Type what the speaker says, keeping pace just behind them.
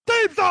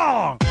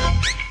song.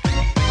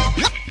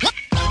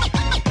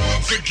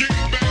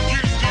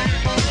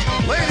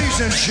 Ladies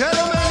and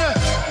gentlemen,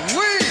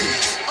 we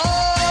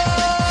are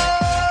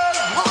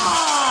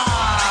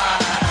live!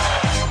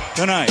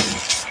 Tonight,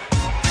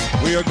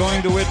 we are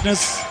going to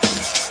witness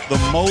the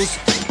most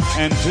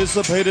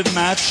anticipated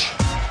match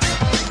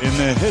in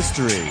the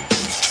history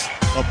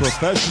of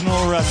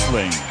professional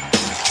wrestling.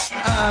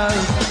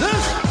 As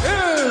this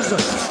is the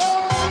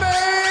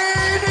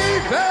main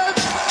event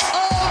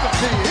of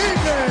the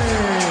evening!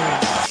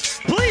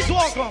 Please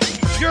welcome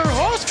your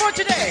host for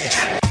today.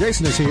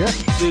 Jason is here.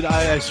 Dude,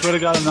 I swear to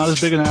God, I'm not as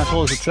big an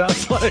asshole as it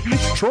sounds like.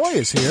 Troy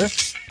is here.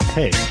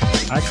 Hey,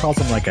 I call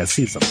them like I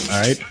see them,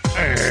 all right?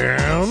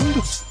 And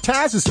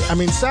Taz is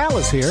here. Sal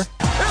is here.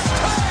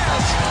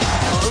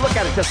 Look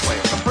at it this way.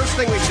 It's the first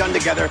thing we've done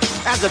together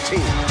as a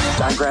team.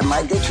 I grab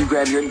my dick, you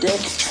grab your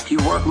dick. You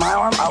work my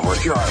arm, I'll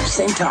work your arm.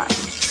 Same time.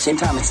 Same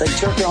time. It's like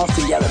jerking off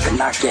together, but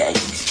not gay.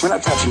 We're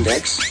not touching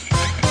dicks.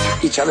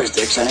 Each other's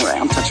dicks anyway.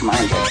 I'm touching my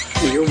own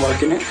dick. You're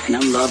working it, and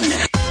I'm loving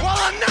it.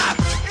 Well, enough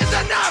is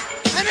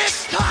enough, and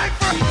it's time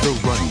for The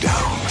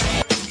Rundown.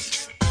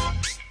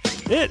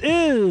 It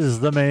is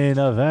the main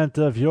event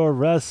of your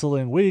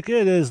wrestling week.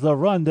 It is the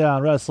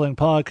Rundown Wrestling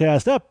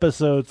Podcast,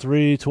 episode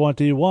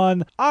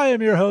 321. I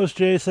am your host,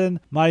 Jason.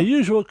 My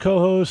usual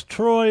co-host,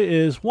 Troy,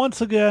 is once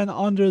again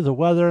under the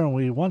weather, and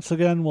we once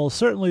again will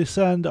certainly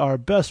send our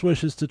best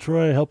wishes to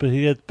Troy, hoping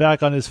he gets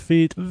back on his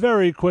feet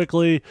very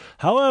quickly.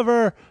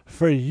 However,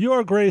 for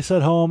your grace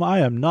at home,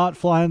 I am not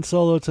flying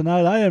solo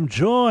tonight. I am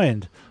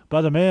joined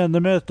by the man, the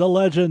myth, the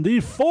legend, the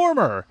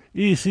former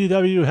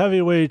ECW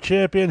heavyweight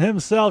champion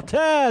himself.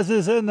 Taz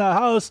is in the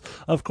house.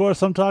 Of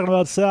course, I'm talking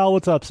about Sal.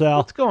 What's up, Sal?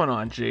 What's going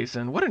on,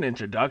 Jason? What an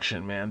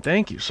introduction, man.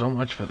 Thank you so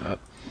much for that.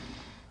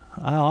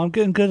 I'm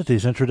getting good at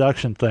these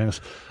introduction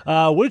things,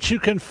 which you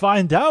can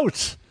find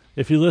out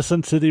if you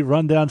listen to the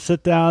Rundown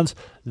Sit-Downs.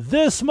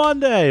 This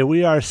Monday,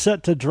 we are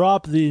set to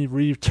drop the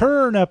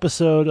return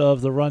episode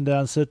of the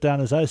Rundown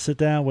Sit-Down as I sit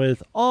down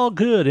with all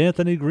good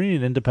Anthony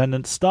Green,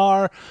 independent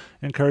star.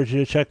 Encourage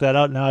you to check that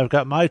out. Now I've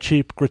got my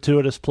cheap,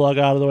 gratuitous plug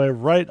out of the way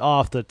right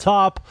off the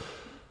top.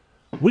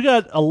 We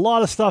got a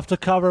lot of stuff to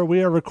cover.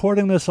 We are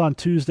recording this on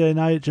Tuesday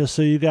night, just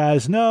so you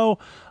guys know.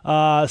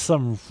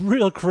 Some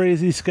real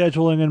crazy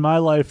scheduling in my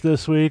life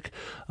this week.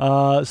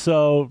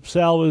 So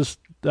Sal was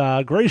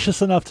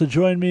gracious enough to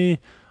join me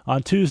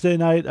on Tuesday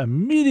night,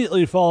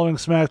 immediately following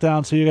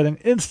Smackdown, so you're getting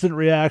instant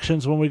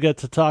reactions when we get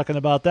to talking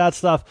about that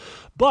stuff.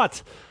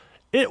 But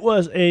it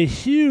was a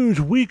huge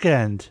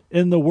weekend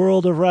in the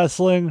world of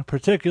wrestling,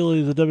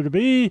 particularly the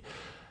WWE,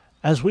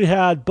 as we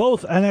had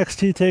both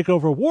NXT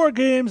Takeover War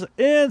Games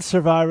and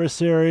Survivor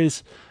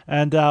Series,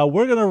 and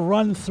we're going to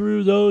run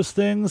through those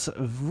things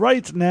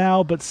right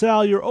now. But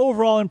Sal, your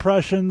overall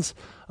impressions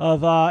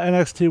of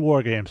NXT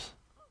War Games?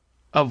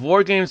 Of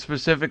War Games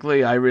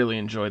specifically, I really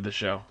enjoyed the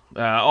show.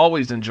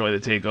 Always enjoy the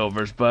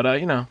takeovers, but,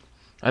 I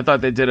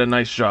thought they did a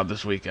nice job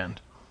this weekend.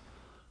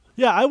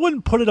 Yeah, I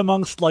wouldn't put it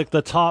amongst, like,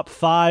 the top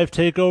 5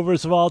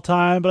 takeovers of all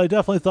time, but I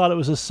definitely thought it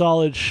was a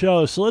solid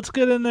show. So let's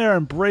get in there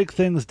and break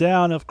things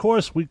down. Of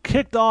course, we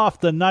kicked off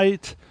the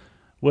night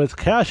with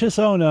Cassius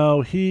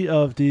Ohno, he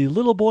of the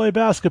little boy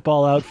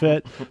basketball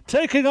outfit,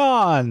 taking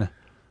on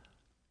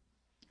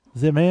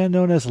the man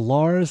known as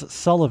Lars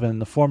Sullivan,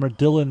 the former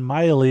Dylan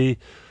Miley,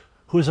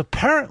 who is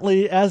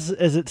apparently, as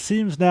it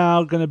seems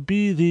now, going to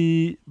be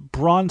the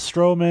Braun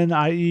Strowman,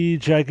 i.e.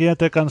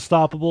 gigantic,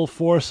 unstoppable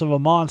force of a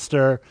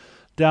monster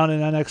down in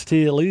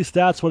NXT. At least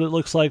that's what it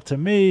looks like to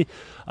me.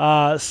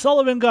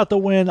 Sullivan got the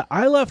win.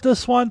 I left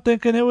this one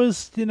thinking it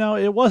was,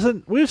 it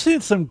wasn't. We've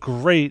seen some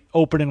great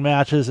opening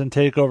matches in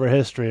TakeOver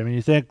history. I mean,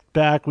 you think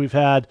back, we've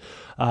had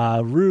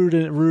Rude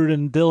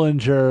and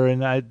Dillinger,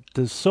 and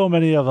there's so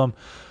many of them.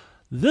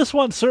 This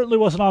one certainly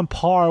wasn't on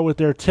par with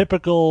their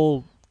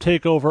typical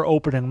TakeOver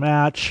opening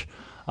match.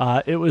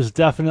 It was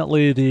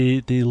definitely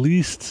the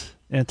least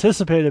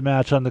anticipated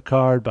match on the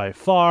card by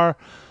far.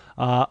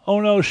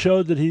 Ohno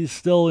showed that he's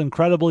still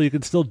incredible. He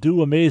can still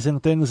do amazing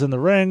things in the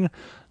ring.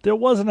 There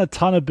wasn't a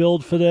ton of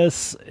build for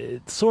this.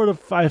 I sort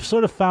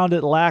of found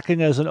it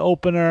lacking as an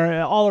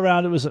opener. All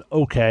around, it was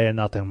okay and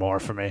nothing more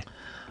for me.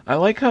 I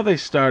like how they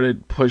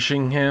started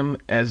pushing him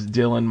as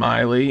Dylan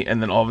Miley, and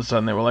then all of a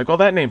sudden they were like, "Oh,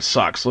 that name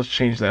sucks. Let's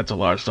change that to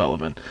Lars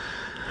Sullivan."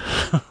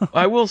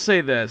 I will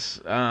say this.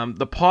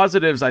 The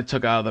positives I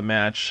took out of the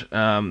match,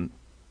 Ohno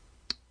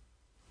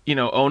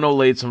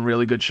laid some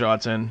really good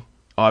shots in.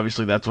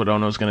 Obviously, that's what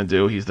Ohno's going to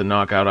do. He's the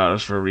knockout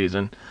artist for a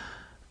reason.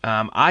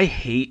 I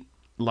hate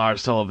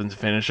Lars Sullivan's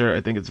finisher.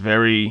 I think it's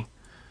very,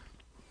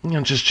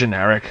 just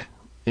generic.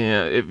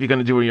 Yeah, if you're going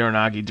to do a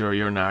Uranagi, do a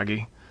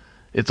Uranagi.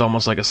 It's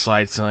almost like a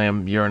side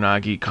slam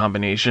Uranagi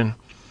combination.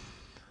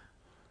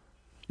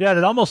 Yeah,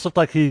 it almost looked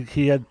like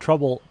he had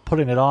trouble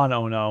putting it on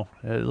Ohno.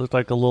 It looked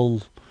like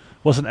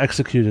wasn't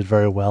executed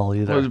very well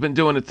either. Well, he's been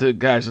doing it to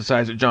guys the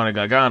size of Johnny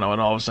Gargano,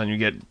 and all of a sudden you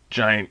get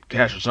giant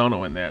Cassius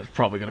Ohno in there. It's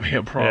probably going to be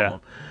a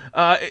problem.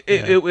 Yeah.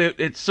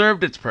 It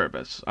served its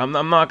purpose. I'm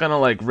not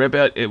going to rip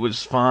it. It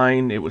was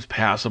fine. It was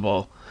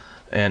passable.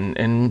 And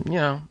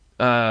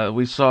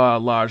We saw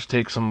Lars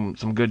take some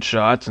good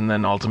shots and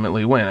then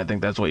ultimately win. I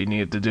think that's what you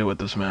needed to do with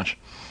this match.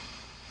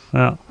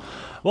 Yeah.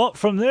 Well,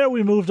 from there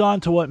we moved on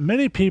to what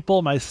many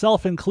people,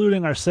 myself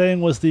including, are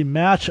saying was the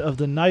match of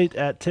the night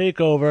at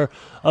TakeOver.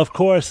 Of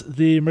course,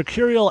 the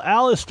Mercurial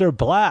Aleister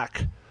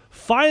Black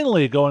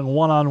finally going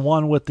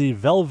one-on-one with the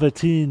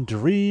Velveteen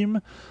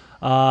Dream.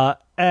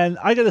 And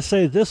I got to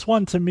say, this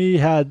one to me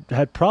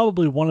had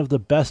probably one of the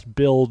best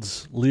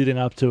builds leading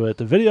up to it.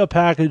 The video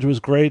package was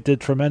great, did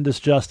tremendous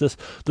justice.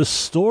 The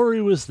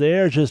story was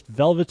there, just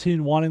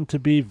Velveteen wanting to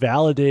be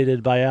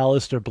validated by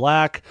Aleister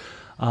Black.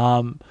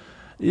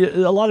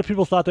 A lot of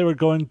people thought they were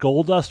going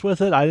Goldust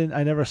with it.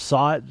 I never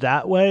saw it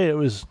that way. It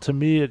was, to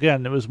me,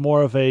 again, it was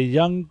more of a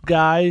young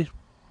guy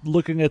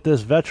looking at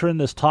this veteran,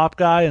 this top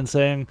guy, and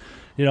saying,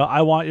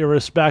 I want your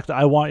respect,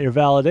 I want your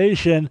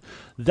validation.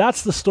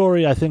 That's the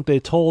story I think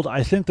they told.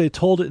 I think they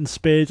told it in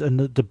spades, and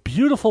the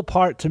beautiful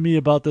part to me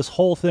about this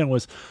whole thing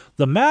was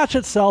the match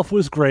itself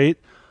was great,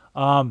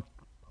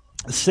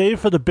 save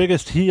for the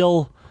biggest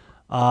heel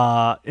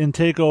in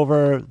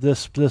TakeOver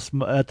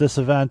at this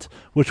event,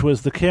 which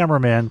was the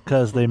cameraman,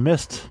 because they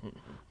missed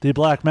the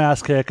black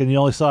mass kick, and you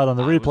only saw it on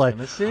the replay.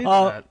 Was gonna say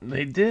that.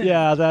 They did.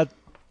 Yeah,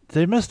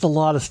 they missed a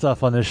lot of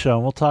stuff on this show,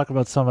 and we'll talk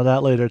about some of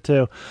that later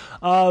too.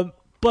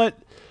 But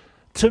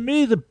to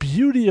me, the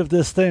beauty of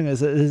this thing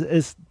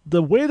is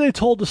the way they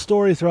told the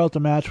story throughout the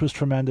match was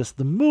tremendous.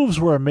 The moves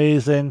were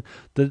amazing.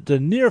 The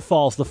near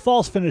falls, the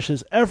false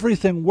finishes,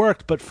 everything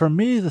worked. But for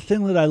me, the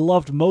thing that I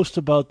loved most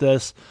about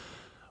this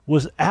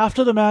was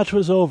after the match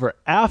was over,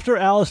 after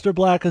Aleister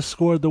Black has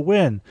scored the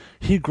win,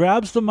 he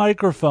grabs the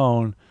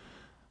microphone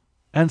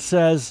and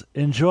says,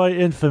 "Enjoy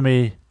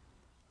infamy,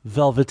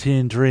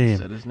 Velveteen Dream."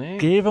 Said his name.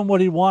 Gave him what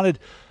he wanted.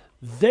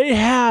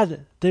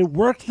 They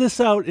worked this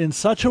out in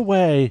such a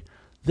way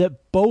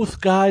that both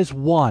guys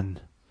won.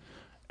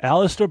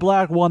 Aleister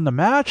Black won the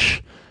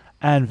match,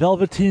 and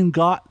Velveteen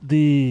got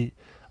the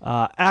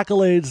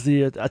accolades,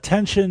 the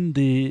attention,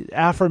 the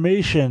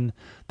affirmation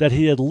that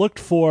he had looked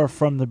for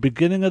from the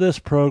beginning of this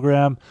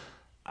program.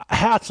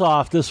 Hats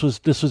off. This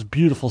was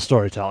beautiful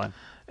storytelling.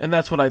 And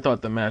that's what I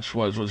thought the match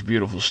was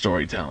beautiful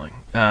storytelling.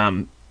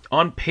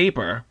 On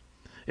paper,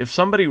 if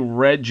somebody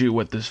read you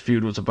what this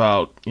feud was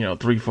about,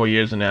 3-4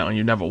 years now, and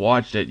you never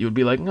watched it, you would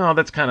be like, no,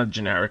 that's kind of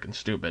generic and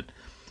stupid.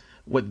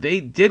 What they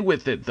did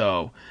with it,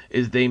 though,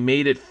 is they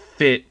made it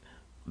fit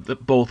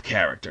both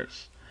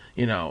characters.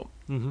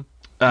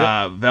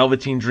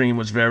 Velveteen Dream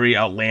was very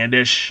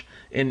outlandish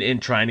in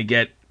trying to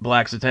get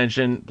Black's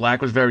attention.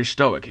 Black was very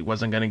stoic. He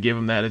wasn't going to give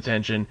him that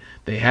attention.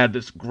 They had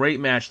this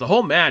great match. The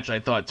whole match, I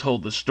thought,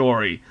 told the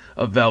story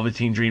of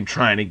Velveteen Dream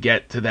trying to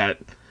get to that,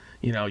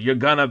 you're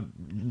going to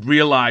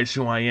realize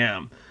who I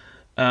am.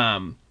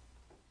 And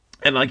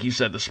like you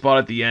said, the spot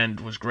at the end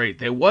was great.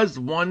 There was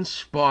one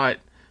spot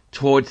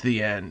towards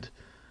the end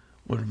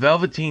when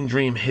Velveteen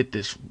Dream hit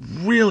this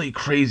really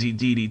crazy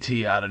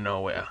DDT out of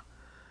nowhere.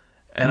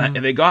 And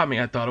they got me.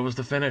 I thought it was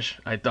the finish.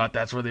 I thought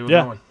that's where they were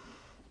going.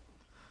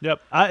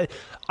 Yep.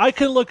 I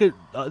can look at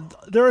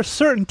there are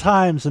certain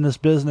times in this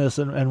business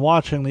and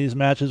watching these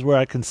matches where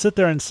I can sit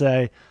there and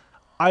say,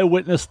 I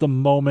witnessed the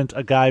moment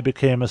a guy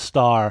became a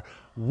star.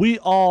 We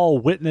all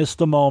witnessed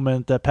the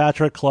moment that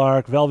Patrick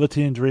Clark,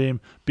 Velveteen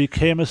Dream,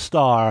 became a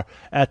star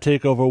at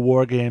TakeOver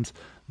War Games.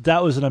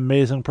 That was an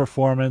amazing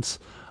performance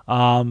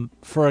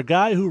for a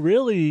guy who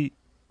really,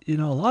 a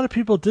lot of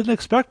people didn't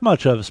expect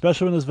much of,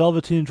 especially when this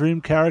Velveteen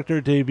Dream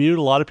character debuted.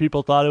 A lot of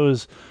people thought it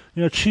was,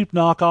 cheap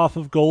knockoff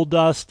of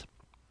Goldust,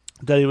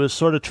 that he was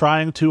sort of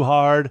trying too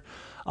hard.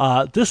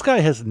 This guy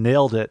has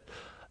nailed it.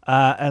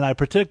 And I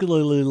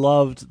particularly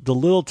loved the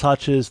little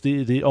touches,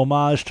 the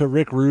homage to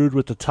Rick Rude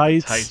with the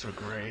tights. Tights were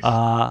great.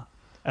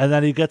 And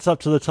then he gets up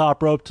to the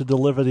top rope to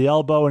deliver the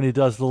elbow, and he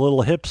does the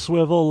little hip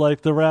swivel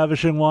like the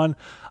Ravishing One.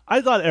 I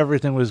thought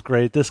everything was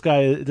great. This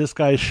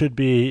guy should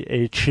be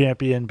a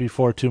champion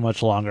before too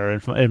much longer,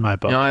 in my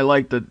book. I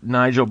like that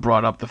Nigel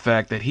brought up the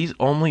fact that he's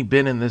only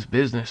been in this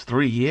business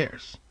 3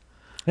 years.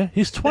 Yeah,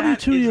 he's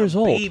 22 years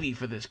old. Baby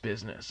for this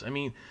business. I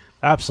mean,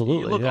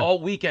 absolutely. You look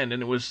all weekend,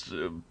 and it was,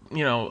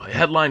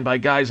 headlined by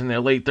guys in their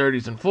late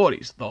 30s and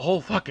 40s the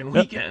whole fucking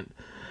weekend.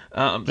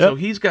 So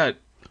he's got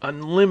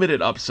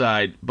unlimited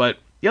upside. But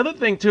the other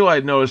thing too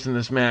I noticed in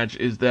this match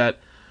is that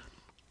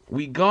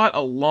we got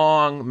a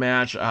long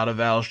match out of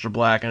Aleister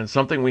Black, and it's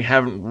something we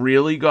haven't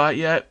really got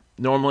yet.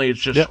 Normally, it's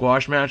just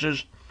squash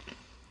matches.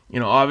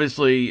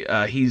 Obviously,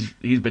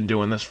 he's been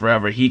doing this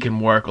forever. He can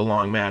work a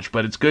long match,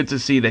 but it's good to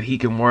see that he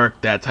can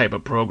work that type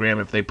of program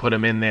if they put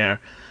him in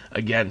there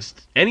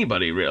against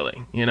anybody,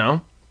 really,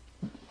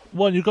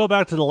 Well, you go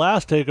back to the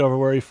last TakeOver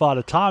where he fought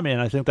a Tommy,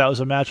 and I think that was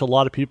a match a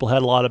lot of people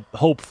had a lot of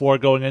hope for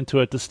going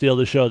into it to steal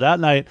the show that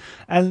night.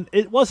 And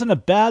it wasn't a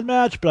bad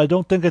match, but I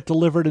don't think it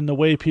delivered in the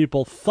way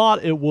people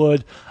thought it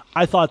would.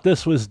 I thought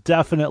this was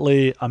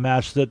definitely a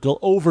match that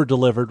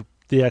over-delivered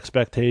the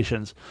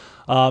expectations.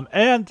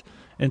 And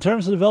in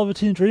terms of the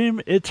Velveteen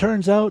Dream, it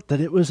turns out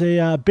that it was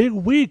a big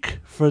week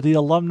for the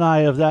alumni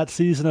of that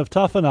season of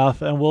Tough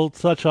Enough, and we'll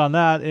touch on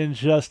that in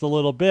just a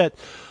little bit.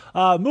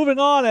 Moving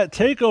on at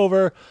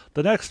TakeOver,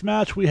 the next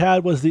match we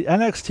had was the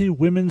NXT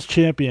Women's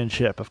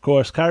Championship. Of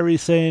course, Kairi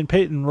Sane,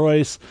 Peyton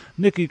Royce,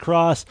 Nikki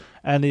Cross,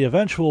 and the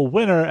eventual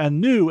winner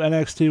and new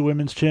NXT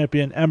Women's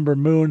Champion, Ember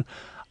Moon.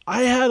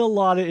 I had a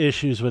lot of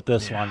issues with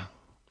this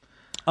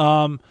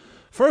one.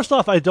 First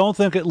off, I don't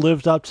think it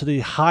lived up to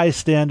the high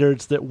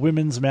standards that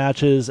women's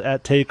matches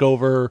at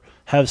TakeOver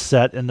have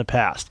set in the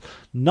past.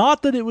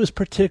 Not that it was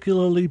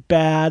particularly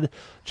bad,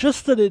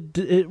 just that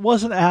it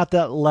wasn't at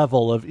that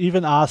level of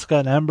even Asuka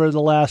and Ember,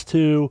 the last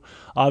two.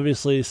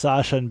 Obviously,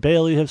 Sasha and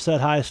Bayley have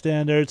set high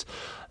standards.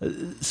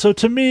 So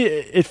to me,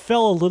 it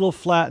fell a little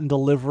flat in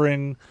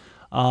delivering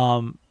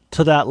to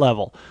that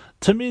level.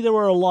 To me, there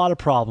were a lot of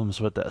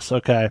problems with this,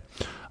 okay?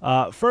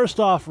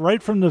 First off,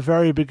 right from the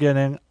very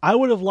beginning, I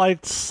would have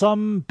liked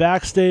some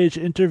backstage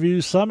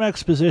interviews, some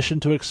exposition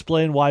to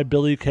explain why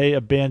Billie Kay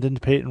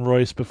abandoned Peyton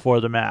Royce before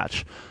the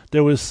match.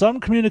 There was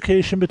some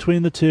communication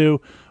between the two.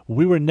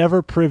 We were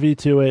never privy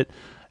to it.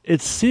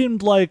 It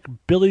seemed like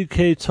Billie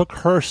Kay took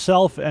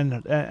herself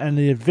and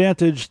the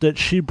advantage that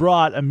she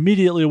brought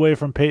immediately away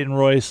from Peyton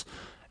Royce,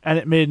 and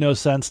it made no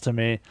sense to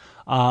me.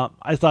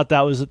 I thought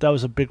that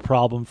was a big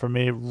problem for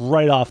me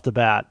right off the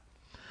bat.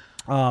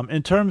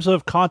 In terms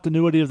of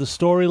continuity of the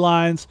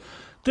storylines,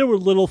 there were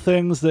little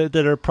things that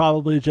are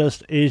probably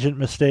just agent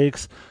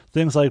mistakes.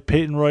 Things like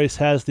Peyton Royce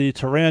has the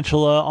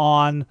tarantula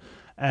on,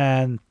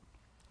 and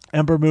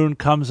Ember Moon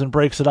comes and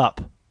breaks it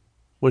up,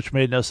 which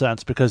made no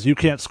sense because you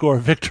can't score a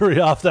victory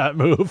off that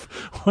move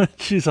when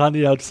she's on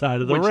the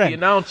outside of the ring. Which the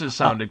announcers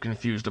sounded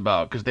confused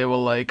about because they were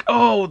like,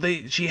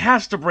 she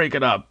has to break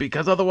it up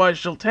because otherwise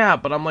she'll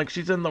tap. But I'm like,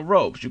 she's in the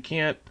ropes. You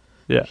can't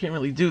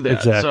really do that.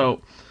 Exactly.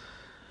 So,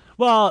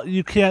 well,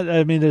 you can't.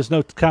 I mean, there's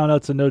no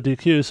countouts and no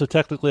DQ, so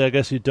technically I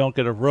guess you don't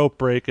get a rope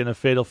break in a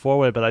fatal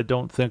four-way, but I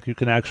don't think you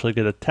can actually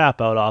get a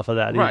tap out off of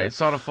that either. Right, it's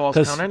not a false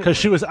count anyway. Because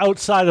she was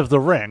outside of the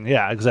ring.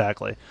 Yeah,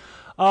 exactly.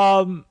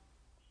 Wait.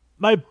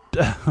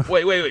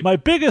 My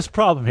biggest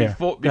problem here.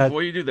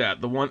 Before you do that,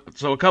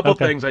 a couple of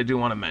things I do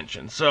want to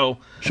mention. So,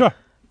 sure.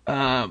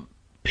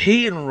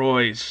 Peyton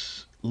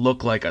Royce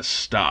looked like a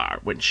star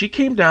when she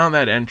came down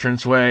that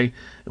entranceway.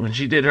 When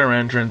she did her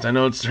entrance, I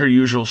know it's her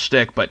usual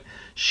shtick, but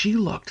she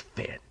looked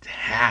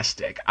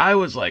fantastic. I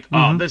was like,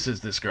 this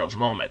is this girl's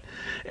moment.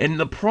 And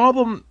the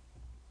problem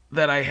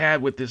that I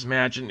had with this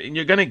match, and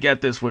you're going to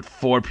get this with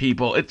 4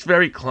 people, it's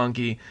very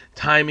clunky.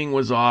 Timing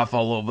was off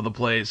all over the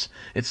place.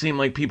 It seemed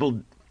like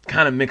people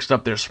kind of mixed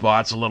up their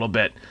spots a little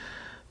bit.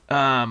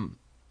 But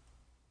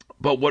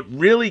what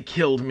really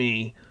killed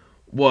me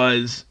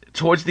was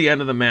towards the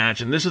end of the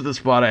match, and this is the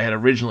spot I had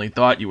originally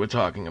thought you were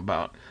talking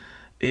about,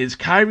 is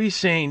Kairi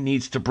Sane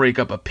needs to break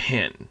up a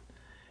pin.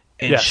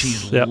 And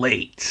she's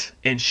late.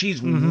 And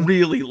she's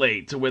really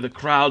late to where the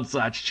crowd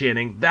starts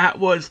chanting, "That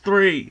was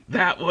 3!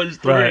 That was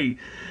 3!" Right.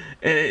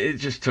 And it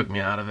just took me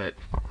out of it.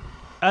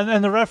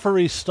 And the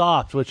referee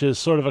stopped, which is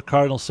sort of a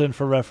cardinal sin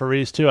for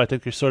referees, too. I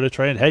think you're sort of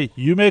trained, hey,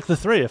 you make the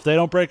 3. If they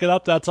don't break it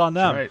up, that's on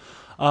them. That's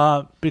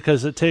right.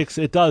 Because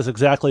it does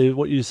exactly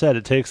what you said.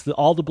 It takes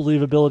all the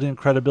believability and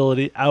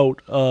credibility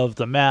out of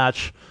the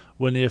match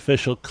when the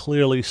official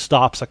clearly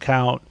stops a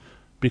count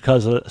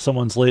because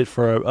someone's late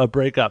for a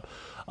breakup.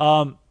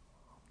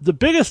 The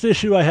biggest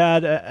issue I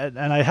had,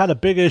 and I had a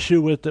big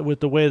issue with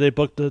the way they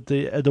booked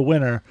the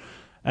winner,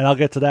 and I'll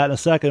get to that in a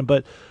second,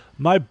 but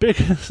my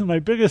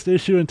biggest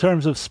issue in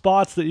terms of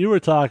spots that you were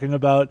talking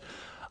about,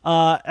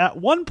 at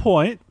one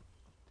point,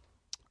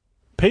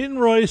 Peyton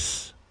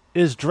Royce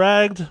is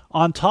dragged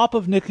on top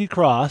of Nikki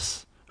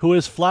Cross, who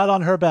is flat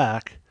on her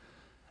back,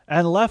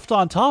 and left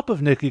on top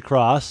of Nikki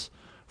Cross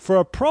for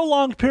a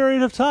prolonged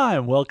period of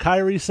time while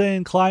Kairi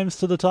Sane climbs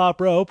to the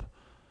top rope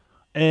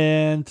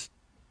and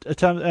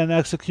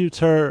executes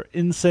her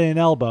insane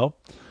elbow.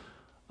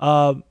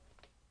 I'm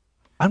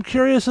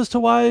curious as to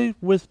why,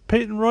 with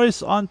Peyton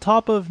Royce on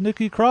top of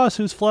Nikki Cross,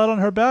 who's flat on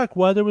her back,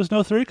 why there was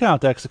no 3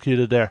 count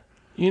executed there.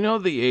 You know,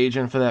 the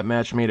agent for that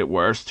match made it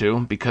worse,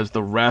 too, because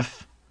the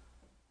ref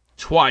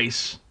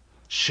twice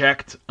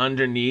checked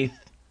underneath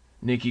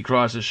Nikki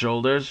Cross's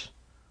shoulders,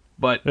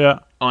 but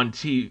on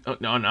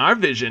our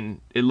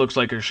vision, it looks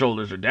like her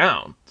shoulders are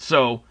down.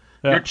 So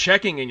you're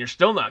checking and you're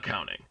still not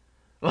counting.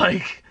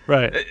 Like,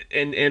 right.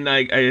 And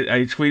I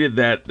tweeted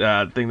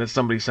that thing that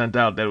somebody sent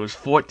out that it was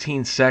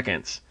 14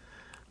 seconds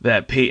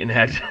that Peyton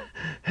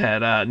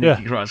had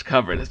Nikki Cross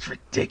covered. That's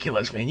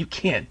ridiculous, man. You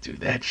can't do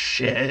that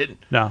shit.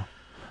 No.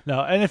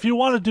 And if you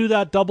want to do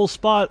that double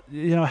spot,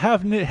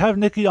 have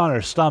Nikki on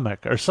her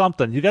stomach or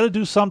something. You got to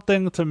do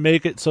something to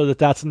make it so that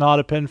that's not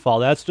a pinfall.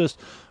 That's just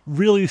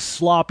really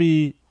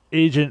sloppy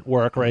agent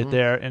work right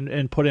there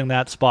in putting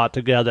that spot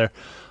together.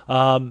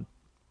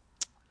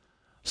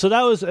 So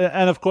that was,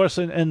 and of course,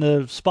 in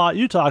the spot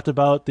you talked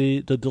about,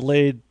 the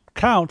delayed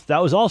count,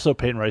 that was also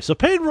Peyton Royce. So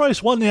Peyton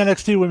Royce won the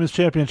NXT Women's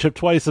Championship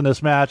twice in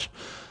this match,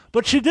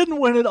 but she didn't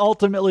win it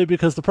ultimately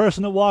because the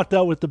person that walked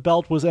out with the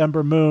belt was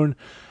Ember Moon.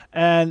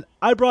 And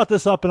I brought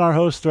this up in our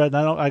host thread,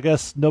 and I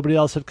guess nobody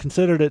else had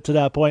considered it to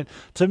that point.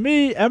 To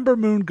me, Ember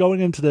Moon going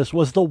into this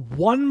was the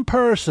one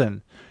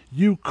person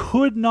you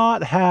could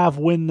not have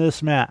win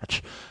this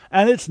match.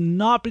 And it's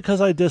not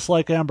because I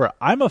dislike Ember.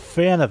 I'm a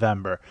fan of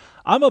Ember.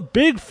 I'm a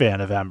big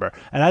fan of Ember.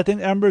 And I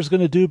think Ember's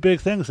going to do big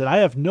things. And I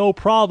have no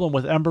problem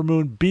with Ember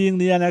Moon being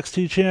the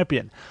NXT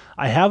champion.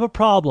 I have a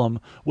problem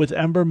with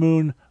Ember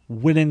Moon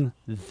winning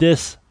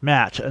this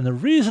match. And the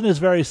reason is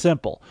very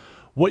simple.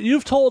 What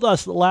you've told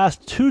us the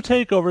last 2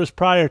 takeovers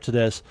prior to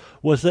this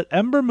was that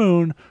Ember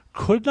Moon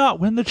could not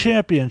win the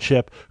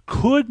championship,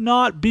 could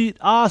not beat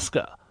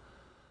Asuka.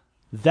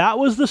 That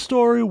was the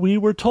story we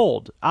were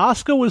told.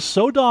 Asuka was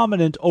so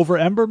dominant over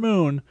Ember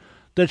Moon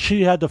that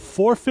she had to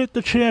forfeit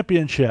the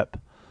championship.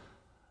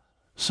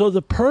 So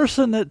the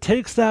person that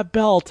takes that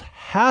belt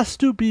has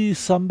to be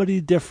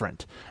somebody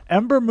different.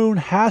 Ember Moon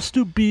has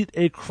to beat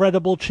a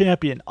credible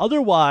champion.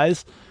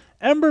 Otherwise,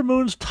 Ember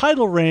Moon's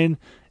title reign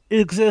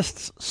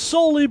exists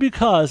solely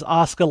because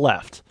Asuka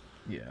left.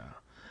 Yeah.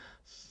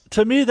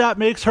 To me, that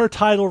makes her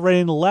title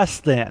reign less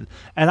than.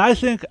 And I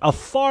think a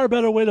far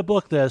better way to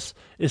book this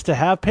is to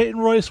have Peyton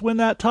Royce win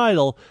that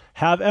title,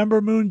 have Ember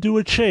Moon do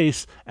a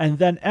chase, and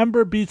then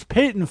Ember beats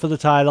Peyton for the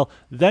title.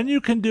 Then you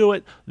can do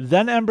it.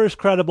 Then Ember's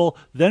credible.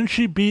 Then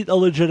she beat a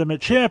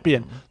legitimate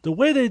champion. The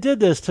way they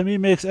did this, to me,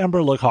 makes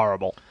Ember look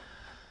horrible.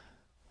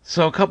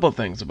 So a couple of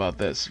things about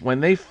this. When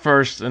they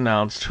first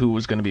announced who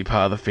was going to be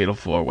part of the Fatal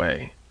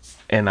 4-Way,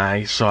 and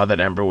I saw that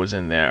Ember was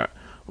in there,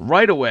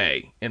 right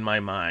away in my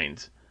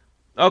mind,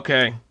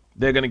 okay,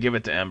 they're going to give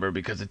it to Ember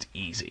because it's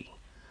easy.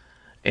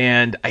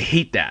 And I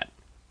hate that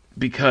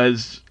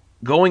because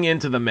going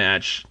into the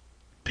match,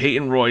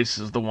 Peyton Royce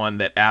is the one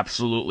that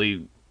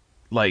absolutely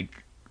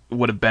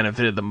would have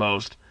benefited the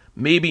most.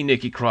 Maybe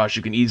Nikki Cross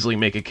you can easily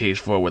make a case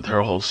for with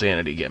her whole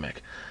sanity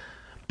gimmick.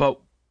 But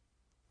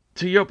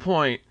to your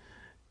point,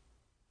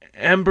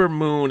 Ember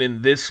Moon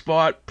in this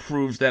spot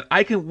proves that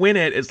I can win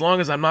it as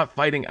long as I'm not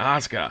fighting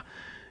Asuka.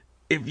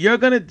 If you're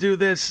going to do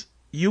this,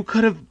 you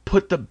could have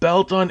put the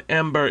belt on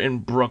Ember in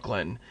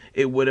Brooklyn.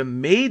 It would have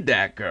made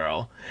that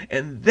girl.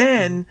 And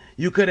then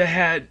you could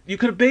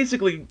have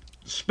basically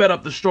sped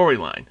up the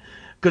storyline.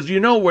 Because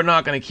we're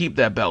not going to keep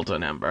that belt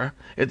on Ember.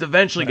 It's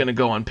eventually going to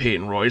go on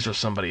Peyton Royce or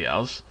somebody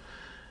else.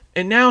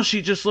 And now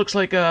she just looks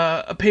like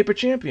a paper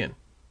champion.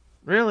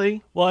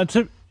 Really? Well,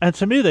 and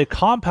to me, they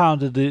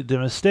compounded the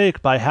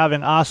mistake by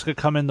having Asuka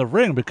come in the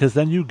ring, because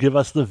then you give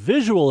us the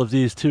visual of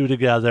these two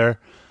together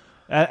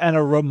and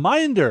a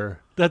reminder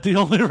that the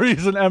only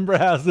reason Ember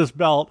has this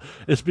belt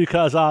is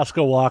because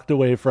Asuka walked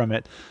away from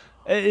it.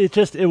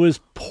 It was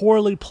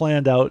poorly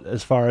planned out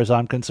as far as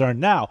I'm concerned.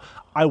 Now,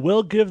 I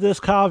will give this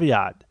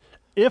caveat.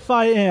 If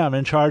I am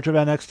in charge of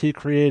NXT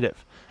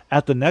Creative,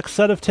 at the next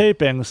set of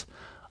tapings,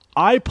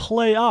 I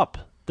play up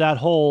that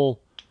whole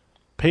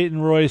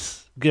Peyton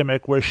Royce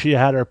gimmick where she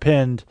had her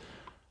pinned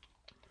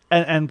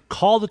and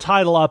call the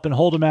title up and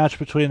hold a match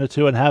between the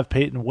two and have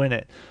Peyton win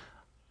it.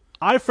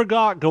 I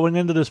forgot going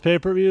into this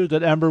pay-per-view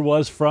that Ember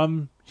was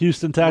from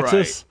Houston,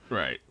 Texas.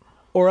 Right.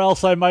 Or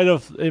else it might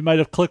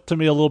have clicked to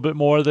me a little bit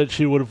more that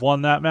she would have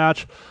won that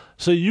match.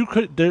 So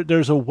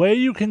there's a way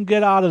you can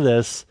get out of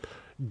this,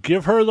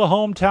 give her the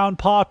hometown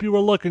pop you were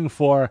looking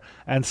for,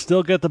 and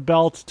still get the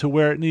belt to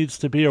where it needs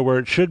to be, or where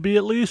it should be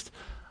at least.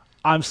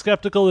 I'm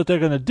skeptical that they're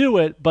going to do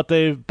it, but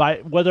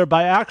whether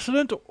by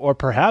accident or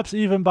perhaps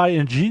even by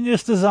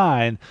ingenious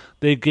design,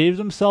 they gave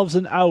themselves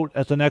an out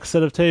at the next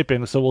set of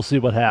tapings, so we'll see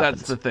what happens.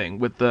 That's the thing.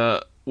 With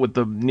the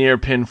near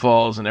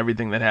pinfalls and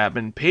everything that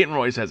happened, Peyton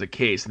Royce has a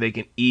case. They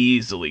can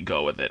easily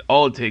go with it.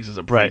 All it takes is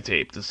a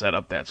pre-tape to set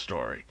up that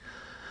story.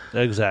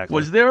 Exactly.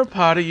 Was there a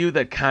part of you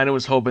that kind of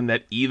was hoping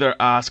that either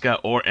Asuka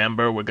or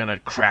Ember were going to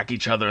crack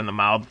each other in the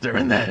mouth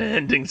during that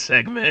ending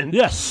segment?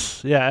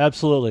 Yes. Yeah,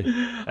 absolutely.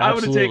 I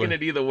would have taken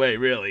it either way,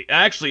 really.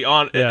 Actually,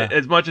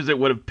 as much as it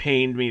would have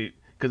pained me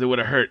because it would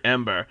have hurt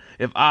Ember,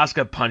 if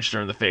Asuka punched her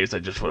in the face, I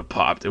just would have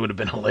popped. It would have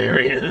been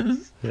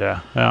hilarious.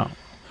 Yeah.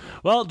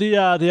 Well, the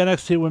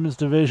NXT Women's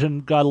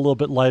Division got a little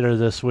bit lighter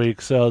this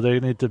week, so they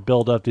need to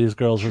build up these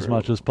girls as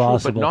much as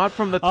possible. But not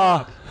from the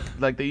top,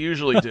 like they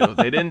usually do.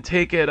 They didn't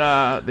take it.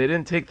 They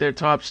didn't take their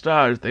top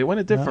stars. They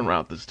went a different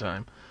route this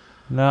time.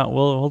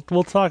 No,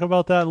 we'll talk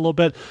about that in a little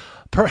bit.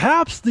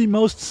 Perhaps the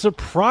most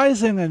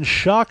surprising and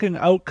shocking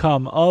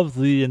outcome of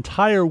the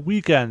entire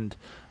weekend,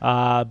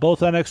 both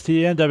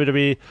NXT and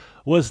WWE,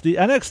 was the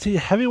NXT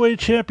Heavyweight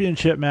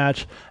Championship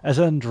match as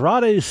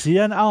Andrade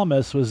Cien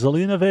Almas with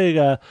Zelina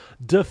Vega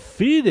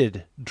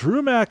defeated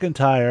Drew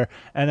McIntyre,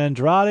 and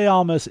Andrade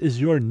Almas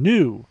is your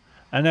new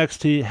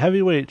NXT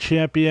Heavyweight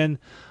Champion.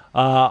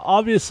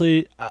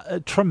 Obviously, a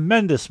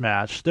tremendous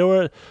match. There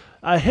were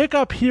a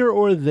hiccup here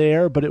or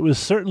there, but it was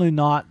certainly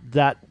not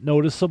that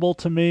noticeable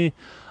to me.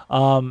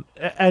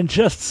 And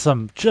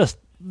just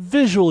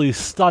visually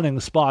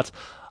stunning spots.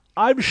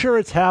 I'm sure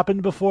it's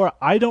happened before.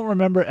 I don't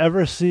remember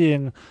ever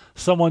seeing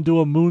someone do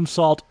a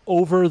moonsault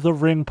over the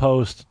ring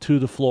post to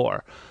the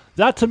floor.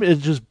 That, to me, it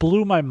just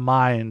blew my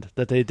mind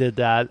that they did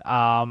that.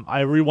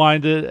 I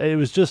rewinded. It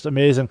was just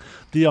amazing.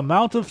 The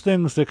amount of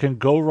things that can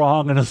go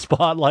wrong in a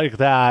spot like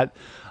that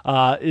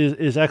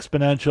is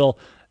exponential.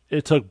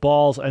 it took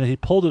balls, and he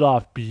pulled it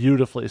off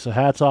beautifully. So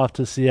hats off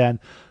to CN.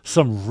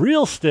 Some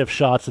real stiff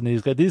shots in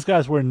these guys. These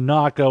guys were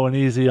not going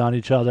easy on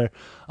each other.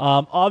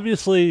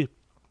 Obviously,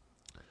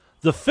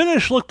 the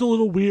finish looked a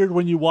little weird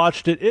when you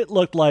watched it. It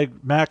looked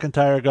like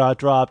McIntyre got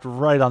dropped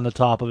right on the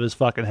top of his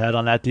fucking head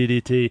on that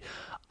DDT.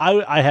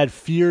 I had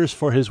fears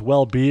for his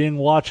well-being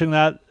watching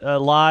that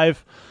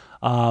live.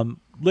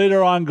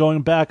 Later on,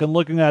 going back and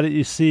looking at it,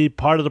 you see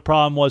part of the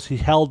problem was he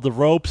held the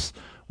ropes,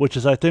 which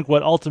is, I think,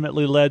 what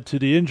ultimately led to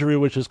the injury,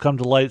 which has come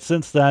to light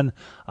since then.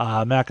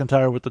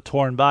 McIntyre with the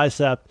torn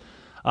bicep.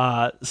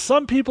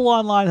 Some people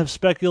online have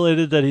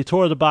speculated that he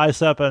tore the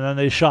bicep and then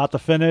they shot the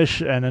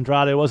finish, and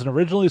Andrade wasn't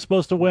originally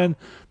supposed to win.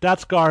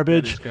 That's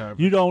garbage. That is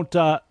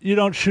garbage. You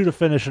don't shoot a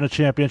finish in a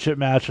championship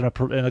match in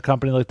a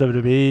company like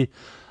WWE.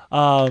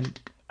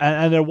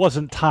 And there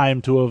wasn't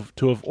time to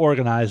have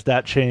organized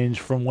that change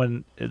from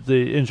when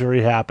the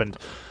injury happened.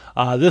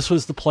 This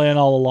was the plan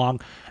all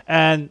along.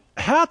 And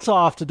hats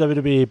off to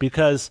WWE,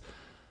 because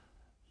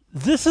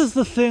this is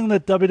the thing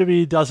that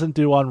WWE doesn't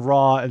do on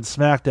Raw and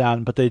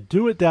SmackDown, but they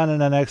do it down in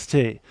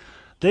NXT.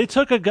 They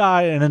took a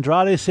guy in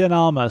Andrade Cien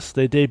Almas.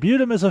 They debuted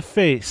him as a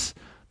face.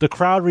 The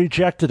crowd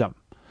rejected him.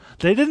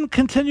 They didn't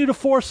continue to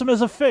force him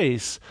as a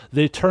face.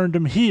 They turned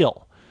him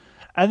heel.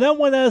 And then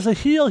when as a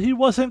heel he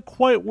wasn't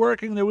quite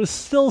working, there was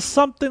still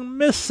something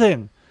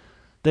missing.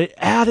 They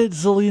added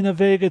Zelina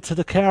Vega to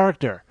the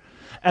character.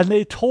 And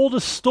they told a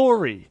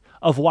story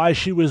of why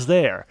she was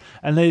there.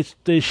 And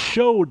they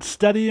showed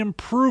steady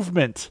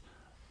improvement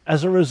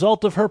as a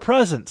result of her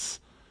presence.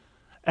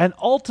 And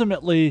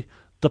ultimately,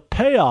 the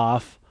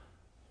payoff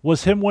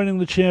was him winning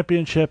the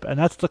championship, and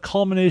that's the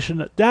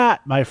culmination.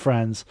 That, my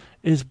friends,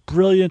 is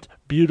brilliant,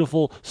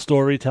 beautiful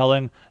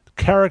storytelling,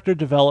 character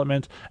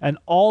development, and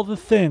all the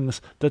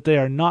things that they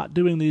are not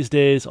doing these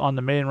days on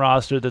the main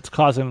roster that's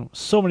causing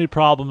so many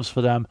problems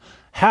for them.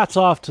 Hats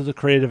off to the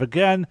creative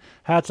again.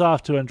 Hats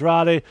off to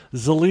Andrade.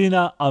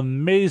 Zelina,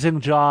 amazing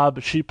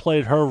job. She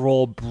played her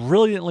role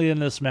brilliantly in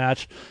this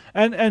match.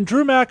 And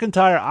Drew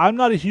McIntyre, I'm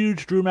not a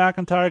huge Drew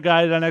McIntyre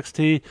guy at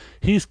NXT.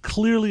 He's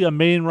clearly a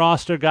main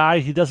roster guy.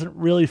 He doesn't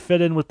really fit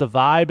in with the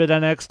vibe at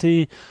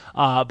NXT.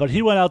 But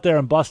he went out there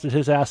and busted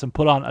his ass and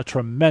put on a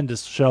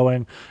tremendous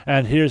showing.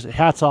 And here's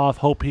hats off.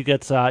 Hope he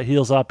gets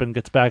heals up and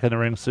gets back in the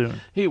ring soon.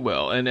 He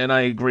will. And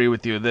I agree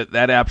with you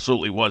that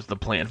absolutely was the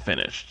plan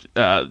finished.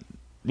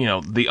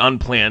 The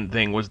unplanned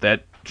thing was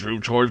that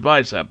Drew tore his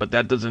bicep, but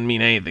that doesn't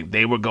mean anything.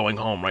 They were going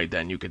home right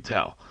then, you could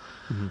tell.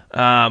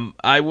 Mm-hmm.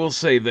 I will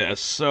say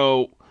this.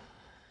 So,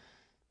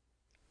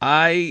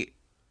 I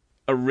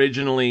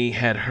originally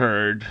had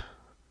heard,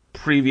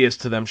 previous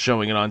to them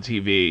showing it on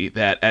TV,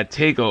 that at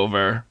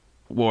Takeover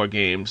War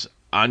Games,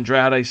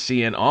 Andrade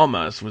Cien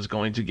Almas was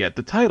going to get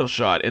the title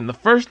shot. And the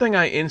first thing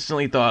I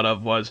instantly thought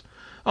of was,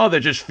 oh, they're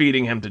just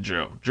feeding him to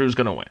Drew. Drew's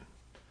going to win.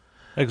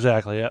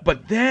 Exactly, yeah.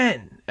 But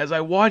then, as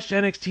I watched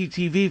NXT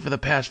TV for the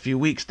past few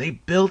weeks, they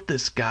built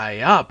this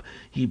guy up.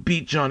 He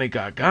beat Johnny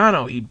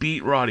Gargano. He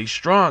beat Roddy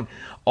Strong.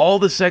 All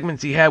the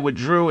segments he had with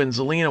Drew and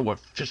Zelina were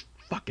just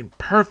fucking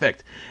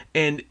perfect.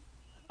 And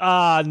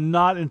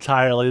not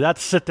entirely. That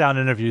sit-down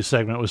interview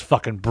segment was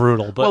fucking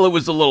brutal. But well, it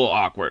was a little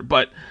awkward.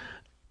 But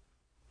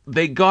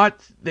they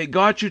got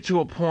you to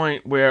a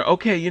point where,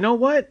 okay, you know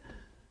what?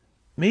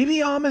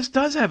 Maybe Almas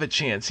does have a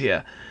chance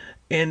here.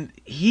 And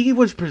he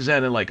was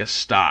presented like a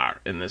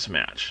star in this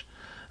match.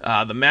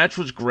 The match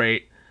was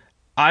great.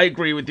 I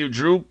agree with you.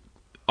 Drew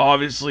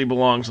obviously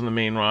belongs on the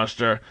main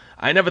roster.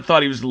 I never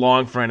thought he was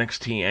long for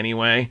NXT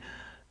anyway.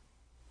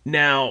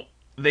 Now,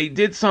 they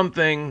did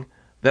something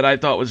that I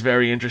thought was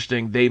very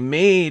interesting. They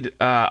made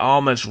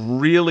Almas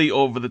really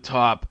over the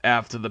top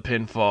after the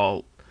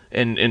pinfall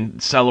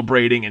and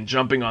celebrating and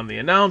jumping on the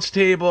announce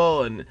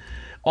table, and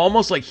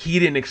almost like he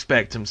didn't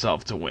expect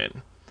himself to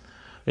win.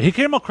 He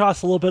came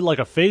across a little bit like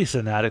a face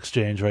in that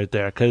exchange right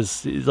there,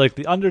 because he's like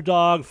the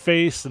underdog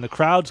face, and the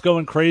crowd's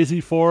going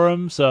crazy for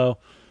him. So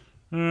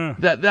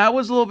that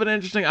was a little bit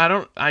interesting.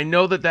 I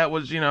know that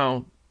was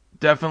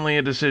definitely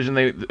a decision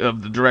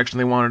of the direction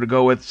they wanted to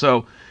go with.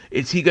 So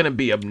is he going to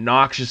be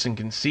obnoxious and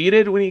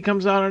conceited when he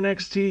comes out on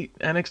NXT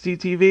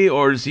TV,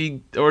 or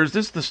is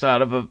this the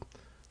start of a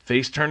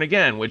face turn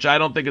again? Which I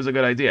don't think is a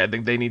good idea. I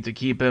think they need to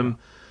keep him.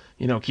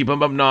 Keep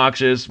him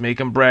obnoxious, make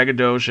him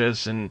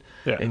braggadocious,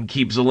 and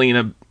keep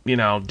Zelina,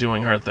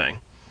 doing her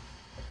thing.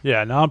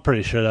 Yeah, no, I'm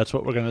pretty sure that's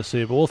what we're going to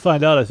see. But we'll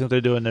find out. I think they're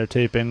doing their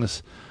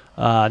tapings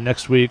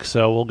next week,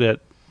 so we'll get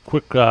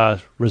quick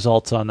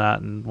results on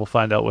that, and we'll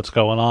find out what's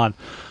going on.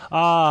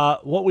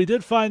 What we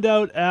did find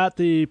out at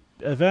the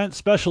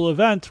special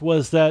event,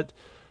 was that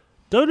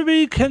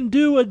WWE can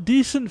do a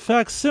decent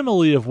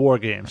facsimile of War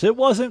Games. It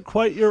wasn't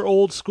quite your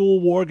old school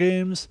War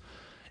Games.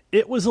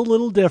 It was a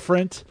little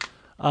different.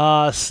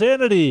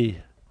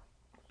 Sanity,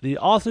 the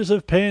authors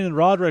of Pain, and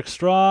Roderick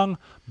Strong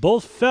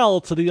both fell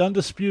to the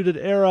Undisputed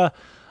Era.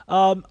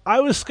 I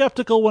was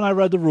skeptical when I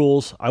read the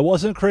rules. I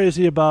wasn't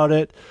crazy about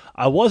it.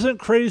 I wasn't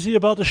crazy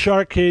about the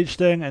shark cage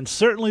thing, and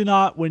certainly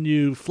not when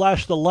you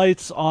flash the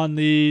lights on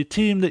the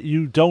team that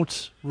you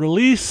don't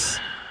release.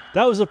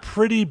 That was a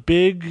pretty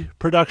big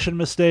production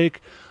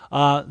mistake.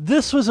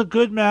 This was a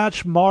good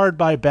match, marred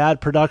by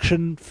bad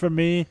production for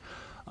me,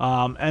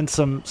 and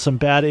some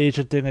bad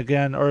agenting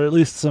again, or at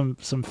least some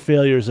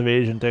failures of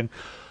agenting.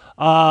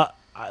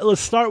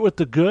 Let's start with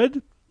the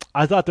good.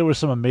 I thought there were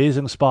some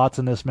amazing spots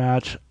in this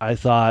match. I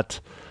thought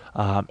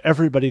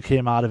everybody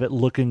came out of it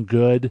looking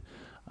good.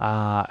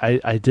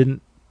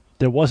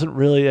 There wasn't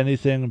really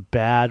anything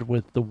bad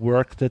with the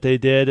work that they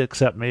did,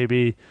 except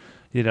maybe,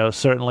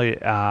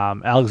 certainly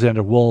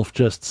Alexander Wolf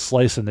just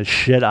slicing the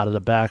shit out of the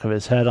back of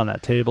his head on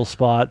that table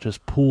spot,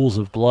 just pools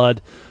of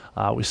blood.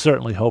 We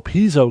certainly hope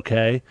he's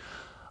okay.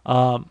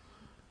 But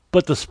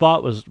the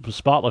spot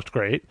looked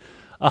great.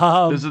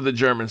 This is the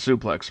German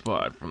suplex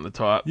spot from the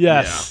top.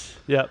 Yes.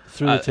 Yeah. Yep.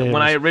 Through the tables.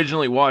 When I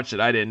originally watched it,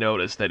 I didn't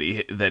notice that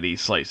he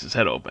sliced his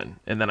head open,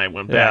 and then I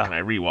went back and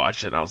I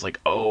rewatched it, and I was like,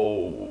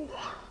 oh.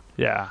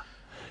 Yeah.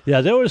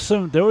 Yeah, there was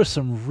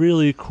some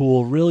really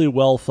cool, really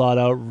well thought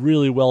out,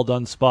 really well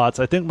done spots.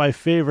 I think my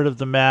favorite of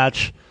the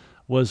match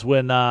was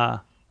when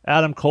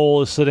Adam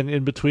Cole is sitting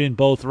in between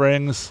both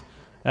rings,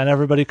 and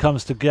everybody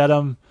comes to get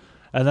him,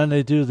 and then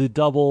they do the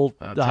double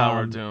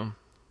Tower of Doom.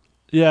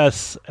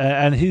 Yes,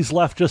 and he's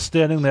left just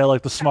standing there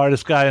like the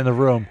smartest guy in the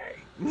room.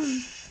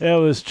 It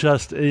was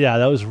just,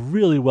 that was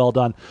really well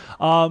done.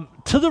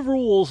 To the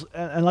rules,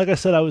 and like I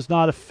said, I was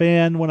not a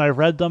fan when I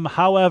read them.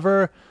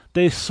 However,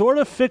 they sort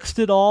of fixed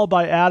it all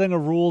by adding a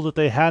rule that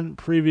they hadn't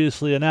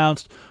previously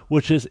announced,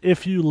 which is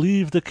if you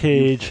leave the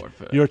cage,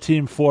 your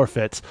team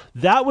forfeits.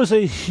 That was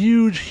a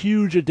huge,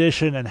 huge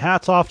addition, and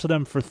hats off to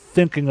them for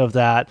thinking of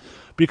that,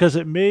 because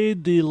it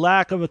made the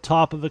lack of a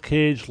top of the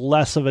cage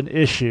less of an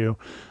issue,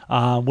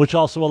 which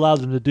also allowed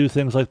them to do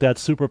things like that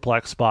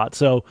superplex spot.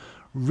 So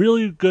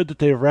really good that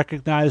they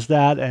recognized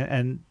that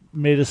and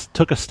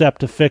took a step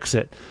to fix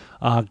it.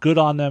 Good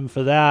on them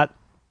for that.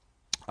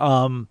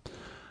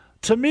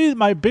 To me,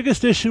 my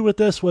biggest issue with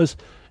this was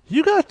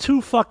you got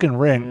 2 fucking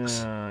rings.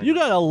 You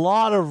got a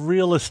lot of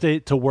real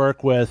estate to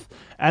work with,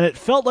 and it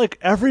felt like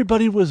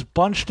everybody was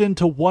bunched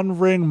into one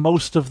ring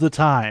most of the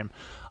time.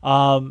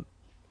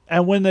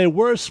 And when they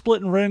were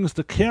splitting rings,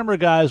 the camera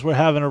guys were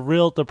having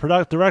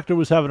the director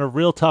was having a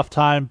real tough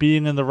time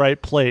being in the right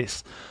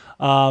place.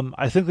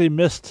 I think they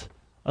missed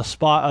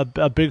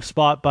a big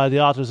spot by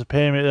the Authors of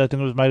Pain. I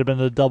think it might have been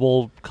the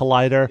double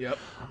collider.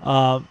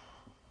 Yep.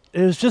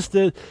 It was just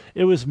it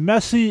was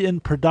messy in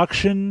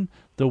production,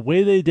 the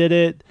way they did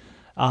it.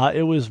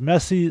 It was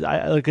messy.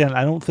 I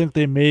don't think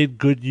they made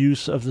good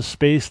use of the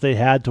space they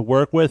had to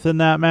work with in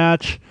that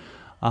match.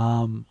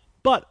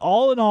 But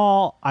all in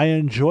all, I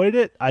enjoyed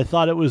it. I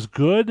thought it was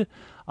good.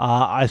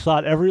 I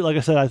thought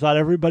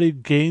everybody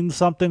gained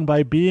something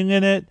by being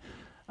in it.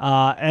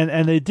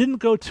 And they didn't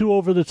go too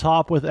over the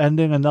top with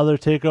ending another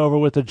takeover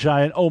with a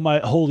giant, oh my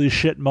holy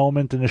shit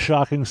moment and a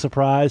shocking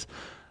surprise.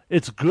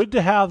 It's good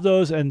to have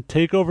those, and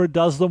TakeOver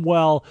does them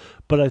well,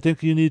 but I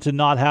think you need to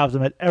not have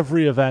them at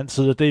every event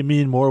so that they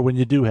mean more when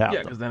you do have them.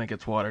 Yeah, because then it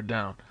gets watered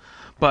down.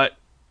 But,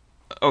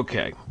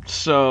 okay,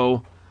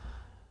 so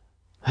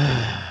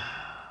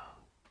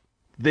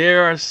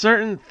there are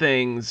certain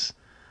things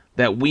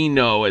that we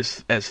know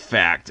as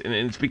fact, and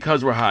it's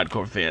because we're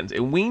hardcore fans,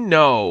 and we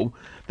know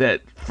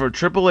that for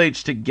Triple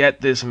H to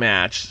get this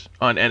match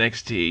on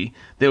NXT,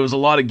 there was a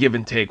lot of give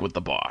and take with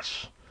the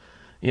boss.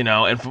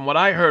 And from what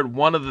I heard,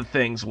 one of the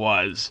things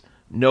was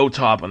no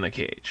top on the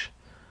cage.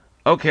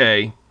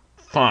 Okay,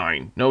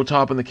 fine, no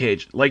top on the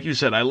cage. Like you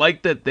said, I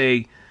like that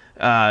they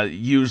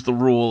used the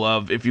rule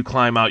of if you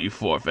climb out, you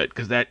forfeit,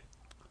 because that,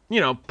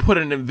 put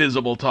an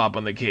invisible top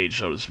on the cage,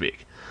 so to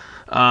speak.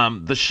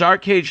 The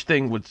shark cage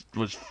thing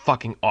was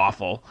fucking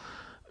awful.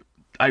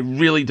 I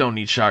really don't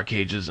need shark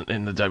cages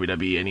in the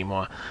WWE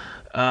anymore.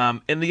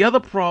 And the other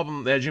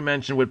problem, as you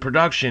mentioned, with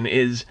production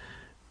is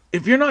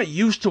if you're not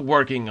used to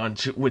working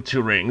with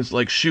 2 rings,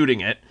 like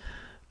shooting it,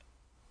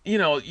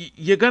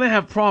 you're going to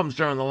have problems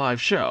during the live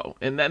show.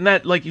 And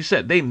that, like you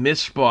said, they miss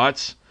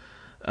spots.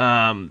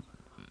 It's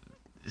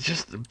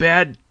just a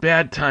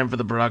bad time for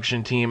the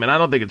production team, and I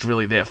don't think it's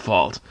really their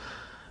fault.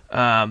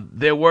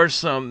 There were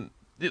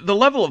the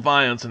level of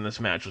violence in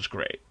this match was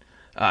great.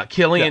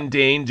 Killian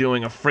Dane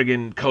doing a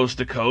friggin' coast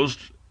to coast,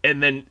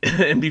 and then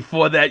and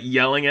before that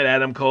yelling at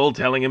Adam Cole,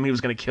 telling him he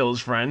was going to kill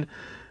his friend.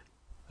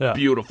 Yeah.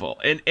 Beautiful.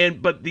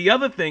 But the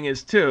other thing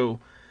is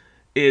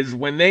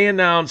when they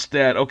announced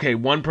that, okay,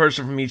 one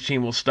person from each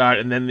team will start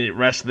and then the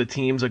rest of the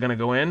teams are going to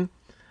go in,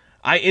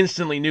 I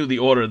instantly knew the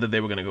order that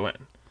they were going to go in.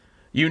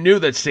 You knew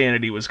that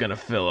Sanity was going to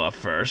fill up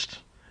first,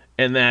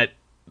 and that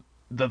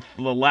the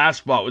last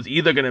spot was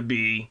either going to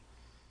be...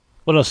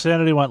 Well, no,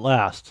 Sanity went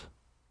last.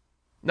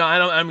 No,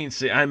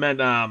 I meant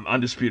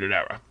Undisputed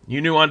Era.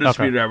 You knew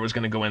Undisputed Era was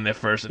going to go in there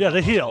first. Yeah,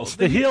 the heels.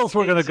 The heels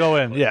were going to go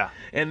in, yeah.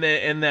 And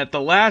that the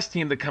last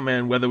team to come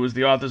in, whether it was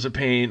the Authors of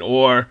Pain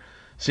or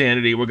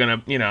Sanity, were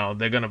going to,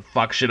 they're going to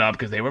fuck shit up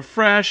because they were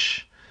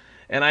fresh.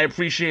 And I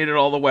appreciated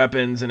all the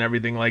weapons and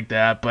everything like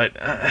that, but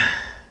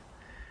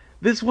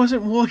this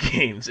wasn't War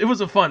Games. It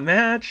was a fun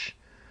match.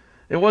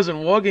 It wasn't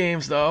War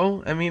Games,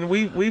 though. I mean,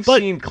 we've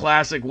seen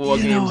classic War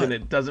Games, and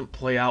it doesn't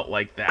play out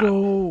like that.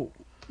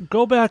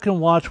 Go back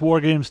and watch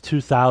War Games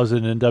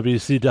 2000 in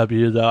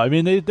WCW, though. I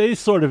mean, they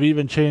sort of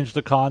even changed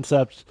the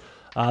concept.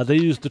 They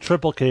used the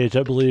triple cage,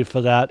 I believe,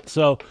 for that.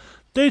 So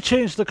they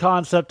changed the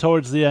concept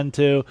towards the end,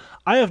 too.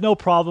 I have no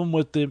problem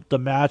with the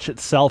match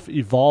itself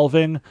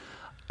evolving.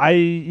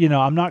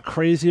 I'm not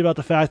crazy about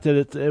the fact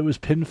that it was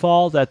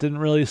pinfall. That didn't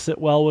really sit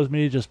well with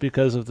me just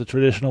because of the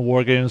traditional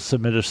War Games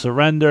submit or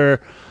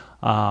surrender.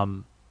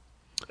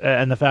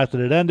 And the fact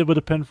that it ended with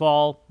a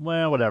pinfall,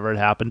 well, whatever, it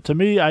happened. To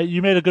me,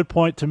 you made a good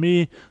point. To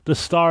me, the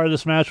star of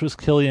this match was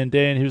Killian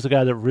Dane. He was the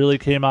guy that really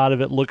came out of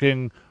it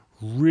looking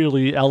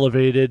really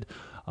elevated.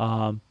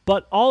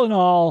 But all in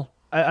all,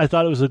 I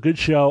thought it was a good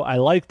show. I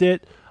liked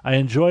it. I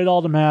enjoyed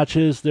all the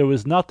matches. There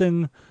was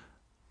nothing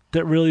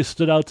that really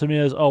stood out to me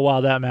as, oh, wow,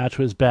 that match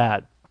was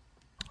bad.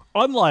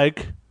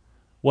 Unlike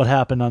what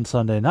happened on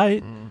Sunday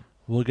night.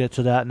 We'll get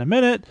to that in a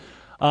minute.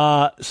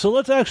 So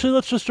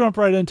let's just jump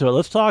right into it.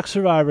 Let's talk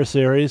Survivor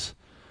Series.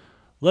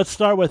 Let's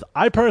start with,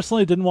 I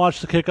personally didn't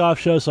watch the kickoff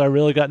show, so I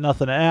really got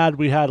nothing to add.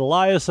 We had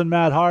Elias and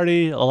Matt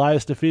Hardy.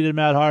 Elias defeated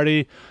Matt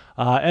Hardy.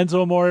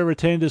 Enzo Amore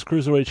retained his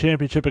Cruiserweight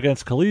Championship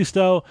against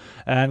Kalisto.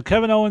 And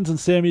Kevin Owens and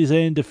Sami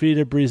Zayn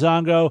defeated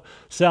Breezango.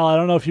 Sal, I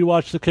don't know if you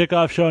watched the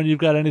kickoff show and you've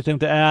got anything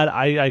to add.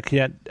 I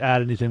can't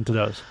add anything to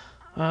those.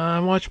 I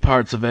watched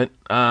parts of it.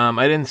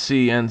 I didn't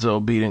see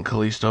Enzo beating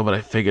Kalisto, but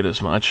I figured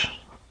as much.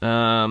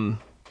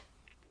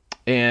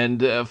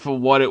 And for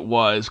what it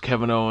was,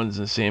 Kevin Owens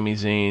and Sami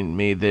Zayn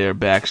made their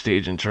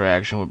backstage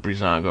interaction with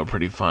Breezango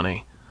pretty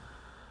funny.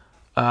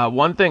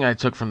 One thing I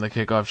took from the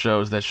kickoff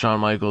show is that Shawn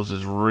Michaels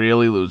is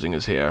really losing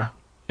his hair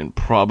and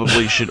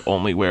probably should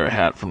only wear a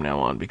hat from now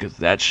on because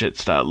that shit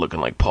started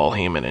looking like Paul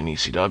Heyman in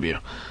ECW.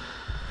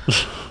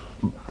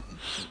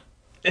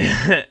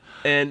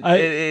 And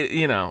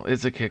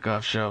it's a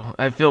kickoff show.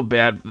 I feel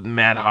bad for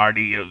Matt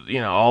Hardy,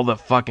 all the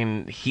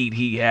fucking heat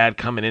he had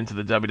coming into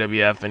the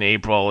WWF in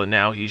April, and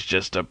now he's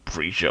just a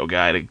pre-show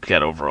guy to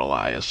get over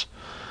Elias.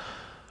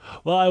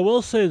 Well, I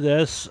will say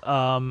this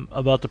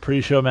about the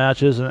pre-show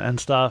matches and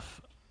stuff.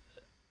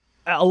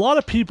 A lot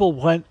of people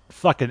went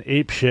fucking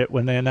apeshit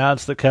when they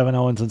announced that Kevin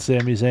Owens and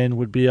Sami Zayn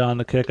would be on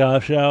the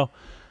kickoff show.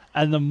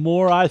 And the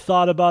more I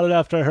thought about it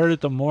after I heard it,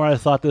 the more I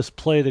thought this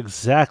played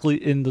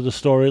exactly into the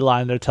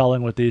storyline they're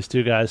telling with these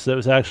two guys. So it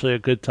was actually a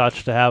good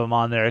touch to have them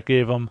on there. It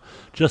gave them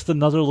just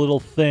another little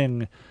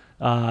thing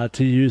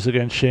to use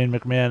against Shane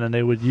McMahon, and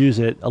they would use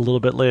it a little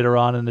bit later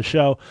on in the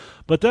show.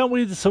 But then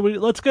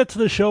let's get to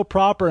the show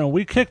proper, and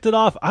we kicked it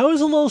off. I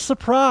was a little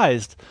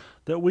surprised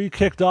that we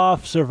kicked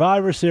off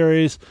Survivor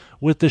Series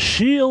with The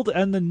Shield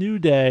and The New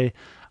Day.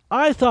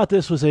 I thought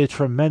this was a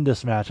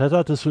tremendous match. I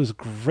thought this was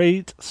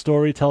great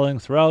storytelling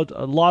throughout.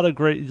 A lot of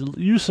great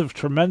use of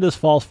tremendous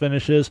false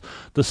finishes.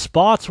 The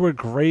spots were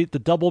great. The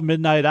double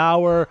midnight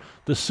hour,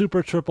 the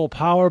super triple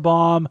power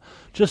bomb,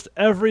 just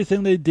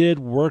everything they did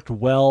worked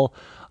well.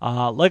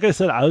 Like I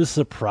said, I was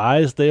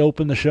surprised they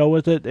opened the show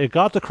with it. It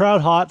got the crowd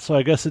hot, so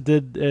I guess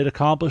it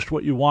accomplished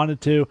what you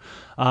wanted to.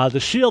 The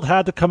Shield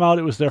had to come out.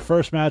 It was their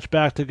first match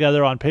back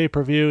together on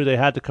pay-per-view. They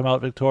had to come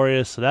out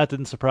victorious, so that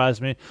didn't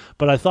surprise me.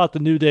 But I thought the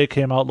New Day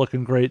came out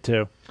looking great,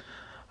 too.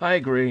 I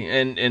agree,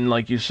 and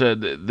like you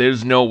said,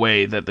 there's no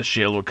way that the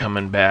Shield were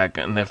coming back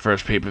in their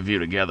first pay-per-view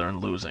together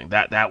and losing.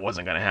 That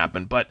wasn't going to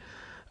happen, but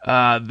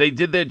they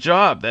did their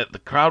job. That the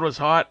crowd was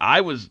hot.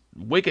 I was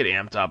wicked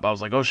amped up. I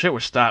was like, oh shit,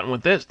 we're starting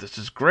with this. This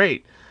is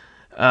great.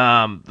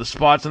 The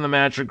spots in the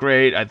match are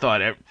great. I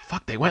thought,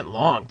 they went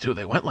long too.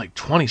 They went like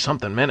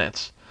 20-something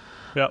minutes.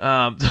 Yep.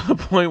 To the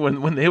point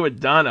when they were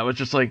done, I was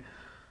just like,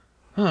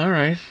 oh, all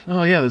right.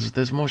 Oh yeah,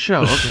 there's more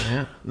show.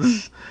 Okay, yeah.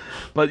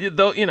 But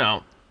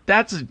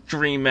that's a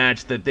dream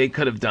match that they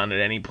could have done at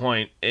any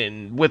point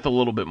and with a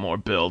little bit more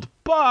build.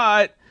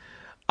 But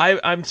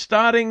I'm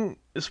starting,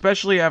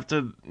 especially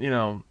after,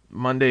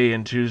 Monday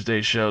and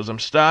Tuesday shows, I'm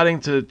starting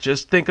to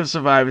just think of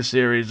Survivor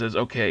Series as,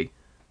 okay,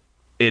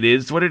 it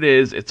is what it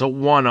is. It's a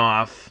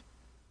one-off.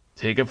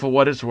 Take it for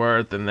what it's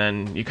worth, and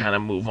then you kind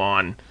of move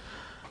on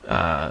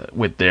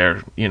with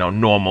their,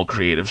 normal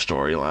creative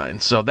storyline.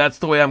 So that's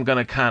the way I'm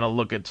going to kind of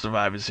look at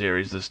Survivor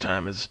Series this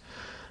time is,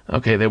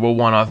 okay, they were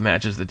one-off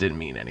matches that didn't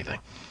mean anything.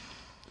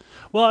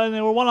 Well, and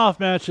they were one-off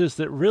matches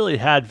that really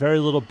had very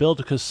little build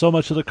because so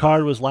much of the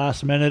card was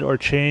last minute or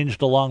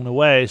changed along the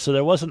way, so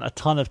there wasn't a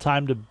ton of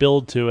time to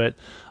build to it.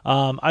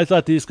 I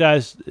thought these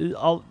guys,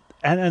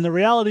 and the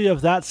reality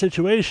of that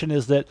situation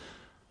is that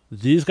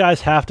these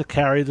guys have to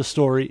carry the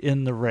story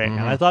in the ring,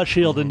 and I thought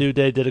Shield and New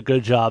Day did a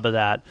good job of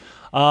that.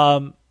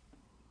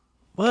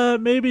 Well,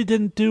 maybe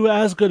didn't do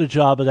as good a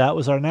job of that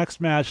was our next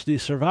match, the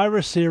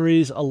Survivor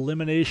Series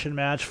elimination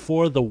match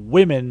for the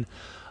women.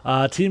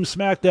 Team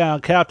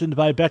Smackdown, captained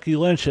by Becky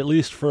Lynch, at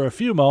least for a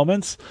few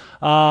moments.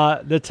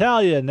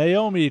 Natalya,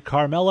 Naomi,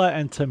 Carmella,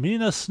 and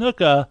Tamina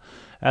Snuka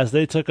as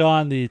they took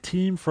on the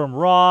team from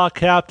Raw,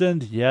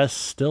 captained, yes,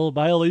 still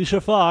by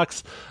Alicia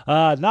Fox,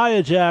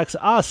 Nia Jax,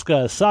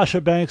 Asuka, Sasha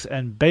Banks,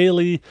 and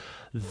Bayley.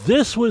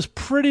 This was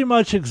pretty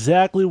much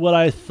exactly what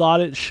I thought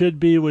it should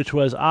be, which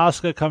was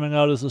Asuka coming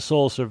out as the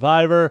sole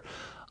survivor.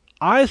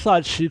 I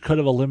thought she could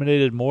have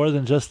eliminated more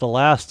than just the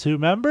last two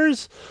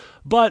members,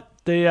 but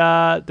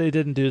they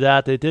didn't do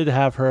that. They did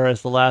have her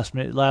as the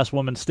last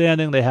woman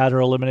standing. They had her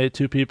eliminate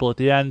 2 people at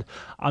the end.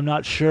 I'm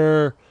not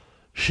sure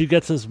she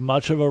gets as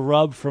much of a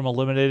rub from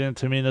eliminating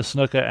Tamina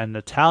Snuka and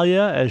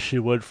Natalya as she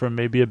would from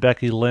maybe a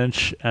Becky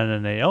Lynch and a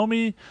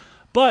Naomi,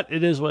 but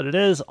it is what it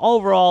is.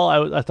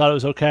 Overall, I thought it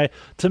was okay.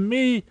 To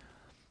me,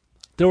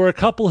 there were a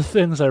couple of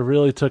things I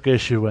really took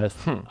issue with.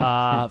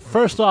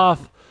 First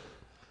off,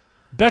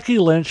 Becky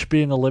Lynch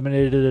being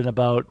eliminated in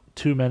about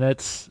 2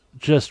 minutes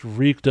just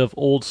reeked of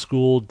old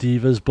school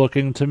Divas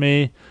booking to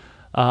me.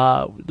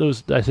 I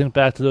think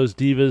back to those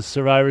Divas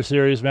Survivor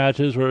Series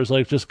matches where it was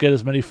like, just get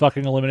as many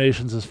fucking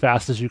eliminations as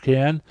fast as you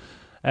can.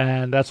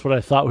 And that's what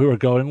I thought we were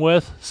going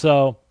with.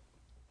 So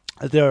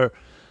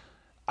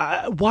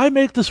why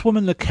make this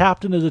woman the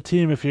captain of the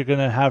team if you're going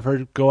to have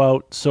her go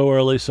out so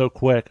early, so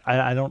quick?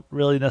 I don't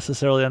really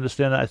necessarily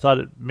understand that. I thought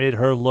it made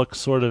her look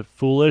sort of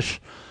foolish.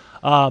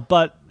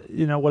 But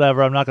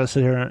whatever. I'm not going to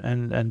sit here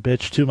and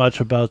bitch too much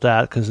about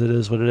that because it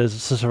is what it is.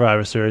 It's a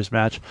Survivor Series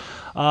match.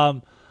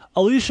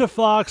 Alicia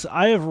Fox,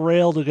 I have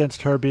railed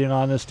against her being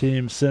on this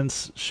team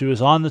since she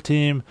was on the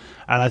team,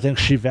 and I think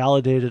she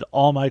validated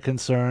all my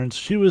concerns.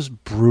 She was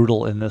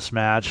brutal in this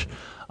match.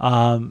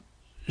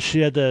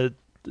 She had to,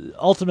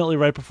 ultimately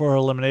right before her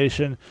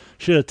elimination,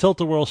 she had a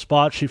tilt-a-whirl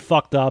spot. She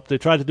fucked up. They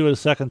tried to do it a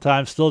second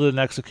time, still didn't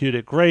execute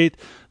it great.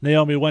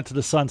 Naomi went to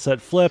the sunset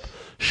flip.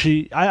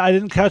 I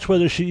didn't catch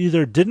whether she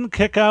either didn't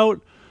kick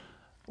out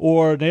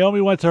or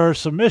Naomi went to her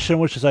submission,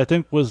 which I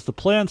think was the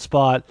planned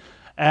spot,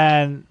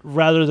 and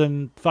rather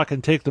than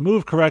fucking take the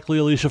move correctly,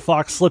 Alicia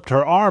Fox slipped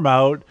her arm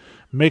out,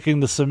 making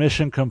the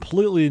submission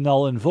completely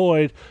null and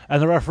void,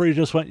 and the referee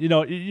just went,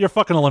 you're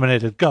fucking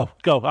eliminated. Go.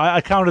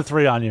 I counted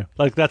 3 on you.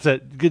 Like, that's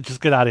it.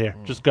 Just get out of here.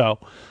 Just go.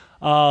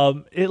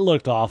 It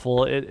looked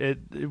awful.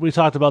 We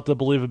talked about the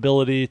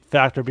believability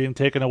factor being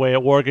taken away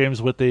at War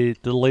Games with the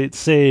late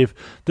save.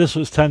 This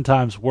was 10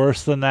 times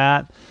worse than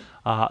that.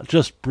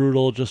 Just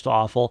brutal, just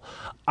awful.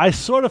 I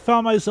sort of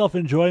found myself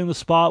enjoying the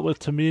spot with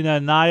Tamina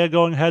and Nia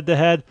going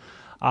head-to-head.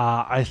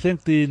 I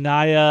think the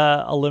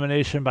Nia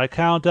elimination by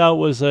countout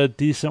was a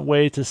decent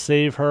way to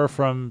save her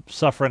from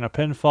suffering a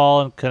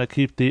pinfall and kind of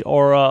keep the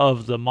aura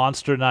of the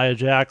monster Nia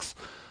Jax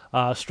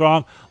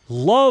strong.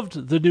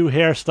 Loved the new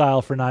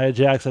hairstyle for Nia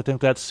Jax. I think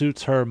that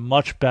suits her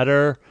much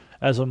better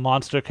as a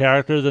monster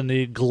character than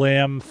the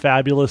glam,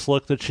 fabulous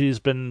look that she's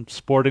been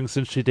sporting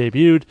since she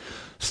debuted.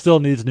 Still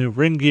needs new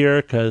ring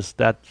gear because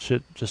that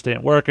shit just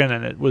ain't working,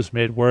 and it was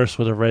made worse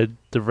with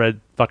the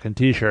red fucking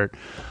t-shirt.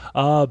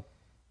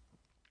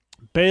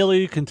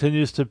 Bayley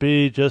continues to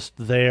be just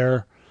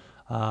there.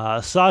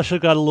 Sasha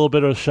got a little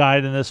bit of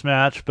shine in this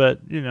match, but,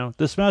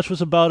 this match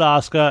was about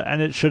Asuka,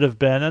 and it should have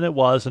been, and it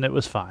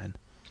was fine.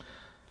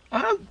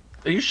 Are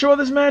you sure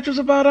this match was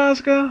about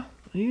Asuka?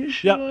 Are you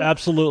sure? Yep,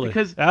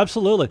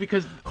 absolutely.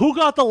 Because who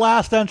got the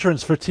last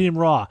entrance for Team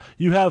Raw?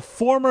 You have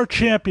former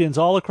champions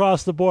all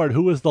across the board.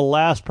 Who was the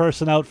last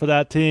person out for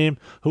that team?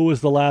 Who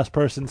was the last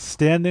person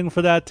standing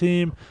for that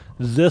team?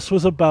 This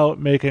was about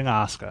making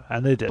Asuka,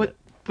 and they did it.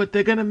 But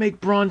they're gonna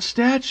make bronze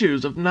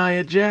statues of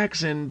Nia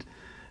Jax and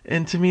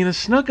Tamina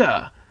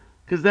Snuka,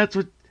 because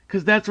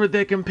that's what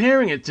they're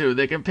comparing it to.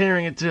 They're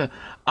comparing it to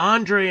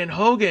Andre and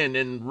Hogan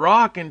and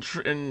Rock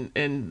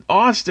and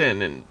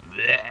Austin and.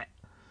 Bleh.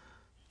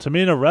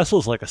 Tamina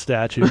wrestles like a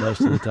statue most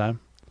of the time.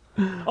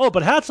 Oh,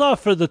 but hats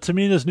off for the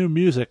Tamina's new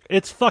music.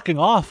 It's fucking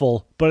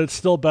awful, but it's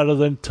still better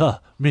than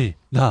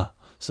Ta-Me-Na.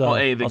 So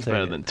anything's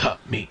better than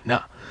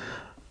Ta-Me-Na.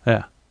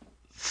 Yeah.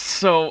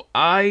 So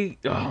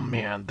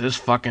this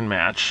fucking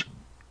match.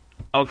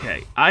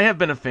 Okay, I have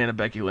been a fan of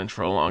Becky Lynch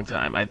for a long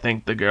time. I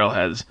think the girl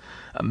has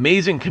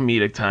amazing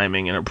comedic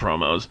timing in her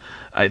promos.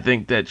 I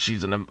think that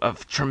she's a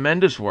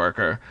tremendous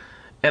worker,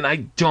 and I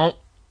don't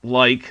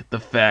like the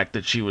fact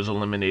that she was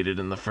eliminated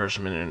in the first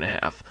minute and a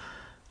half.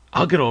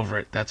 I'll get over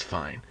it. That's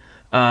fine.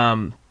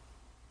 To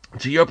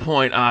your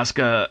point,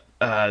 Asuka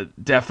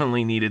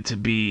definitely needed to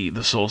be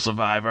the sole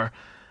survivor.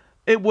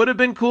 It would have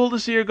been cool to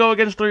see her go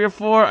against 3 or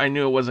 4. I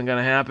knew it wasn't going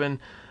to happen.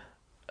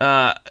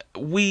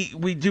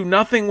 We do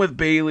nothing with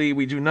Bayley.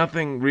 We do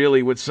nothing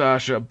really with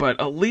Sasha.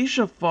 But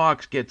Alicia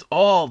Fox gets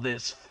all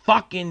this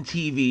fucking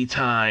TV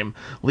time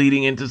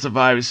leading into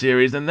Survivor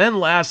Series and then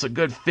lasts a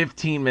good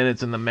 15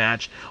 minutes in the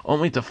match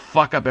only to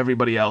fuck up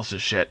everybody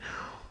else's shit.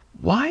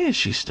 Why is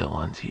she still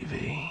on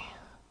TV?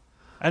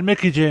 And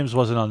Mickie James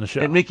wasn't on the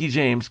show. And Mickie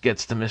James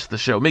gets to miss the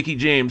show. Mickie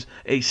James,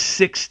 a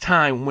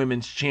 6-time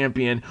women's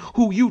champion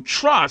who you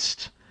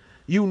trust.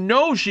 You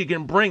know she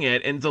can bring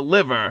it and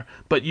deliver,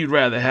 but you'd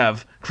rather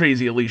have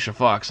crazy Alicia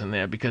Fox in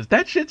there because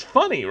that shit's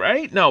funny,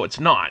 right? No, it's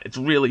not. It's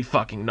really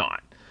fucking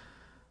not.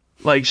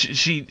 Like,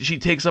 she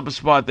takes up a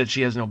spot that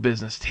she has no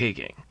business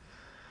taking.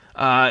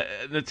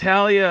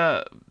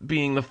 Natalya,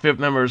 being the 5th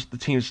member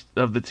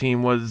of the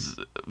team, was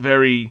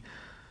very,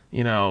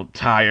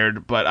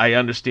 tired, but I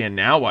understand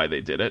now why they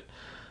did it.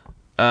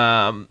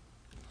 My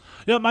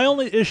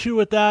only issue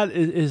with that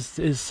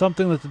is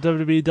something that the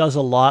WWE does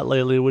a lot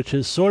lately, which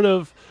is sort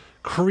of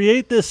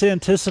create this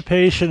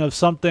anticipation of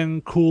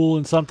something cool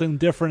and something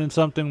different and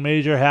something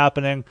major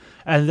happening,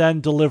 and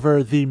then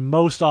deliver the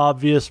most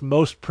obvious,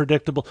 most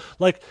predictable.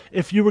 Like,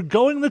 if you were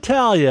going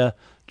Natalya,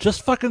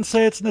 just fucking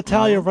say it's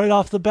Natalya right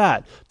off the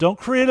bat. Don't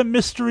create a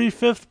mystery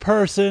fifth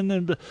person,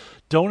 and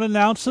don't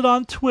announce it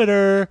on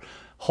Twitter.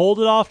 Hold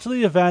it off to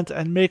the event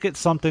and make it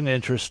something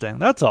interesting.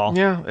 That's all.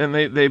 Yeah, and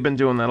they've been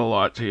doing that a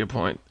lot, to your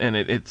point. And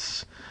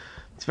it's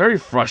very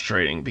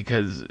frustrating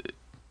because,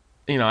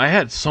 I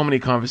had so many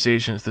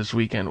conversations this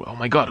weekend. Oh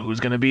my God, who's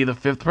going to be the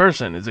fifth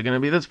person? Is it going to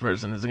be this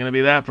person? Is it going to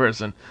be that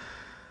person?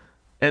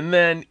 And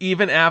then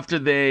even after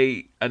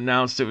they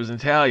announced it was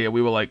Natalya,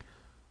 we were like,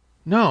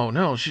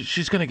 no,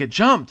 she's going to get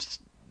jumped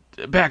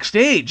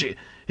backstage.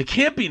 It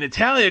can't be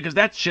Natalya because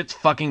that shit's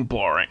fucking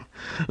boring.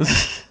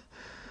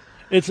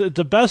 It's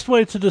the best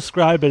way to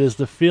describe it is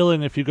the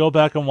feeling if you go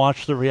back and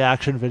watch the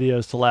reaction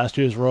videos to last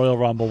year's Royal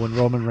Rumble when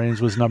Roman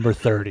Reigns was number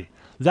 30.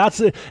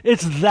 That's it.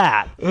 It's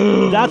that.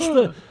 That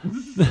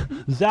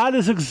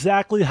is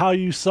exactly how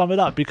you sum it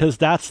up, because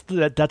that's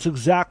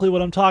exactly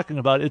what I'm talking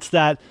about. It's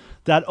that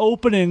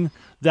opening,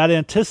 that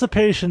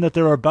anticipation that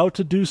they're about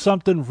to do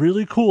something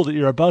really cool, that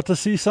you're about to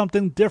see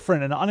something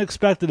different and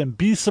unexpected and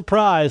be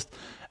surprised.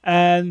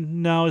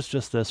 And no, it's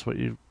just this.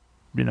 Hey,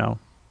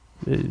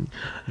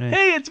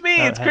 it's me.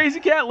 It's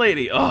Crazy Cat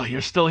Lady. Oh, you're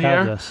still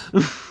here?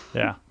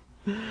 Yeah.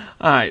 All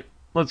right,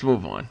 let's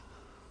move on.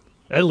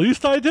 At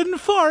least I didn't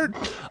fart.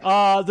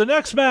 The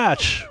next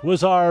match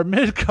was our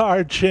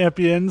mid-card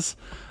champions.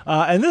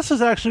 And this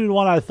is actually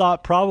one I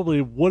thought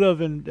probably would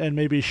have and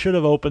maybe should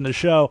have opened the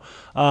show.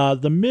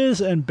 The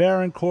Miz and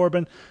Baron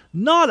Corbin.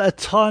 Not a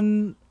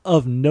ton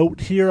of note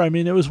here. I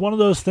mean, it was one of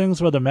those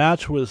things where the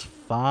match was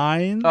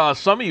fine.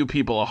 Some of you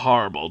people are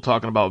horrible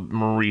talking about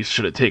Maurice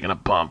should have taken a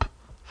bump.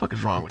 Fuck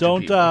is wrong with you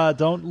people?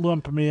 Don't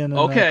lump me in.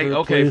 Okay, that group,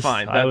 okay, please.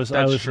 fine. I was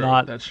true.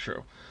 not. That's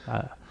true.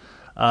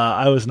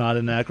 I was not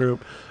in that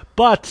group,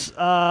 but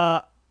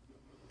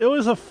it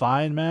was a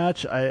fine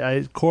match.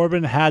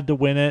 Corbin had to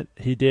win it.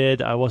 He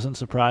did. I wasn't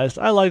surprised.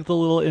 I liked the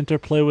little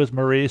interplay with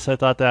Maurice. I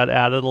thought that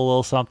added a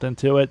little something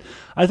to it.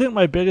 I think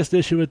my biggest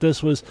issue with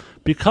this was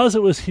because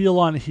it was heel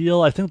on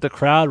heel. I think the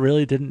crowd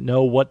really didn't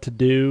know what to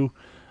do,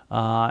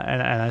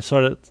 and I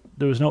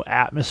there was no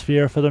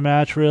atmosphere for the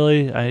match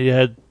really.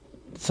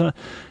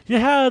 You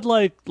had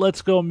like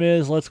let's go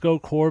Miz, let's go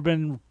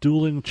Corbin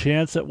dueling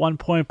chants at one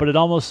point, but it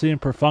almost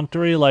seemed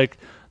perfunctory. Like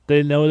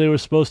they know they were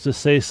supposed to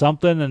say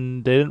something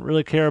and they didn't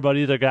really care about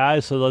either guy,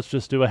 so let's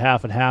just do a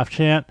half and half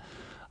chant.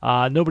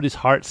 Nobody's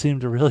heart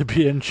seemed to really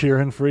be in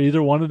cheering for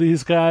either one of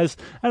these guys,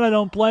 and I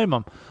don't blame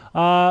them.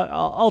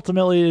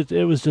 Ultimately,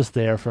 it was just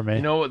there for me.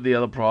 You know what the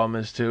other problem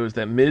is, too, is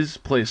that Miz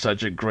plays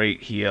such a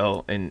great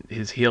heel, and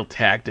his heel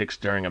tactics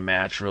during a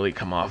match really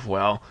come off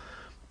well.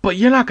 But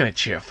you're not going to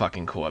cheer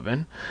fucking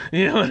Corbin.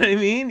 You know what I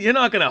mean? You're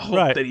not going to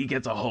hope that he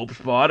gets a hope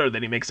spot or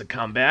that he makes a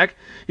comeback.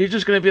 You're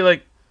just going to be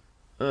like,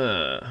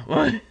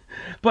 what?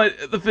 But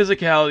the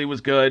physicality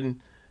was good.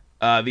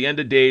 The end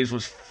of days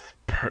was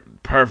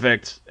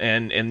perfect,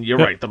 and you're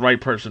right, the right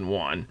person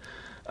won.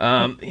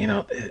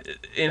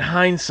 In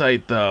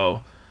hindsight,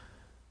 though,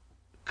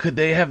 could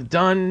they have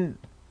done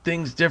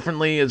things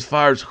differently as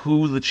far as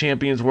who the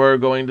champions were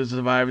going to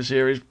Survivor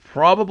Series?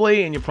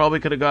 Probably, and you probably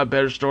could have got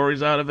better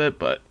stories out of it,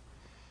 but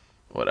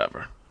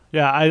whatever.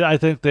 Yeah, I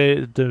think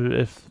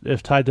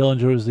if Ty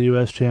Dillinger was the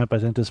U.S. champ, I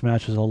think this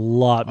match is a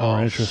lot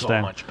more interesting.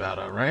 So much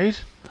better, right?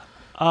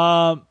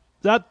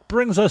 That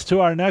brings us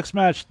to our next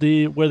match,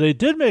 where they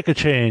did make a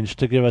change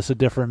to give us a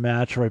different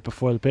match right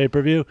before the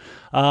pay-per-view.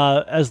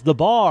 As The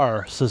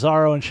Bar,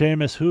 Cesaro and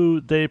Sheamus,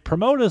 who they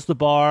promote as The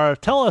Bar,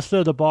 tell us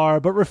they're The Bar,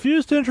 but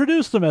refuse to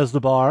introduce them as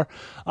The Bar,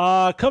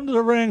 come to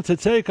the ring to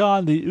take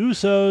on the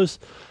Usos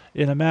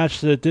in a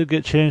match that did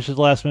get changed at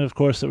the last minute, of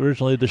course,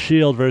 originally The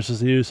Shield versus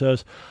the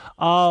Usos.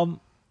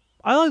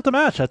 I liked the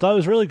match. I thought it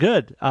was really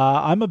good.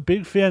 I'm a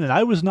big fan, and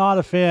I was not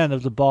a fan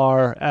of The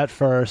Bar at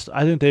first.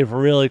 I think they've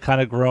really kind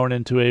of grown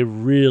into a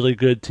really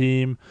good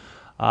team.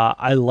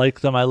 I like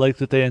them. I like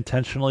that they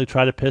intentionally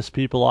try to piss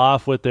people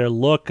off with their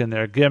look and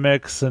their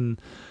gimmicks and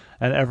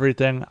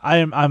everything.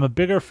 I'm a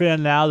bigger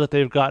fan now that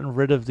they've gotten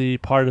rid of the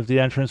part of the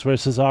entrance where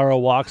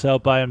Cesaro walks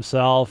out by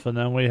himself and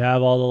then we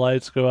have all the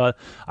lights go out.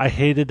 I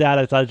hated that.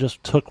 I thought it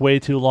just took way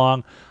too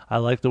long. I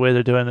like the way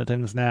they're doing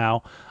things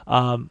now.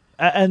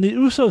 And the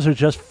Usos are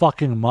just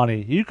fucking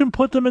money. You can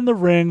put them in the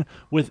ring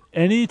with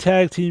any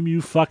tag team you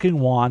fucking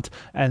want,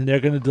 and they're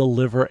going to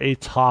deliver a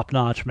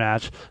top-notch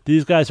match.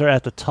 These guys are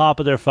at the top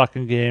of their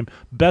fucking game.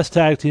 Best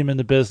tag team in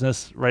the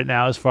business right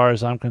now, as far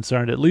as I'm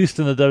concerned, at least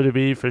in the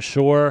WWE for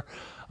sure.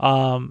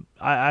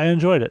 I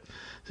enjoyed it.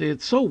 See,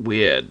 it's so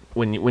weird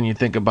when you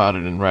think about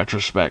it in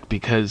retrospect,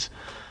 because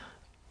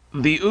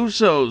the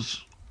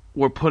Usos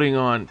were putting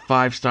on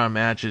 5-star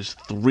matches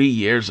 3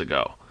 years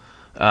ago.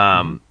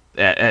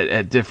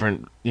 At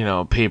different,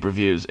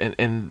 pay-per-views.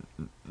 And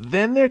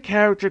then their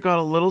character got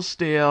a little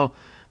stale.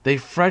 They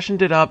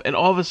freshened it up, and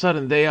all of a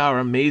sudden they are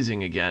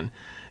amazing again.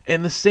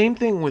 And the same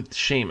thing with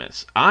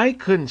Sheamus. I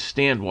couldn't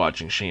stand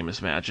watching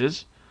Sheamus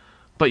matches.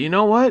 But you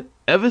know what?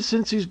 Ever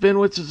since he's been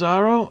with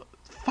Cesaro,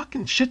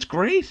 fucking shit's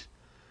great.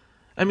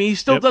 I mean, he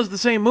still does the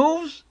same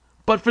moves,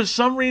 but for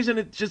some reason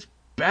it's just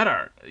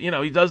better.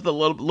 He does the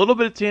little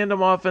bit of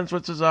tandem offense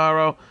with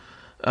Cesaro.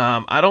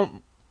 I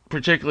don't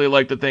particularly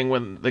like the thing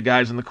when the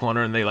guy's in the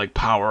corner and they like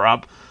power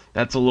up.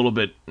 That's a little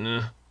bit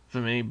for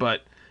me,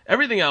 but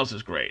everything else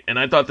is great. And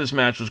I thought this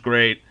match was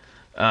great.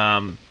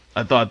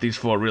 I thought these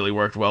four really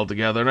worked well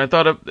together, and I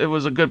thought it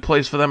was a good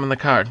place for them in the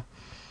card.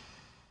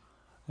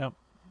 Yep.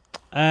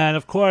 And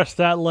of course,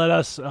 that led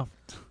us.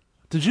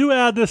 Did you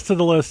add this to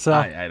the list,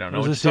 Sal? I don't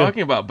know what you're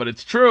talking about, but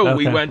it's true. Okay.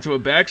 We went to a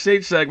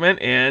backstage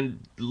segment, and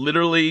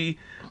literally,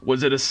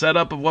 was it a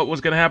setup of what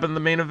was going to happen in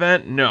the main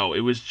event? No,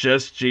 it was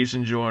just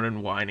Jason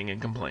Jordan whining and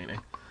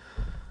complaining.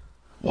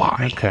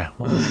 Why? Okay.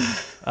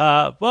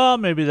 Well,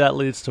 maybe that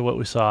leads to what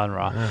we saw on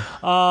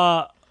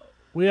Raw.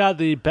 We had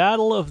the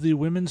Battle of the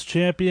Women's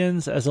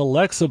Champions as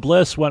Alexa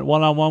Bliss went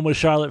one-on-one with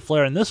Charlotte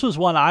Flair, and this was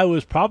one I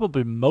was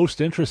probably most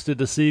interested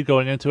to see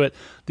going into it.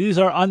 These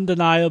are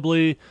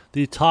undeniably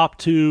the top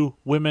two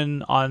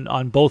women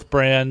on both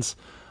brands.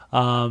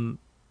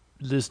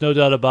 There's no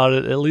doubt about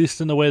it, at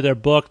least in the way they're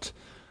booked.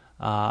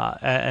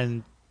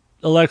 And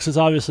Alexa's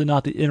obviously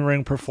not the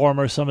in-ring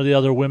performer some of the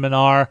other women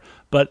are,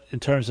 but in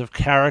terms of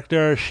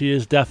character, she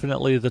is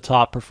definitely the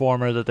top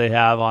performer that they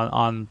have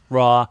on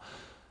Raw.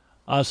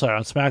 On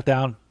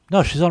SmackDown.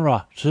 No, she's on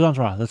Raw. She's on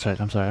Raw. That's right.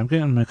 I'm sorry. I'm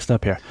getting mixed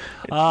up here.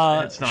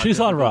 It's not she's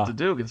on Raw. To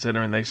do,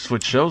 considering they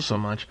switch shows so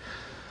much.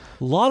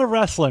 A lot of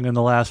wrestling in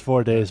the last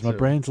 4 days. My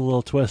brain's a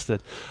little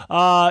twisted.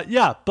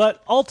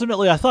 But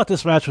ultimately, I thought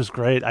this match was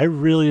great. I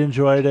really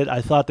enjoyed it.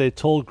 I thought they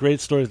told great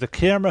stories. The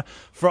camera,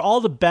 for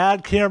all the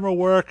bad camera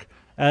work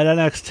at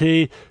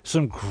NXT,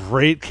 some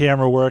great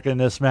camera work in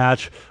this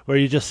match where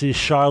you just see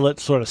Charlotte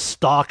sort of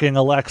stalking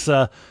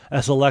Alexa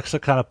as Alexa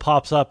kind of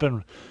pops up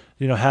and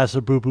has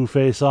a boo-boo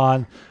face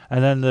on,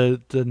 and then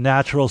the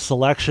natural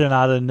selection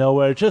out of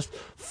nowhere. Just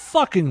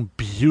fucking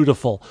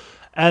beautiful.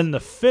 And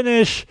the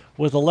finish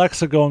with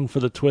Alexa going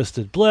for the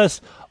Twisted Bliss,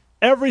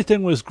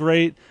 everything was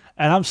great.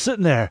 And I'm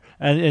sitting there,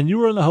 and you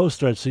were in the host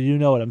thread, so you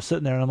know it. I'm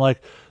sitting there, and I'm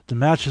like, the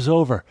match is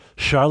over.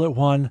 Charlotte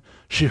won.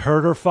 She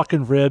hurt her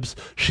fucking ribs.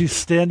 She's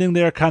standing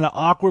there kind of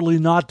awkwardly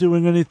not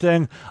doing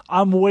anything.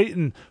 I'm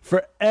waiting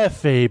for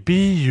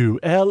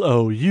FABULOU,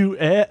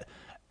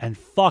 and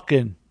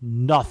fucking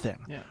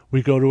nothing. Yeah.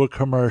 We go to a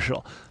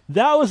commercial.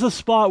 That was a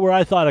spot where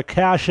I thought a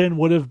cash-in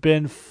would have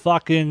been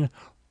fucking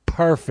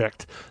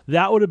perfect.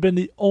 That would have been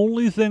the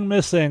only thing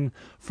missing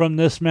from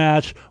this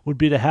match, would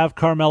be to have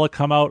Carmella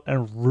come out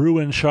and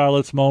ruin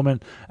Charlotte's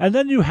moment. And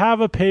then you have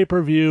a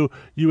pay-per-view.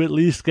 You at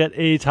least get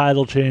a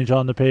title change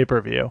on the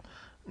pay-per-view.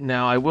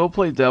 Now, I will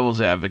play devil's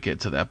advocate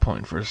to that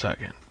point for a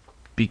second,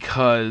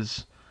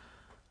 because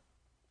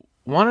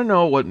want to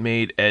know what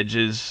made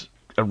Edge's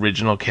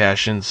original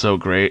cash-in so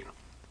great?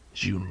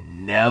 You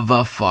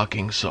never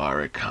fucking saw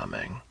it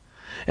coming.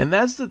 And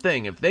that's the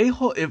thing. If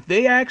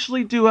they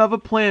actually do have a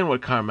plan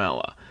with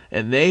Carmella,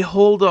 and they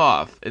hold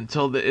off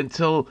until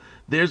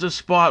there's a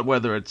spot,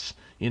 whether it's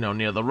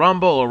near the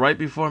Rumble or right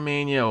before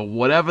Mania or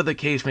whatever the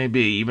case may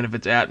be, even if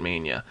it's at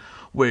Mania,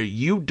 where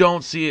you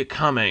don't see it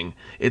coming,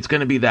 it's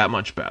going to be that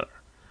much better.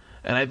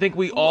 And I think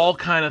we all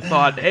kind of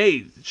thought,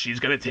 hey,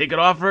 she's going to take it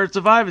off her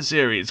Survivor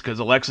Series because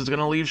Alexa's going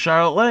to leave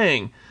Charlotte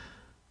laying.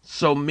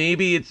 So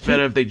maybe it's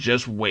better if they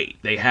just wait.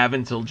 They have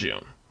until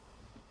June.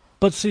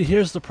 But see,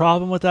 here's the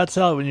problem with that,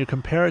 Sal. When you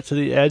compare it to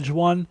the Edge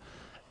one,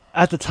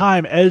 at the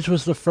time, Edge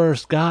was the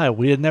first guy.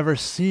 We had never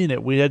seen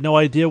it. We had no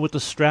idea what the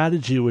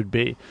strategy would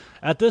be.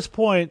 At this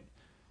point,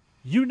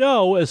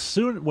 as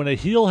soon when a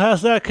heel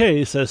has that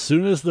case, as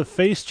soon as the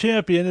face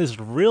champion is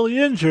really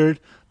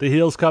injured, the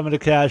heel's coming to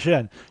cash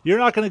in. You're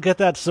not going to get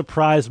that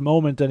surprise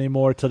moment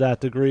anymore to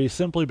that degree,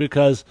 simply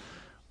because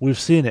we've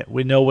seen it.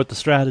 We know what the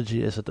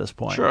strategy is at this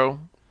point. True.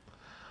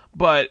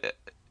 But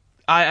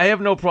I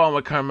have no problem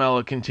with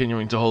Carmella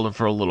continuing to hold it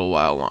for a little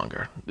while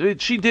longer.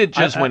 She did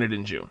just win it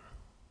in June.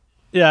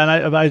 Yeah,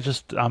 and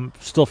I'm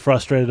still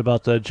frustrated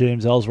about the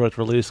James Ellsworth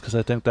release because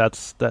I think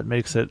that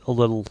makes it a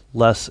little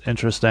less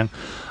interesting.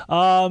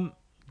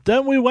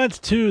 Then we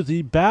went to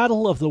the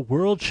Battle of the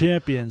World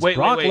Champions.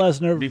 Brock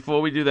Lesnar.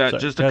 Before we do that,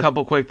 just a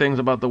couple quick things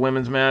about the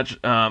women's match.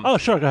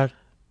 Sure, go ahead.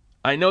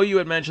 I know you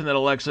had mentioned that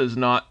Alexa is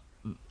not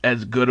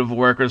as good of a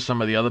worker as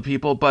some of the other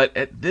people, but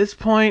at this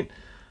point,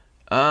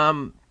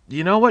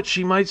 you know what?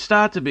 She might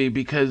start to be,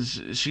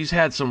 because she's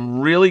had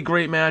some really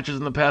great matches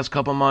in the past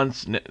couple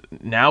months.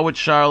 Now with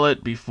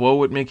Charlotte, before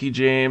with Mickie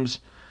James.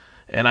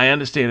 And I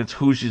understand it's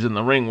who she's in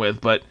the ring with,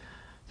 but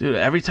dude,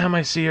 every time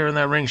I see her in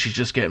that ring, she's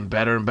just getting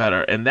better and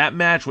better. And that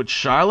match with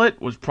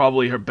Charlotte was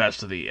probably her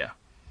best of the year.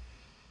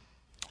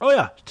 Oh,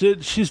 yeah.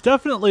 She's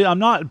definitely, I'm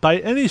not, by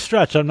any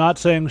stretch, I'm not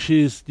saying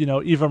she's,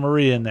 Eva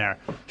Marie in there.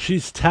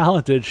 She's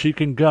talented. She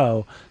can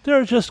go. There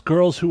are just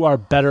girls who are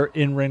better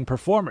in-ring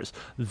performers.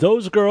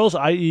 Those girls,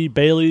 i.e.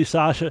 Bayley,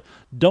 Sasha,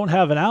 don't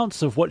have an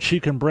ounce of what she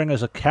can bring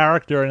as a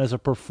character and as a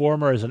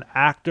performer, as an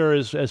actor,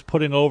 as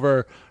putting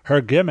over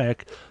her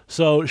gimmick.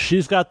 So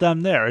she's got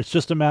them there. It's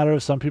just a matter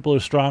of some people are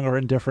stronger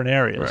in different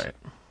areas. Right.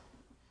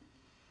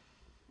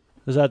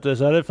 Is that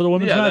it for the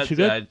women's match? You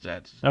good?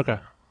 That's okay.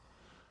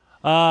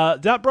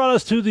 That brought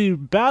us to the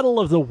Battle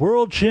of the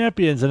World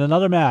Champions in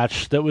another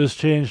match that was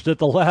changed at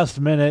the last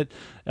minute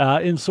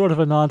in sort of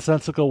a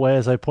nonsensical way,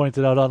 as I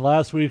pointed out on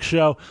last week's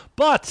show.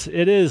 But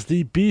it is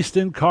the Beast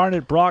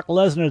Incarnate, Brock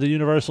Lesnar, the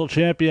Universal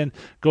Champion,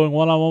 going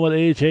one-on-one with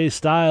AJ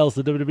Styles,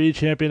 the WWE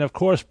Champion. Of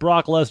course,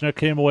 Brock Lesnar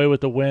came away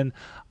with the win.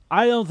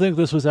 I don't think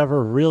this was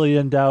ever really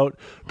in doubt,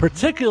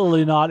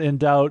 particularly not in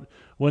doubt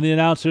when the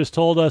announcers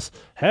told us,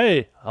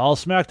 hey, all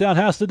SmackDown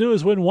has to do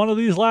is win one of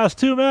these last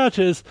two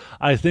matches.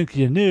 I think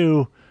you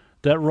knew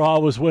that Raw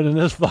was winning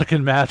this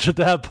fucking match at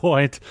that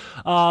point.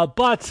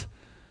 But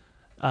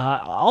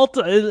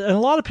a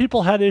lot of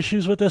people had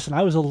issues with this, and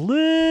I was a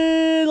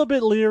little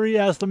bit leery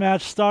as the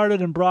match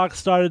started and Brock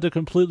started to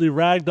completely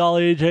ragdoll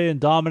AJ and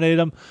dominate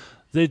him.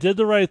 They did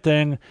the right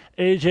thing.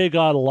 AJ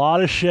got a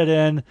lot of shit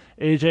in.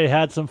 AJ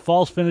had some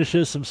false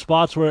finishes, some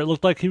spots where it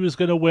looked like he was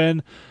going to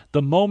win.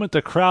 The moment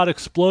the crowd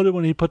exploded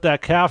when he put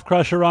that calf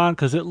crusher on,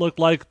 because it looked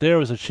like there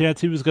was a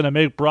chance he was going to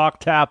make Brock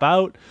tap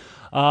out.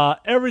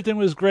 Everything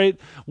was great.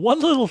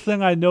 One little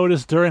thing I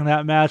noticed during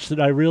that match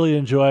that I really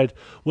enjoyed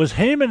was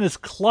Heyman is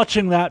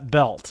clutching that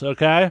belt,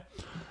 okay?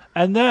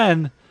 And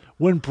then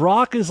when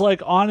Brock is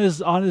like on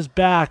his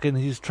back and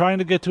he's trying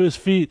to get to his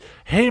feet,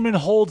 Heyman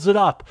holds it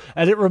up.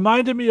 And it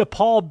reminded me of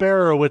Paul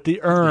Bearer with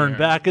the urn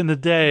back in the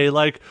day.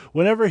 Like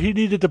whenever he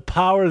needed to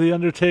power the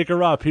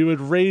Undertaker up, he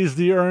would raise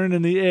the urn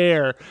in the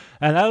air.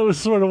 And that was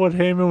sort of what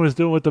Heyman was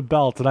doing with the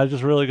belt. And I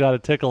just really got a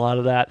tickle out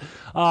of that.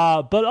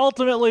 But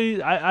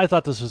ultimately, I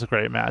thought this was a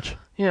great match.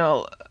 You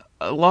know,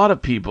 a lot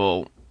of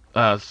people,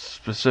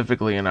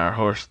 specifically in our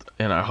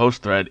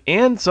host thread,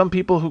 and some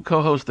people who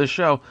co-host this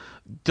show,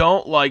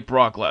 don't like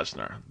Brock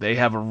Lesnar. They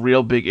have a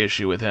real big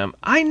issue with him.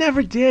 I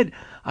never did.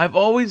 I've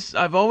always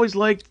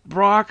liked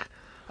Brock.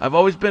 I've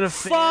always been a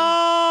fan.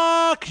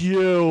 Fuck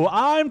you.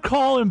 I'm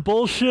calling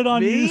bullshit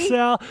on you,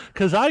 Sal,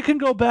 because I can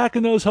go back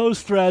in those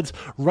host threads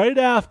right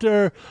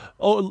after,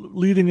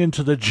 leading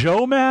into the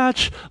Joe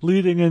match,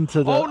 leading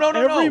into the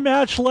every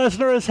match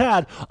Lesnar has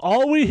had.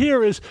 All we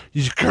hear is,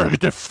 you gotta get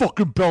that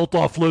fucking belt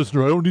off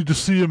Lesnar. I don't need to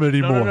see him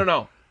anymore.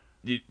 No.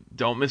 You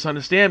don't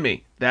misunderstand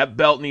me. That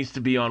belt needs to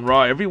be on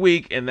Raw every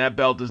week, and that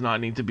belt does not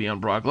need to be on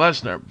Brock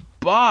Lesnar.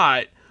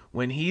 But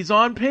when he's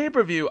on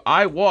pay-per-view,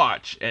 I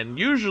watch, and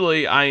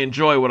usually I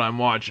enjoy what I'm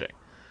watching.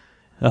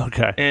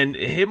 Okay. And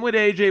him with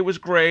AJ was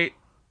great.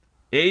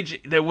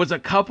 AJ, there was a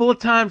couple of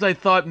times I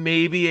thought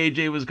maybe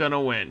AJ was going to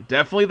win.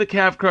 Definitely the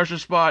calf crusher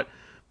spot.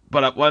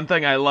 But one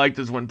thing I liked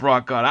is when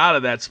Brock got out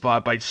of that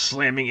spot by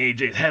slamming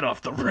AJ's head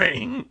off the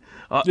ring.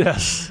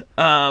 Yes.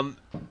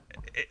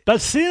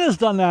 But Cena's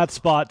done that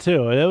spot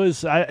too. It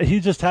was he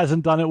just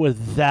hasn't done it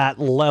with that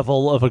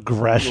level of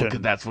aggression.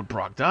 Look, that's what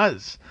Brock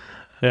does.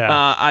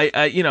 Yeah.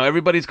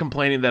 Everybody's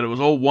complaining that it was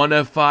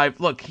 1F5.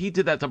 Look, he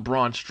did that to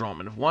Braun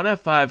Strowman. If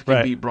 1F5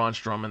 can beat Braun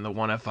Strowman, the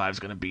 1F5 is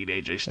going to beat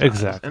AJ Styles.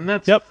 Exactly. And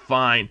that's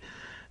fine.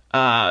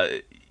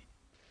 The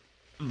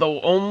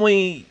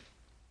only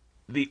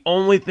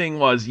thing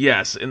was,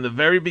 yes, in the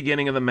very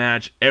beginning of the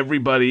match,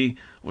 everybody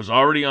was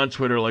already on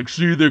Twitter like,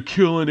 see, they're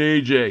killing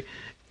AJ.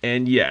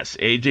 And yes,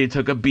 AJ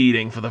took a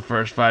beating for the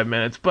first 5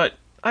 minutes, but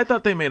I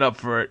thought they made up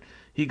for it.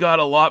 He got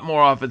a lot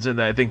more offense in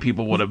than I think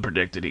people would have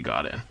predicted he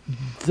got in.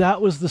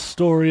 That was the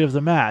story of the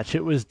match.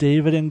 It was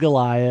David and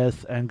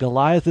Goliath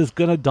is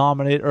going to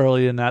dominate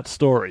early in that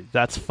story.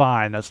 That's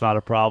fine. That's not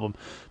a problem.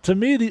 To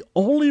me, the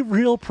only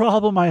real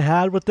problem I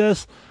had with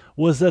this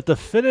was that the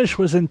finish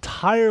was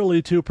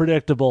entirely too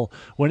predictable.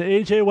 When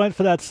AJ went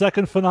for that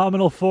second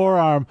phenomenal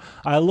forearm,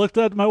 I looked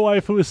at my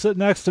wife who was sitting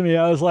next to me.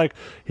 I was like,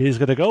 he's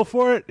going to go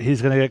for it.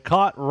 He's going to get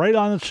caught right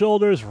on the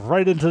shoulders,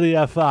 right into the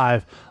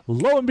F5.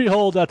 Lo and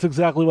behold, that's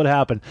exactly what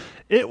happened.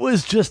 It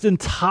was just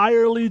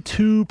entirely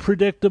too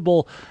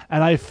predictable,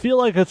 and I feel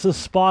like it's a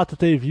spot that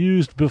they've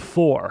used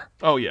before.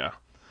 Oh, yeah.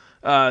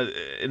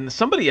 And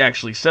somebody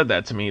actually said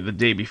that to me the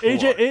day before.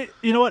 You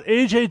know what?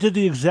 AJ did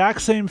the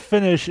exact same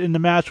finish in the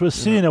match with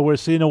Cena, where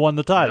Cena won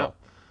the title.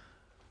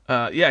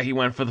 He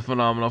went for the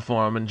phenomenal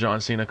form, and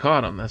John Cena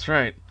caught him. That's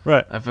right.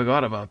 Right. I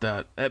forgot about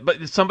that.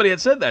 But somebody had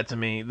said that to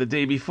me the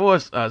day before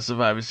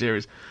Survivor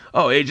Series.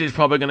 Oh, AJ's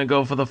probably going to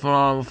go for the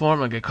phenomenal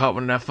form and get caught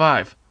with an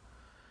F5.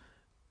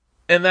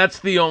 And that's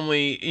the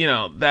only,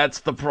 that's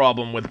the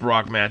problem with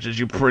Brock matches.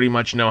 You pretty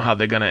much know how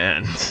they're going to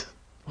end,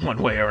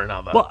 one way or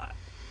another. Well,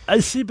 I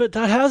see, but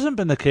that hasn't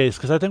been the case,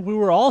 because I think we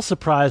were all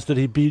surprised that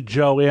he beat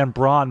Joe and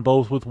Braun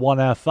both with one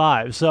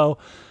F5. So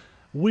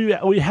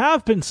we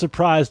have been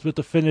surprised with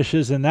the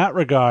finishes in that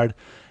regard.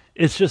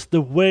 It's just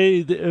the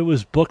way that it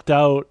was booked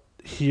out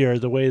here,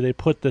 the way they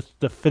put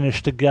the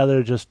finish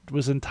together just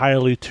was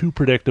entirely too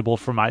predictable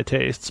for my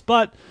tastes.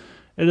 But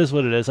it is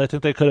what it is. I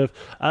think they could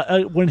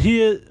have, when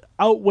he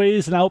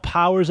outweighs and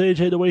outpowers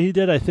AJ the way he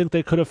did, I think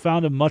they could have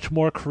found a much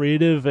more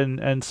creative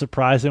and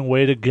surprising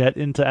way to get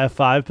into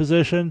F5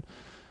 position.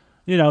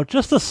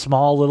 Just a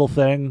small little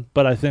thing,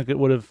 but I think it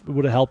would have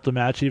helped the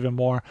match even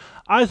more.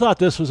 I thought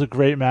this was a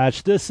great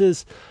match. This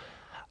is,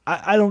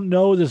 I don't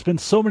know, there's been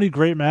so many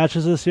great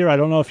matches this year. I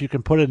don't know if you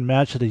can put it in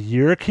match of the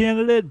year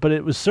candidate, but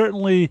it was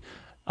certainly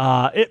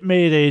it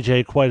made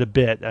AJ quite a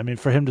bit. I mean,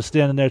 for him to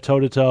stand in there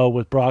toe-to-toe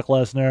with Brock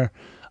Lesnar,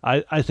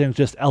 I think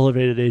just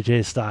elevated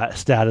AJ's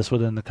status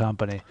within the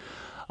company.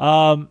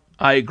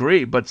 I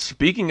agree, but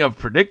speaking of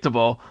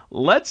predictable,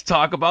 let's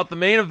talk about the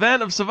main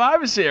event of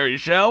Survivor Series,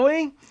 shall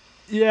we?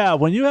 Yeah,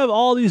 when you have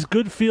all these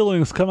good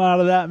feelings come out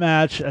of that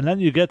match, and then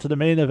you get to the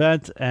main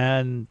event,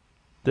 and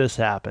this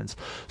happens.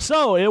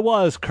 So it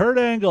was Kurt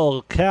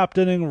Angle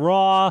captaining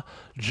Raw,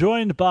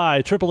 joined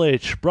by Triple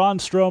H, Braun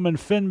Strowman,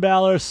 Finn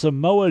Balor,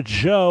 Samoa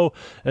Joe,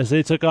 as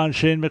they took on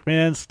Shane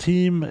McMahon's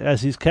team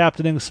as he's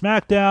captaining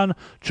SmackDown,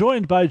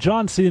 joined by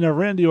John Cena,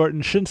 Randy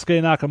Orton,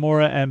 Shinsuke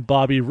Nakamura, and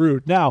Bobby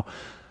Roode. Now,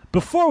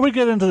 before we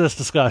get into this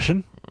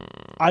discussion,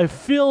 I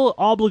feel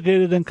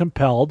obligated and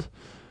compelled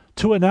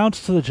to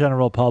announce to the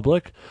general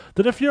public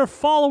that if you're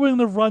following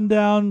the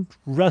Rundown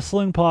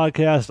Wrestling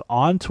Podcast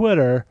on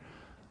Twitter,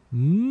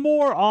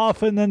 more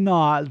often than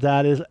not,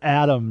 that is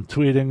Adam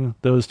tweeting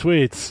those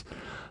tweets.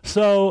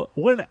 So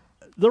when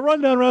the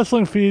Rundown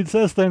Wrestling feed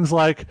says things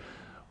like,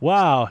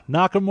 wow,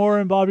 Nakamura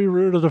and Bobby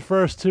Roode are the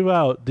first two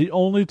out, the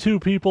only two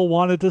people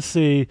wanted to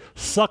see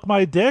suck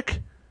my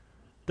dick,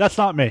 that's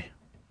not me.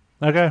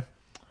 Okay?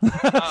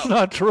 That's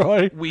not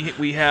Troy.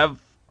 We have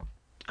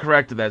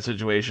corrected that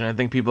situation. I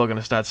think people are going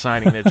to start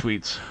signing their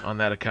tweets on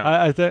that account.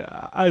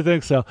 I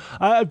think so.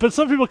 But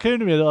some people came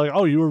to me, they're like,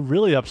 oh, you were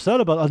really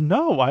upset about it.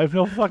 No, I have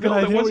no fucking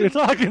idea what you're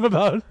talking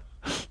about.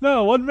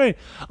 No, it wasn't me.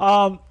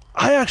 I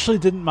actually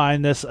didn't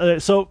mind this.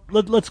 So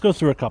let's go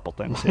through a couple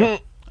things here.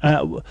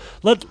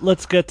 Let's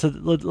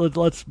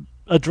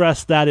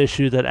address that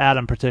issue that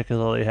Adam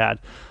particularly had.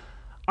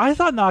 I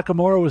thought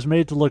Nakamura was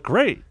made to look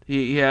great.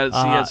 He had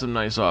some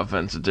nice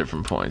offense at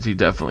different points. He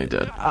definitely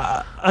did.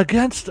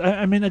 Again,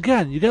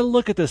 you got to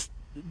look at this.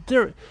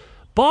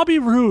 Bobby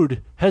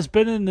Roode has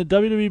been in the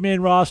WWE main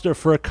roster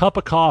for a cup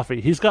of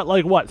coffee. He's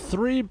got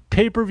 3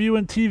 pay-per-view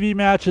and TV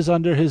matches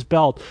under his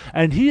belt,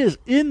 and he is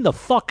in the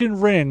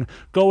fucking ring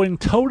going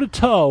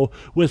toe-to-toe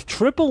with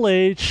Triple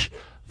H,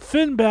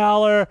 Finn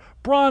Balor,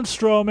 Braun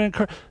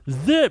Strowman.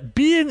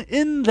 Being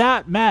in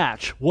that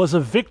match was a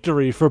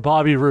victory for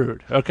Bobby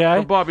Roode, okay?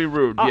 For Bobby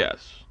Roode,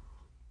 yes.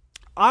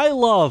 I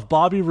love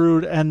Bobby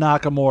Roode and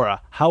Nakamura.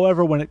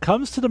 However, when it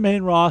comes to the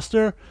main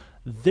roster,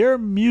 their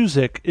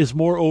music is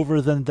more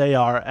over than they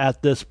are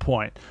at this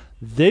point.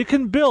 They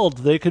can build,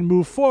 they can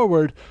move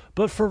forward,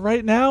 but for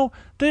right now,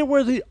 they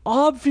were the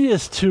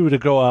obvious two to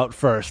go out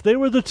first. They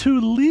were the two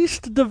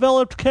least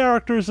developed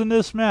characters in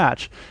this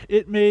match.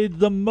 It made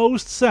the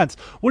most sense.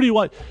 What do you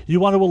want? You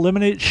want to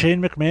eliminate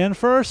Shane McMahon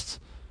first?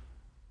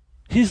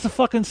 He's the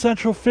fucking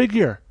central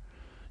figure.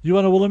 You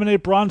want to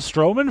eliminate Braun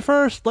Strowman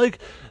first?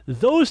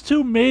 Those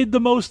two made the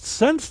most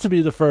sense to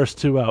be the first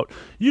two out.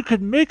 You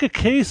could make a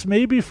case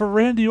maybe for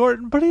Randy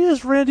Orton, but he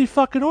is Randy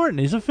fucking Orton.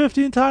 He's a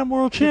 15-time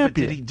world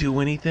champion. Did he do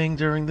anything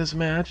during this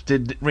match?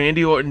 Did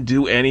Randy Orton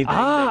do anything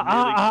that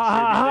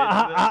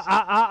really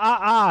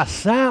contributed to this?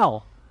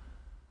 Sal.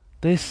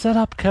 They set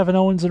up Kevin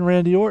Owens and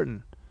Randy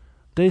Orton.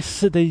 They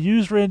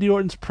used Randy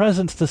Orton's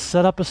presence to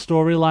set up a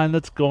storyline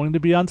that's going to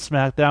be on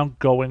SmackDown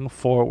going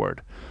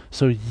forward.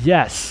 So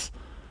yes.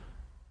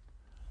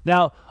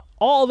 Now,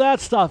 all that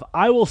stuff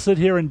I will sit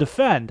here and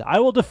defend. I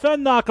will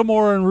defend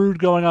Nakamura and Roode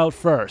going out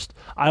first.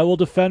 I will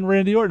defend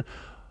Randy Orton.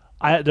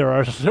 There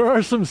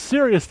are some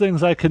serious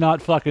things I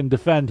cannot fucking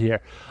defend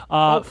here.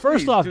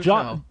 First off,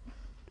 John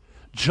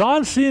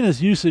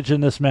Cena's usage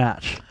in this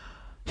match.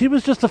 He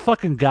was just a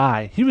fucking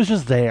guy. He was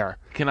just there.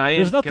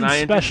 There's nothing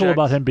special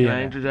about him being there.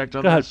 Can I interject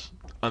on Go ahead. this?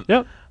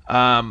 Yep.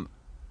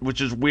 Which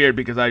is weird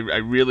because I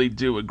really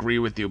do agree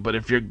with you. But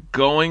if you're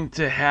going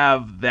to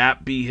have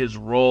that be his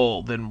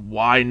role, then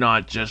why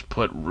not just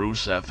put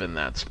Rusev in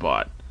that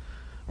spot?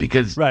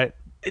 Because it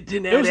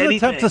didn't add anything. It was an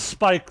attempt to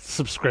spike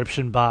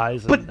subscription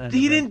buys. But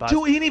he didn't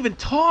even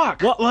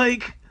talk. Well,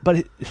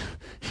 but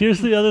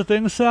here's the other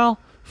thing, Sal.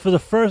 For the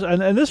first,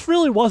 and this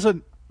really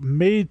wasn't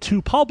made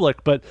too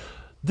public, but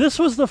this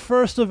was the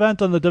first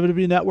event on the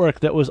WWE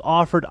Network that was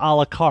offered a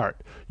la carte.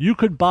 You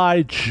could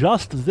buy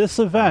just this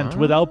event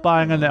without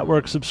buying a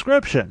network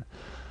subscription.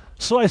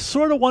 So I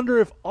sort of wonder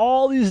if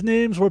all these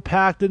names were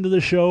packed into the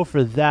show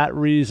for that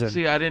reason.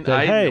 See,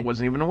 I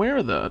wasn't even aware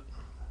of that.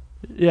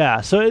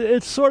 Yeah, so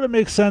it sort of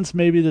makes sense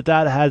maybe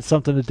that had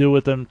something to do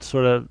with them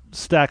sort of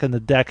stacking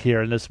the deck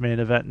here in this main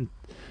event,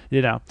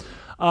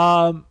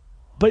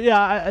 But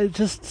yeah, I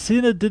just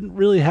Cena didn't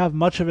really have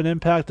much of an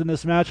impact in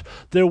this match.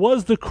 There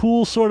was the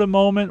cool sort of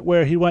moment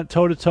where he went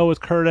toe-to-toe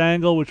with Kurt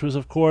Angle, which was,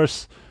 of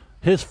course,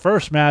 his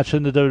first match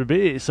in the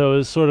WWE, so it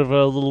was sort of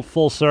a little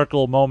full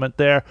circle moment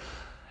there.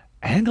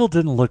 Angle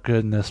didn't look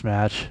good in this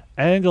match.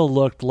 Angle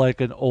looked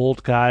like an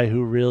old guy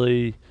who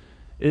really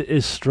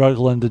is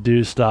struggling to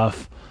do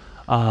stuff.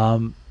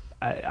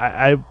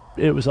 It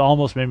was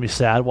almost made me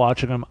sad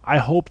watching him. I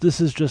hope this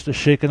is just a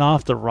shaking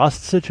off the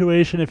rust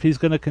situation if he's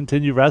going to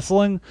continue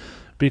wrestling,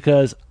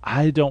 because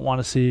I don't want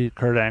to see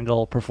Kurt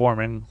Angle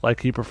performing like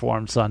he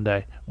performed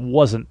Sunday.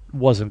 Wasn't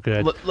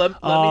good.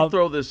 Let me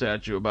throw this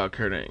at you about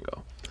Kurt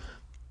Angle.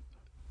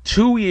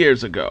 2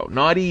 years ago,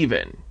 not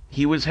even,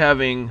 he was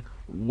having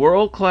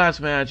world-class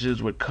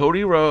matches with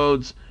Cody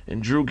Rhodes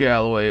and Drew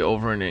Galloway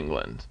over in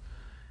England.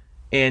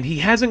 And he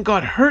hasn't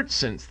got hurt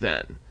since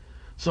then.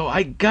 So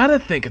I gotta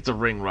think it's a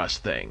ring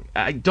rust thing.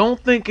 I don't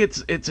think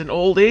it's an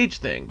old age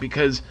thing,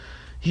 because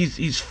he's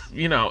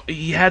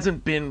he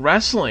hasn't been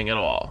wrestling at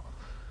all.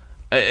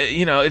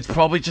 It's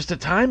probably just a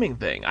timing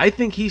thing. I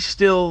think he's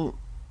still,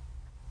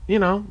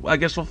 I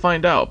guess we'll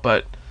find out,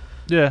 but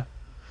yeah,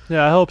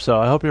 I hope so.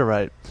 I hope you're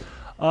right.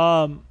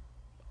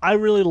 I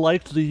really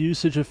liked the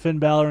usage of Finn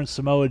Balor and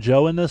Samoa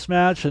Joe in this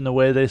match, and the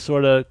way they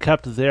sort of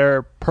kept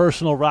their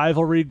personal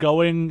rivalry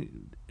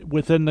going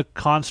within the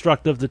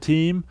construct of the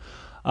team.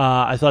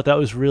 I thought that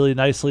was really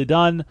nicely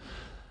done.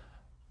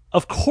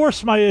 Of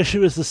course, my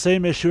issue is the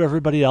same issue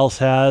everybody else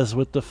has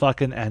with the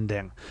fucking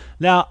ending.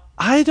 Now,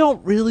 I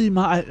don't really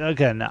mind.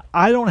 Again,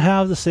 I don't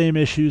have the same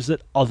issues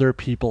that other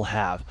people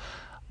have.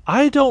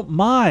 I don't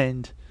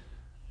mind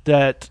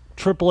that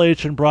Triple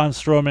H and Braun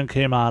Strowman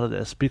came out of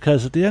this,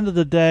 because at the end of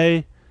the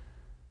day,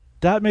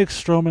 that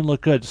makes Strowman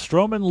look good.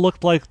 Strowman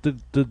looked like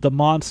the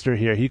monster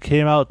here. He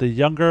came out, the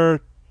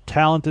younger,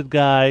 talented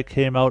guy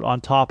came out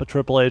on top of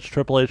Triple H.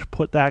 Triple H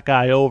put that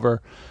guy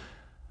over.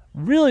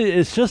 Really,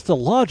 it's just a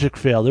logic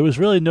fail. There was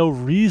really no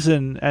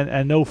reason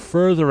and no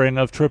furthering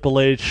of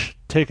Triple H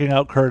taking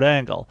out Kurt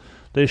Angle.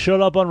 They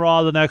showed up on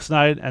Raw the next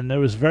night, and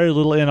there was very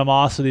little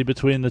animosity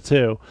between the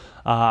two.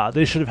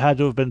 They should have had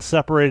to have been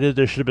separated.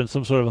 There should have been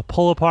some sort of a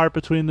pull-apart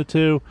between the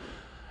two.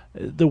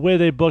 The way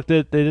they booked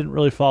it, they didn't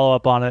really follow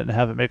up on it and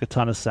have it make a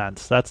ton of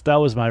sense. That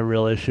was my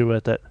real issue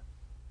with it.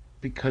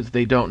 Because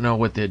they don't know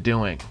what they're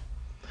doing,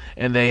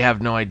 and they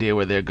have no idea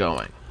where they're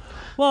going.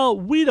 Well,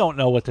 we don't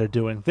know what they're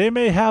doing. They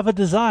may have a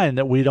design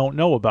that we don't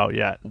know about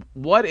yet.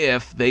 What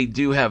if they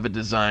do have a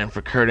design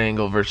for Kurt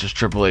Angle versus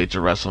Triple H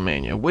at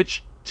WrestleMania,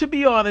 which, to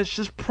be honest,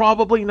 is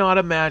probably not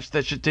a match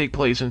that should take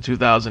place in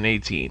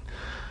 2018.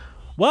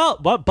 Well,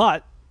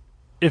 but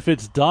if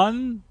it's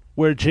done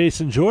where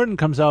Jason Jordan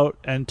comes out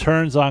and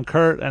turns on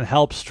Kurt and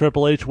helps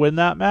Triple H win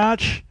that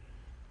match,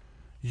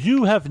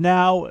 you have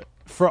now,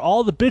 for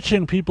all the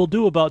bitching people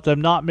do about them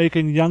not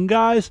making young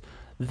guys,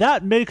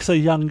 that makes a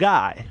young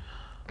guy.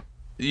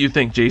 You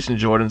think Jason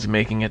Jordan's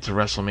making it to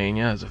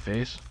WrestleMania as a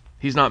face?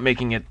 He's not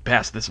making it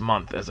past this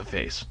month as a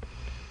face.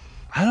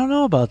 I don't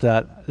know about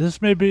that.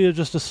 This may be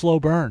just a slow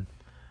burn.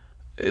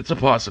 It's a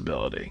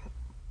possibility.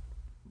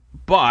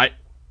 But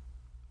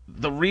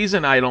the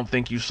reason I don't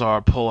think you saw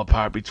a pull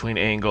apart between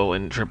Angle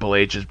and Triple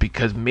H is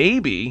because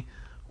maybe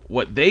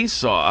what they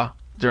saw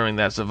during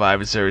that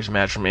Survivor Series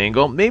match from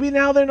Angle, maybe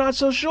now they're not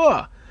so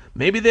sure.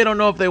 Maybe they don't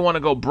know if they want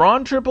to go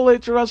Braun Triple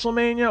H at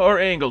WrestleMania or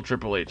Angle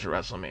Triple H at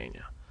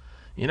WrestleMania.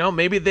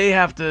 Maybe they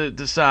have to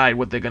decide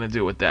what they're going to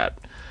do with that.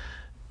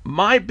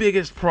 My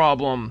biggest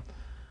problem,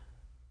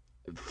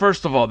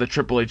 first of all, that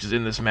Triple H is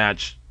in this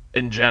match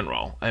in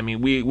general. I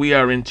mean, we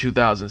are in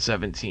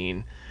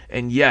 2017,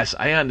 and yes,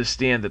 I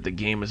understand that the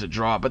game is a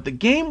draw, but the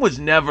game was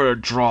never a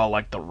draw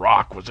like The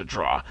Rock was a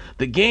draw.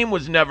 The game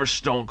was never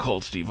Stone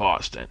Cold Steve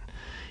Austin.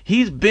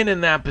 He's been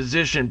in that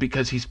position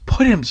because he's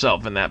put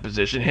himself in that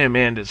position, him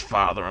and his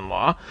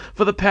father-in-law,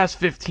 for the past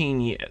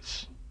 15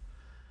 years.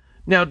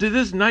 Now, did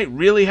this night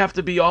really have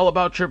to be all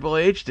about Triple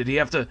H? Did he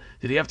have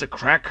to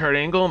crack Kurt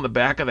Angle in the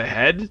back of the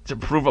head to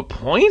prove a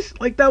point?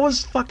 Like, that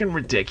was fucking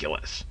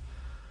ridiculous.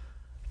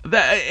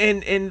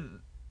 And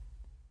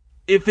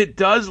if it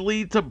does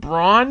lead to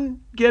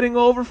Braun getting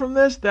over from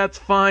this, that's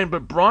fine.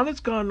 But Braun has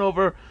gone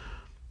over,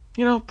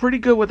 pretty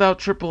good without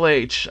Triple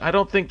H. I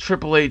don't think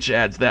Triple H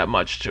adds that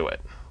much to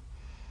it.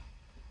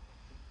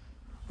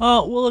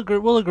 Well,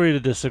 we'll agree to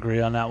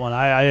disagree on that one.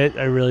 I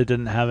really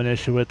didn't have an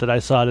issue with it. I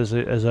saw it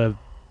as a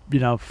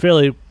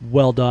fairly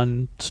well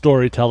done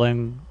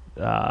storytelling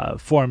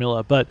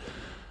formula. But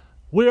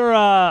we're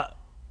a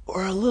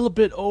little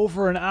bit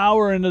over an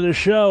hour into the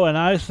show, and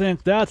I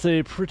think that's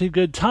a pretty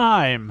good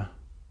time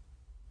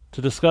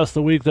to discuss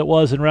the week that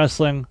was in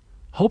wrestling,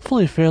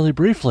 hopefully fairly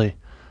briefly.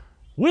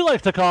 We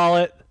like to call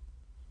it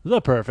the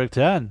Perfect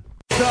 10.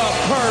 The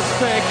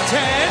Perfect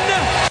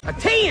 10! A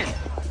 10!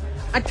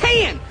 A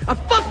 10! A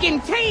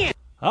fucking 10!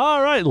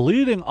 All right,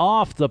 leading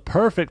off the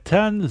Perfect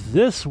 10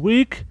 this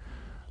week,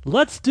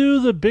 let's do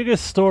the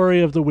biggest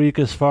story of the week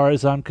as far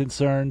as I'm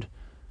concerned.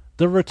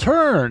 The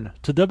return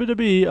to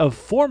WWE of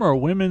former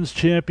women's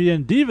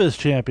champion, Divas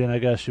champion, I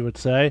guess you would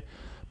say,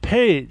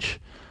 Paige.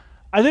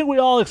 I think we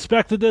all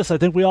expected this. I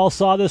think we all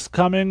saw this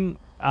coming.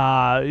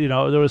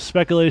 There was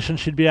speculation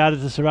she'd be added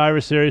to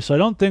Survivor Series, so I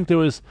don't think there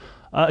was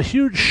a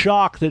huge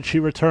shock that she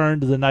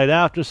returned the night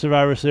after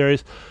Survivor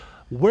Series.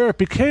 Where it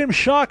became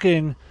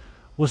shocking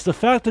was the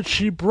fact that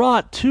she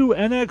brought two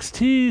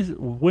NXT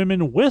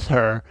women with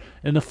her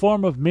in the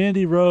form of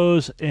Mandy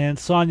Rose and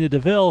Sonya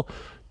Deville,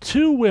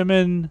 two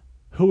women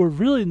who were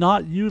really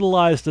not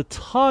utilized a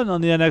ton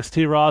on the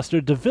NXT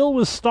roster. Deville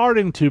was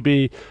starting to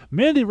be.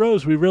 Mandy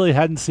Rose we really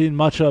hadn't seen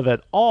much of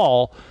at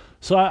all.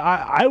 So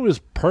I was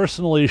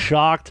personally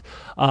shocked.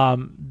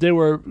 They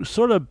were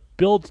sort of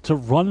built to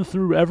run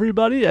through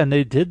everybody, and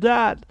they did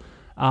that.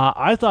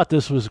 I thought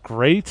this was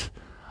great.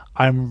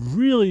 I'm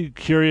really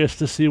curious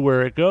to see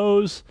where it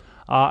goes.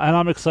 and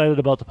I'm excited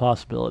about the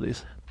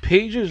possibilities.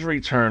 Paige's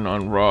return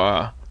on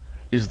Raw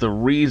is the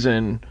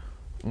reason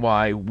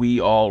why we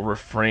all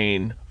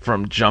refrain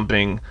from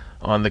jumping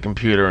on the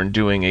computer and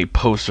doing a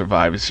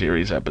post-Survivor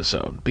Series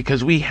episode,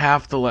 because we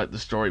have to let the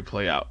story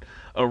play out.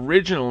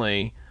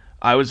 Originally,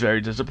 I was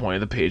very disappointed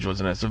that Paige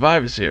wasn't at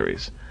Survivor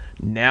Series.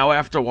 Now,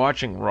 after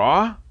watching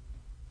Raw,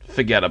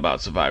 forget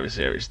about Survivor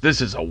Series.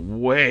 This is a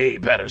way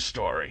better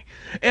story.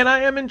 And I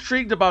am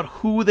intrigued about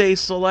who they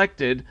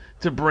selected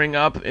to bring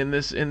up in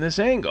this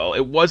angle.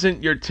 It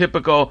wasn't your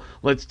typical,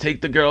 let's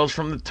take the girls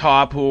from the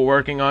top who are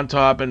working on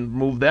top and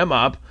move them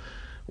up.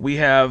 We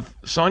have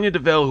Sonya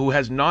Deville, who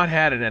has not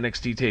had an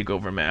NXT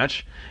TakeOver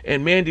match,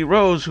 and Mandy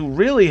Rose, who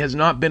really has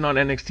not been on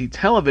NXT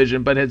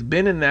television, but has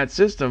been in that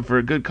system for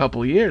a good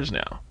couple of years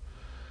now.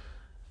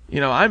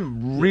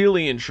 I'm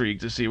really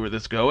intrigued to see where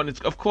this goes,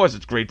 and of course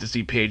it's great to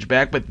see Paige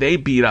back, but they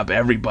beat up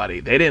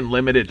everybody. They didn't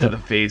limit it to the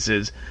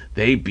faces.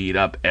 They beat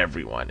up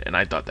everyone, and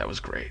I thought that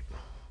was great.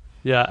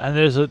 Yeah, and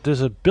there's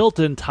a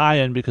built-in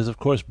tie-in because, of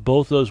course,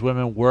 both those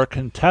women were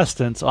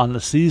contestants on the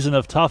season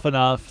of Tough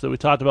Enough that we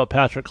talked about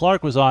Patrick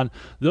Clark was on.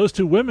 Those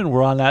two women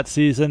were on that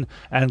season,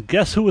 and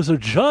guess who was a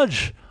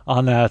judge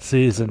on that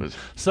season?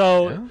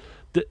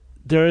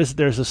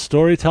 There's a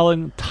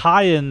storytelling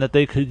tie-in that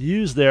they could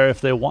use there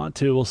if they want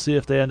to. We'll see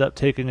if they end up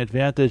taking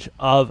advantage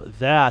of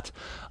that.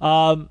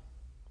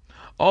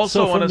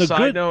 Also, on a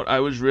side note, I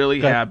was really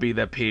happy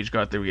that Paige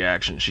got the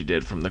reaction she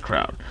did from the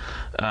crowd.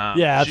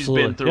 Absolutely. She's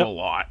been through a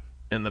lot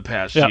in the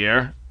past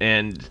year,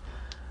 and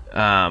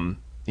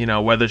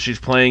whether she's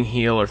playing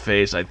heel or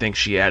face, I think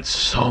she adds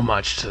so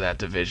much to that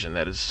division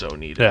that is so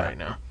needed right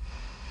now.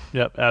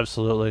 Yep,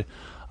 absolutely.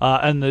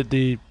 And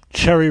the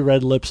cherry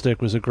red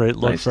lipstick was a great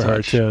look for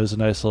her too. It was a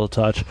nice little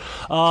touch.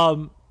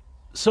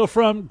 So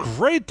from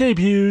great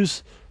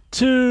debuts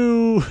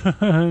to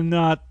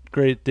not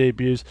great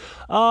debuts,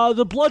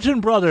 the Bludgeon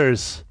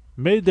Brothers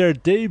made their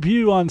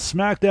debut on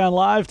SmackDown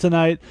Live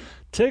tonight,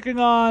 taking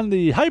on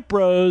the Hype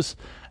Bros.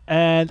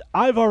 And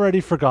I've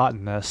already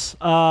forgotten this.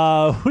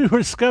 We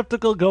were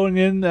skeptical going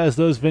in as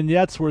those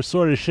vignettes were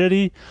sort of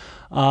shitty.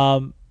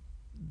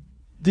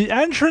 The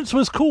entrance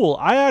was cool.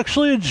 I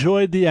actually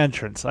enjoyed the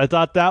entrance. I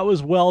thought that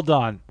was well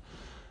done.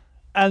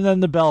 And then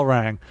the bell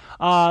rang.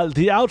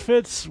 The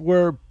outfits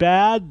were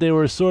bad. They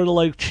were sort of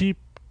like cheap,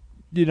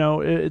 these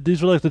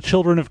were like the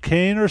Children of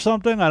Cain or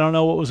something. I don't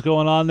know what was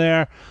going on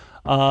there.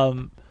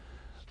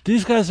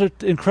 These guys are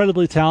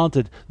incredibly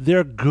talented.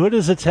 They're good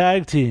as a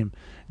tag team.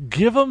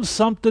 Give them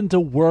something to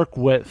work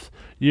with.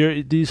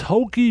 These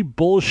hokey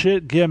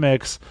bullshit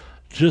gimmicks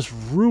just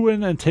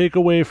ruin and take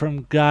away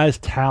from guys'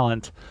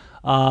 talent.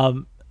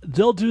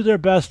 They'll do their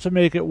best to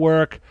make it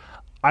work.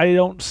 I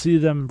don't see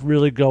them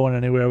really going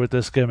anywhere with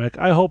this gimmick.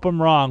 I hope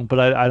I'm wrong, but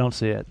I don't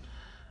see it.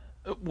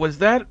 Was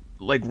that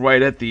like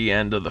right at the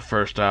end of the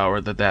first hour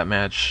that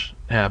match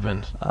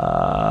happened?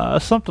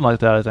 Something like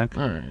that, I think.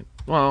 All right.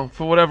 Well,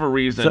 for whatever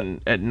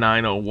reason, at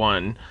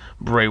 9:01,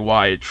 Bray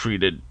Wyatt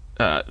tweeted,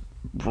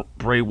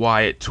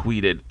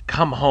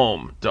 "Come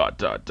home, ...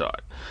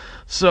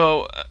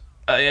 So,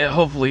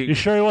 hopefully... You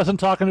sure he wasn't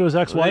talking to his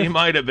ex-wife? He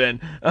might have been.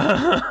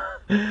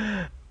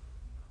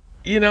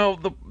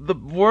 The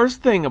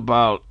worst thing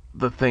about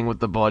the thing with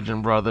the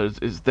Bludgeon Brothers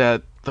is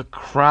that the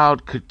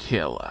crowd could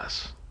kill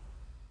us.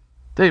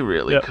 They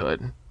really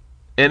could.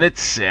 And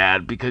it's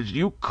sad because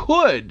you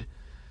could,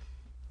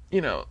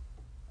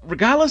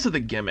 regardless of the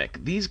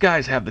gimmick, these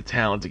guys have the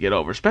talent to get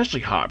over, especially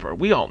Harper.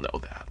 We all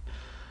know that.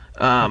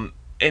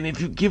 And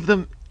if you give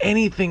them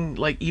anything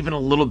like even a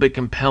little bit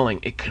compelling,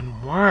 it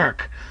can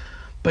work.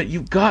 But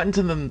you've gotten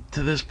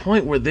to this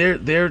point where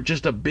they're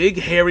just a big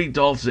hairy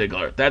Dolph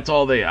Ziggler. That's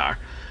all they are.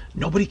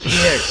 Nobody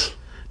cares.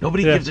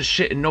 Nobody gives a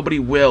shit, and nobody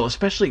will,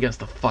 especially against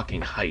the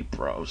fucking Hype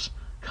Bros.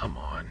 Come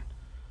on.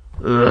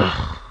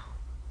 Ugh.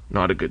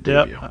 Not a good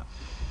debut.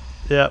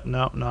 Yep,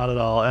 no, not at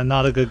all. And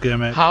not a good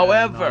gimmick.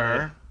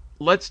 However,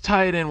 let's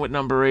tie it in with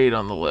number 8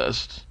 on the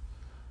list.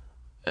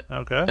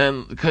 Okay.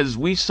 And because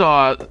we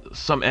saw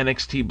some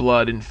NXT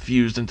blood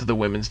infused into the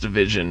women's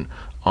division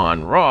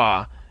on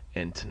Raw,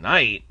 and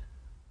tonight,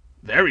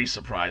 very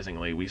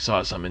surprisingly, we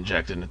saw some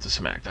injected into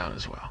SmackDown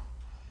as well.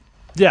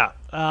 Yeah,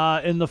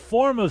 in the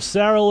form of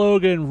Sarah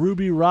Logan,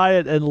 Ruby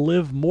Riott, and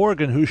Liv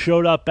Morgan, who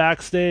showed up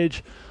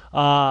backstage,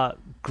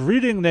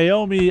 greeting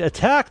Naomi,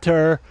 attacked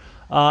her,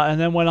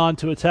 and then went on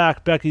to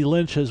attack Becky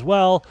Lynch as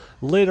well.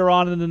 Later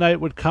on in the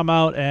night would come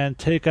out and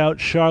take out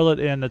Charlotte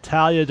and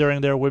Natalya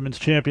during their women's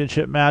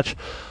championship match.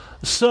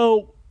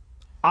 So,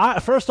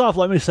 first off,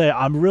 let me say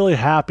I'm really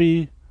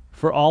happy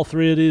for all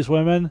three of these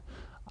women.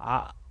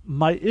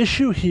 My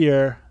issue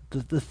here,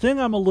 the thing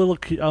I'm a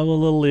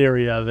little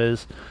leery of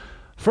is,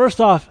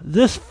 first off,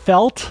 this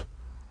felt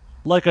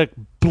like a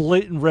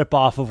blatant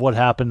ripoff of what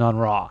happened on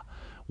Raw,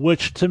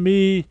 which to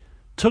me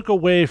took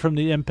away from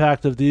the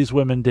impact of these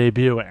women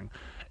debuting.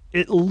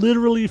 It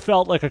literally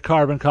felt like a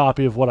carbon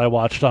copy of what I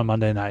watched on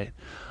Monday night.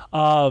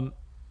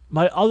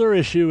 My other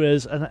issue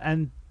is,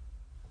 and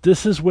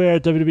this is where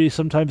WWE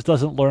sometimes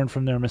doesn't learn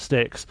from their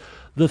mistakes.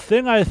 The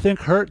thing I think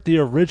hurt the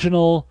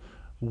original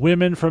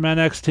women from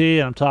NXT,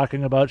 and I'm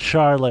talking about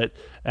Charlotte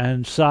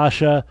and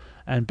Sasha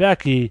and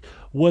Becky,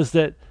 was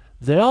that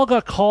they all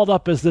got called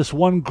up as this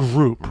one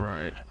group.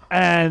 Right.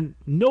 And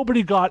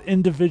nobody got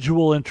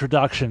individual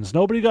introductions.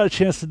 Nobody got a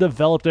chance to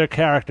develop their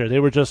character.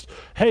 They were just,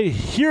 hey,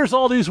 here's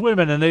all these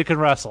women and they can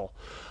wrestle.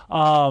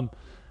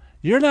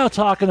 You're now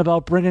talking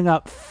about bringing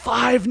up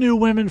 5 new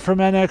women from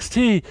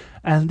NXT,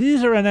 and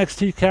these are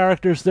NXT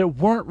characters that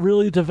weren't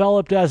really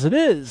developed as it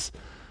is.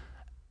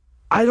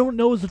 I don't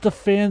know that the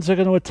fans are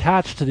going to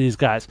attach to these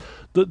guys,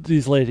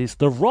 these ladies.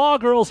 The Raw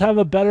girls have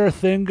a better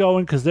thing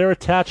going because they're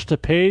attached to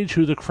Paige,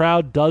 who the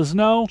crowd does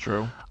know.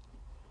 True.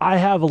 I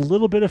have a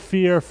little bit of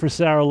fear for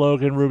Sarah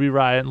Logan, Ruby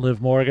Riott, and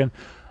Liv Morgan.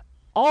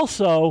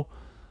 Also,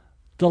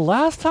 the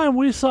last time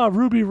we saw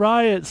Ruby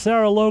Riott,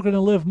 Sarah Logan,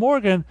 and Liv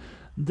Morgan,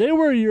 they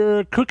were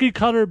your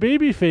cookie-cutter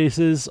baby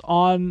faces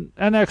on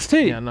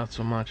NXT. Yeah, not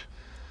so much.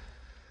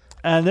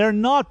 And they're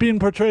not being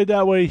portrayed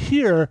that way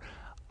here.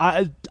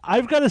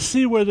 I've got to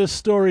see where this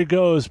story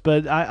goes,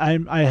 but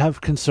I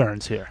have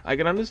concerns here. I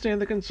can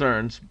understand the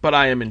concerns, but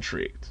I am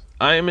intrigued.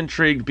 I am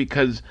intrigued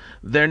because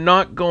they're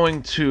not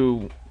going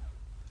to,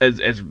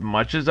 as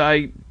much as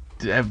I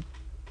have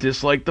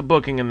disliked the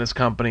booking in this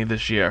company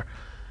this year,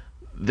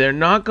 they're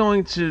not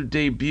going to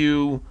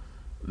debut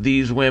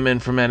these women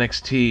from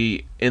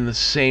NXT in the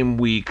same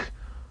week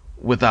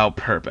without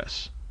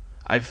purpose.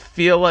 I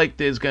feel like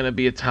there's going to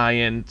be a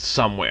tie-in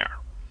somewhere.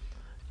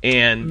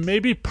 And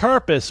maybe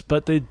purpose,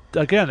 but they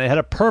had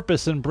a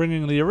purpose in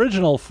bringing the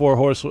original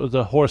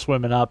the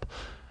horsewomen up.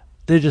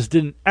 They just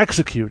didn't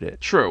execute it.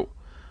 True.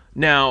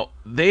 Now,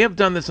 they have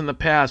done this in the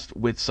past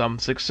with some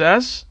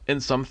success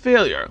and some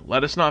failure.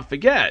 Let us not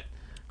forget,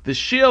 the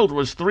Shield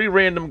was 3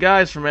 random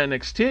guys from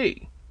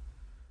NXT.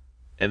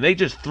 And they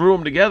just threw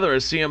them together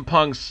as CM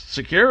Punk's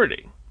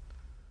security.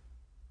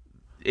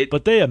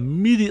 But they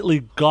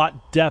immediately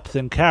got depth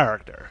and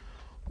character.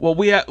 Well,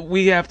 we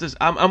have to.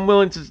 I'm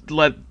willing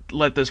to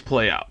let this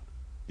play out.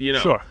 You know.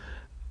 Sure.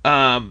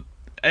 And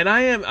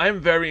I'm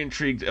very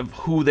intrigued of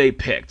who they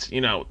picked.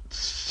 You know,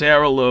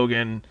 Sarah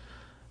Logan.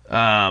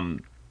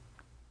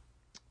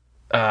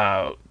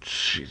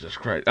 Jesus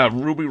Christ.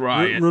 Ruby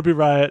Riott. Ruby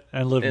Riott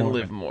and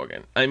Liv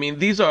Morgan. I mean,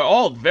 these are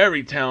all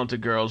very talented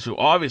girls who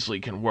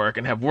obviously can work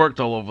and have worked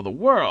all over the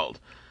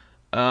world.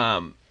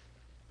 And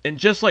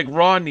just like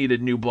Raw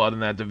needed new blood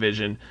in that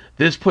division,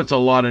 this puts a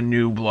lot of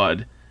new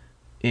blood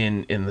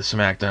in the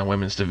SmackDown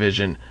women's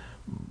division.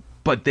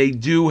 But they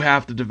do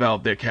have to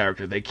develop their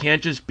character. They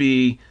can't just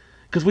be...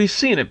 Because we've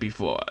seen it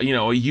before. You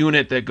know, a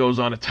unit that goes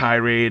on a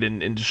tirade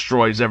and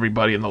destroys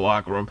everybody in the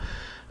locker room.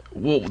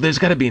 Well, there's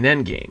got to be an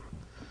end game.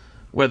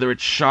 Whether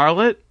it's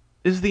Charlotte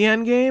is the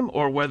end game,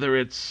 or whether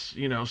it's,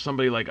 you know,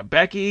 somebody like a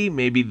Becky,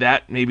 maybe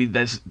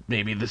this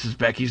is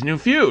Becky's new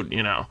feud,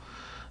 you know,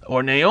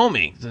 or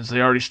Naomi, since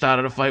they already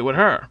started a fight with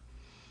her.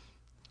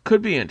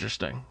 Could be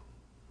interesting.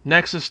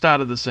 Nexus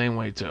started the same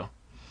way too.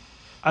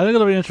 I think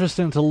it'll be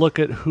interesting to look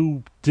at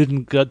who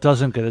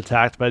doesn't get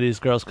attacked by these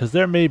girls, because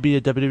there may be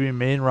a WWE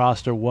main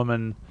roster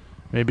woman,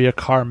 maybe a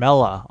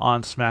Carmella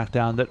on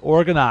SmackDown, that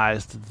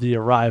organized the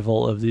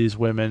arrival of these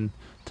women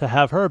to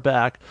have her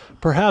back.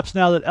 Perhaps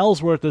now that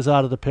Ellsworth is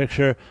out of the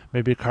picture,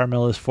 maybe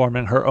Carmella is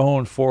forming her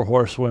own 4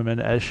 horsewomen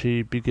as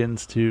she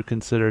begins to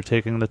consider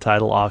taking the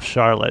title off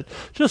Charlotte.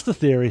 Just a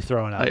theory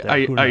thrown out there.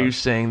 Are you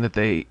saying that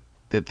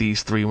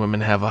these 3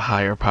 women have a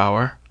higher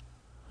power?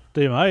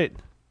 They might.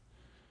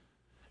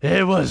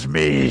 It was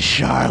me,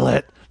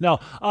 Charlotte. No.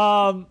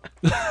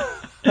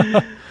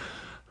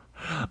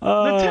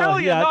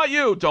 Natalya, not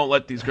you. Don't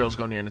let these girls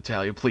go near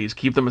Natalya, please.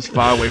 Keep them as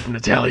far away from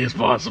Natalya as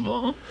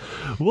possible.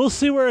 We'll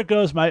see where it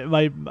goes.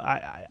 I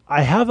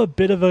have a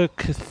bit of a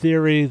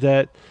theory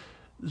that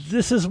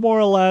this is more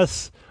or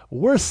less,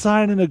 we're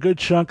signing a good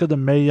chunk of the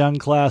Mae Young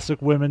Classic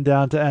women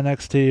down to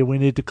NXT. We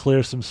need to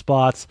clear some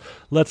spots.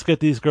 Let's get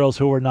these girls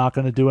who we're not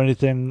going to do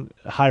anything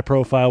high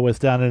profile with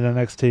down in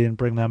NXT and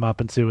bring them up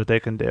and see what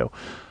they can do.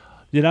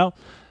 You know?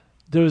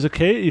 There was a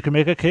case, you can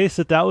make a case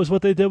that was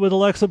what they did with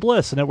Alexa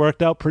Bliss, and it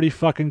worked out pretty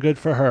fucking good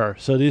for her.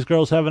 So these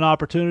girls have an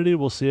opportunity.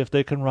 We'll see if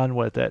they can run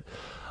with it.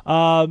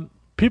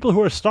 People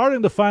who are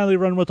starting to finally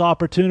run with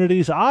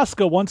opportunities,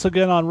 Asuka once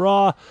again on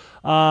Raw,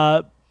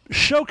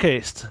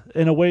 showcased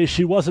in a way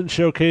she wasn't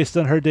showcased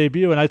in her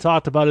debut, and I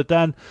talked about it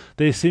then.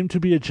 They seem to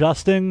be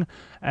adjusting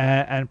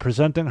and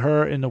presenting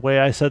her in the way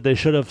I said they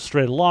should have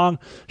straight along.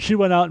 She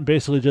went out and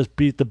basically just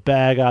beat the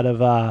bag out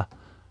of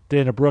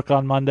Dana Brooke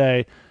on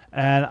Monday.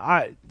 And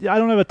I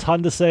don't have a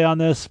ton to say on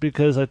this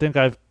because I think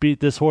I've beat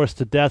this horse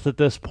to death at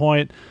this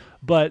point,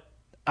 but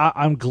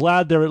I'm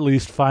glad they're at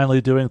least finally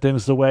doing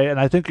things the way,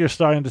 and I think you're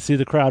starting to see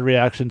the crowd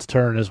reactions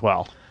turn as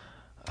well.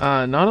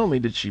 Not only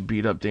did she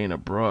beat up Dana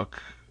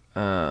Brooke,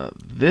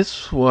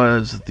 this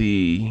was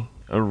the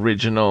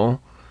original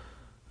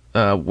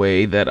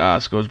way that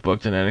Asuka was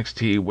booked in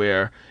NXT,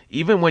 where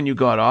even when you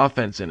got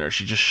offense in her,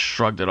 she just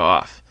shrugged it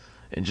off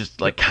and just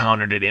like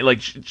countered it in.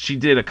 Like she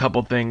did a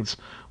couple things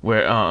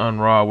where on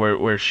Raw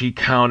where she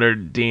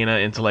countered Dana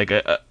into like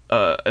an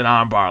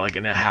armbar like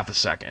in a half a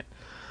second,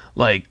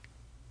 like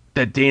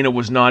that Dana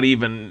was not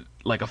even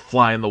like a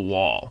fly in the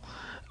wall.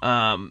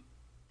 And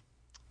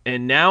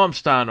now I'm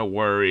starting to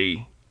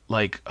worry,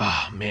 like,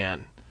 oh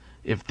man,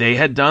 if they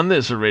had done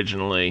this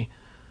originally,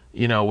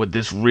 would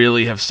this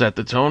really have set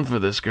the tone for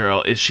this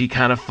girl? Is she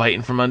kind of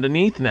fighting from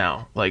underneath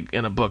now, like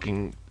in a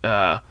booking?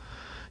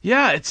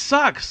 Yeah, it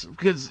sucks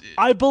because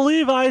I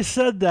believe I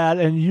said that,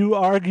 and you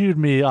argued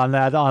me on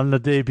that on the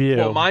debut.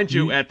 Well, mind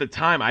you, at the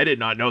time, I did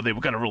not know they were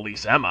going to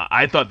release Emma.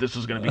 I thought this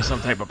was going to be some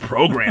type of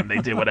program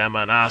they did with Emma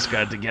and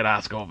Asuka to get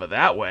Asuka over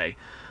that way.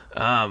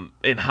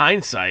 In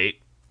hindsight,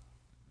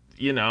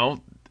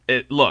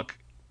 look,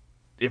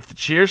 if the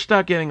cheers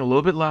start getting a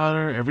little bit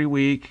louder every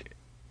week,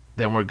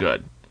 then we're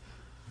good.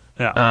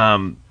 Yeah.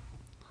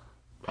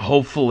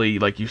 Hopefully,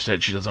 like you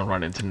said, she doesn't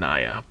run into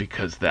Nia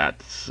because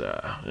that's.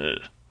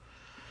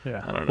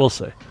 Yeah, I don't know. We'll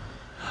see.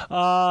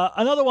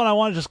 Another one I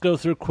want to just go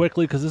through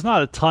quickly because there's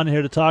not a ton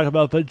here to talk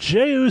about, but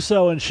Jey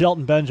Uso and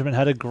Shelton Benjamin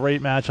had a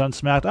great match on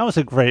SmackDown. I won't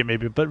say great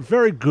maybe, but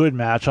very good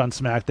match on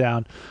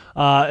SmackDown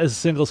as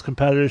singles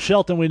competitors.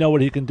 Shelton, we know what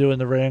he can do in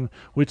the ring.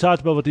 We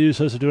talked about what the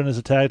Usos are doing as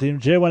a tag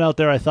team. Jey went out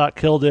there, I thought,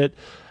 killed it.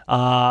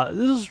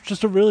 This is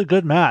just a really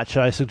good match.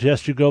 I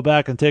suggest you go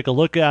back and take a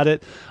look at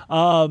it.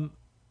 The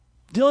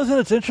only thing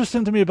that's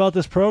interesting to me about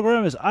this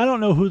program is I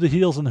don't know who the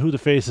heels and who the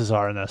faces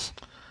are in this.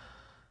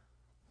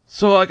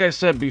 So, like I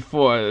said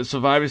before,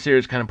 Survivor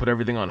Series kind of put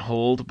everything on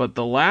hold, but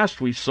the last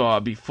we saw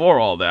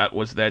before all that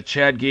was that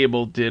Chad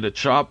Gable did a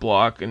chop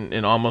block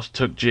and almost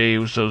took Jey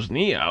Uso's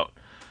knee out.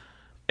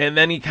 And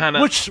then he kind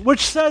of...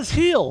 Which says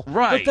heel.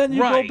 Right, But then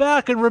you go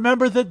back and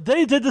remember that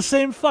they did the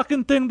same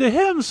fucking thing to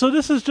him, so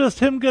this is just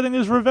him getting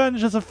his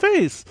revenge as a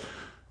face.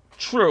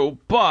 True,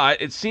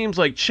 but it seems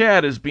like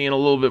Chad is being a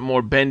little bit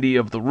more bendy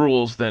of the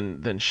rules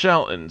than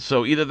Shelton.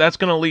 So either that's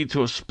going to lead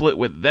to a split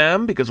with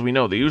them, because we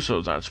know the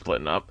Usos aren't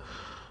splitting up,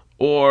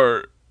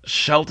 or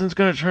Shelton's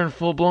gonna turn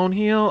full blown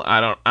heel.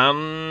 I don't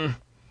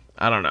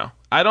know.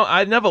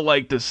 I never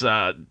liked this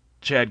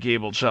Chad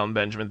Gable Shelton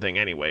Benjamin thing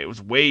anyway. It was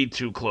way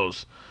too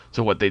close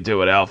to what they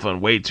do at Alpha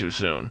and way too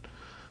soon.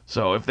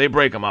 So if they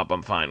break them up,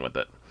 I'm fine with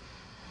it.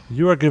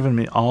 You are giving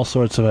me all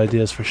sorts of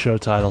ideas for show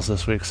titles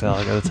this week, Sal.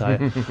 I gotta tell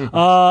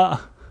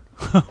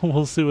you.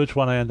 We'll see which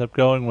one I end up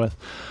going with.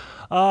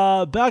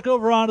 Back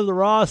over onto the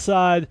Raw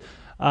side.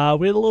 We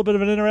had a little bit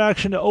of an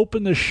interaction to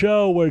open the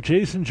show where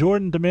Jason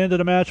Jordan demanded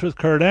a match with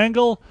Kurt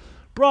Angle.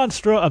 With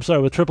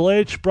Triple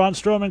H. Braun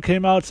Strowman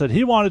came out, said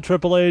he wanted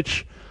Triple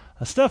H.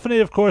 Stephanie,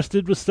 of course,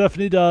 did what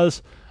Stephanie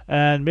does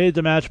and made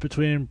the match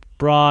between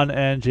Braun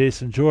and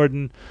Jason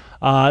Jordan.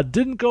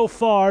 Didn't go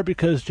far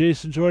because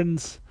Jason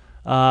Jordan's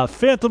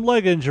phantom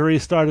leg injury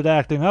started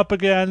acting up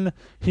again.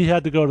 He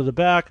had to go to the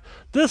back.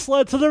 This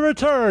led to the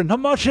return, the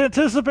much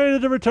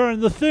anticipated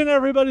return, the thing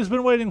everybody's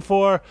been waiting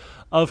for,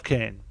 of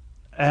Kane.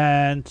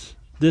 And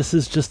this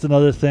is just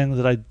another thing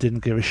that I didn't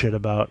give a shit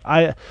about.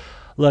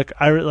 Like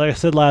I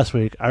said last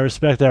week, I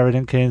respect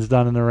everything Kane's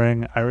done in the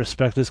ring. I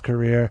respect his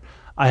career.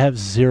 I have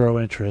zero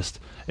interest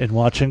in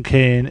watching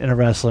Kane in a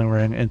wrestling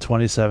ring in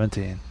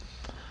 2017.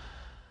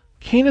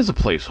 Kane is a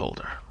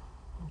placeholder.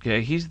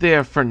 Okay, he's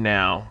there for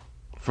now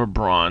for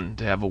Braun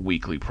to have a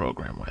weekly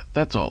program with.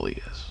 That's all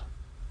he is.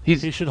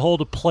 He should hold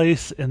a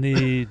place in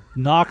the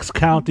Knox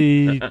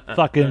County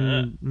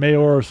fucking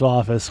mayor's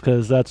office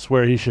because that's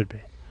where he should be.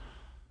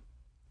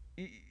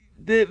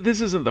 This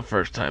isn't the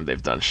first time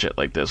they've done shit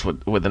like this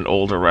with an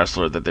older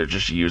wrestler that they're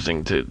just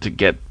using to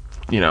get,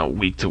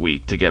 week to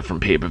week, to get from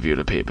pay-per-view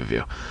to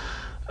pay-per-view.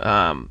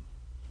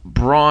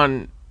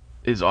 Braun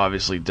is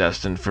obviously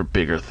destined for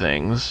bigger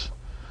things.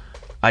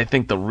 I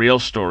think the real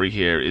story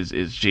here is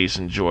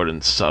Jason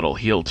Jordan's subtle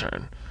heel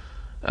turn.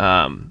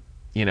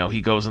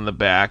 He goes in the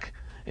back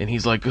and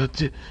he's like,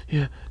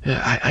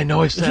 I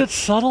know I said... Is it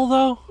subtle,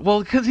 though?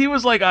 Well, because he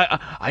was like,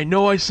 I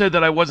know I said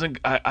that I wasn't...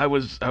 I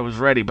was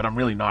ready, but I'm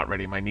really not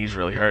ready. My knee's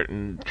really hurt.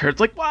 And Kurt's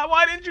like,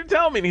 why didn't you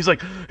tell me? And he's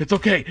like, it's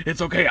okay.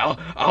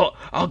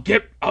 I'll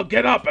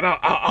get up and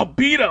I'll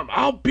beat him.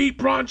 I'll beat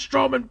Braun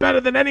Strowman better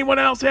than anyone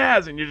else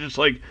has. And you're just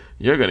like,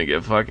 you're going to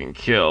get fucking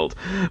killed.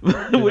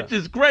 Which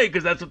is great,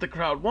 because that's what the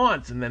crowd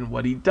wants. And then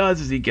what he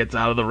does is he gets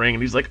out of the ring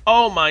and he's like,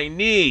 oh, my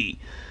knee.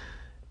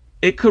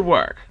 It could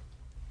work.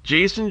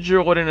 Jason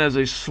Jordan as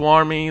a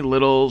swarmy,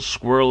 little,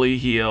 squirrely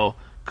heel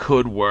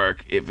could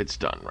work if it's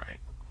done right.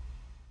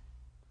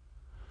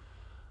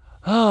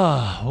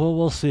 Well,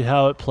 we'll see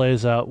how it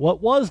plays out.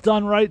 What was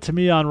done right to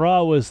me on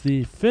Raw was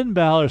the Finn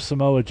Balor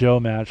Samoa Joe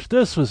match.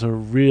 This was a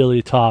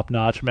really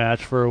top-notch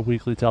match for a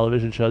weekly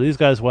television show. These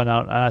guys went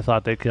out, and I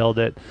thought they killed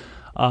it.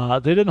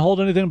 They didn't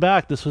hold anything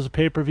back. This was a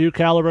pay-per-view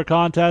caliber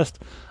contest,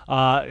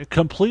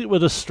 complete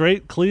with a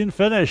straight, clean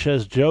finish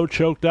as Joe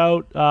choked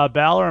out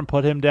Balor and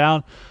put him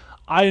down.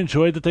 I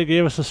enjoyed that they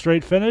gave us a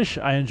straight finish.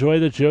 I enjoy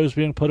that Joe's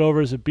being put over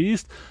as a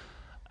beast.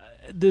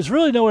 There's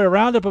really no way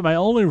around it, but my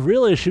only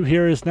real issue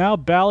here is now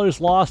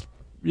Balor's lost,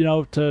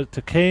 to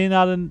Kane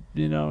out in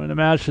a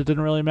match that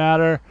didn't really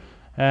matter,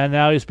 and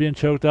now he's being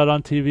choked out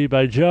on TV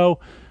by Joe.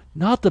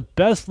 Not the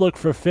best look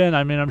for Finn.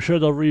 I mean, I'm sure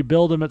they'll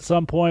rebuild him at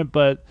some point,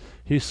 but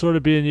he's sort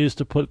of being used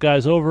to put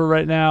guys over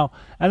right now,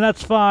 and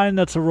that's fine.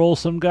 That's a role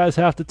some guys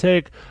have to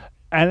take,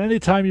 and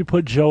anytime you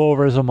put Joe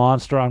over as a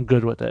monster, I'm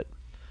good with it.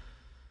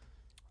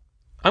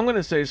 I'm going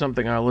to say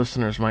something our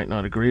listeners might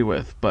not agree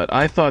with, but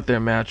I thought their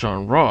match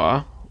on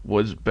Raw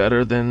was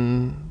better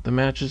than the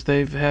matches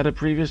they've had at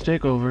previous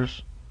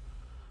takeovers.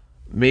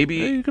 Maybe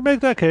you could make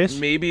that case.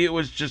 Maybe it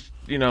was just,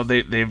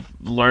 they've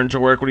learned to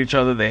work with each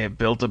other. They have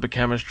built up a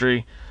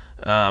chemistry.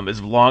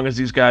 As long as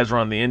these guys were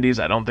on the indies,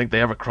 I don't think they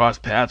ever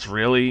crossed paths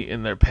really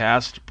in their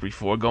past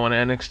before going to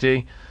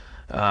NXT.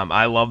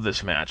 I love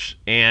this match.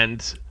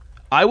 And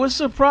I was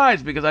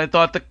surprised because I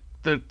thought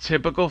the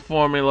typical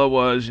formula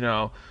was,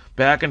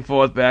 back and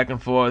forth,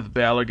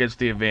 Balor gets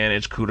the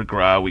advantage, coup de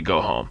grace, we go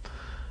home.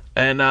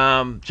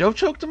 And Joe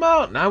choked him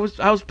out, and I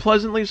was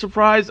pleasantly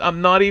surprised.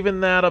 I'm not even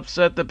that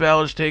upset that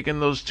Balor's taken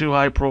those 2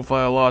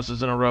 high-profile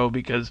losses in a row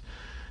because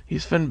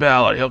he's Finn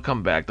Balor. He'll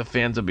come back. The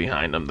fans are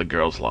behind him. The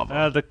girls love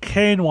him. The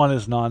Kane one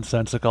is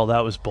nonsensical.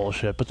 That was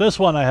bullshit. But this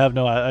one I have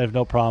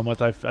no problem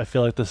with. I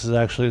feel like this is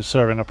actually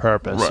serving a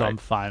purpose, so I'm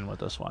fine with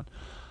this one.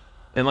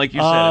 And like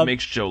you said, it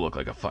makes Joe look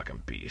like a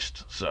fucking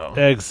beast. So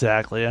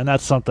exactly, and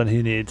that's something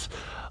he needs.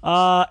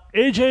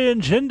 AJ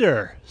and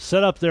Jinder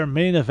set up their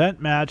main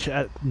event match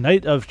at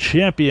Night of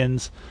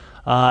Champions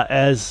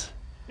as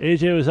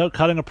AJ was out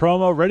cutting a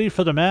promo ready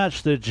for the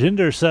match that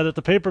Jinder said at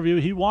the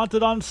pay-per-view he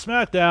wanted on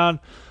Smackdown,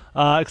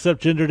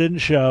 except Jinder didn't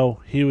show.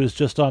 He was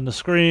just on the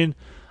screen.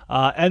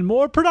 And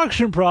more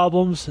production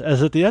problems,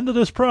 as at the end of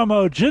this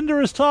promo,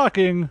 Jinder is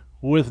talking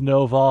with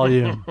no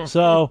volume.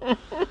 So...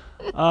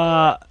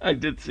 I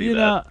did see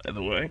that, by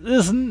the way.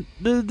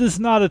 There's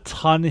not a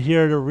ton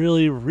here to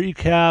really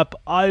recap.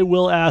 I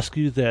will ask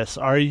you this.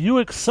 Are you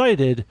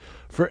excited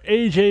for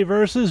AJ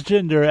versus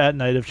Jinder at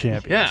Night of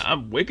Champions? Yeah,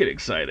 I'm wicked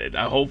excited.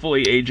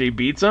 Hopefully AJ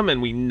beats him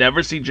and we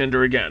never see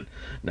Jinder again.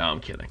 No, I'm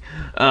kidding.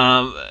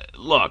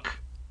 Look.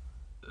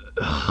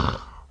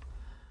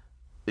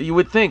 You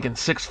would think in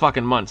 6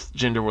 fucking months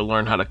Jinder will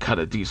learn how to cut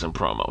a decent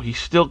promo. He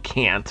still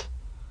can't.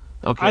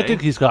 Okay. I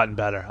think he's gotten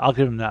better. I'll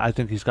give him that. I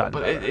think he's gotten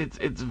better.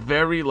 But it's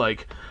very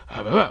like...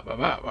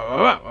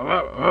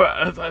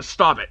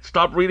 Stop it.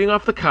 Stop reading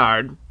off the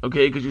card,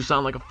 okay, because you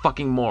sound like a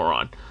fucking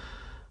moron.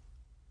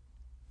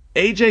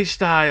 AJ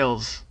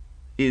Styles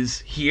is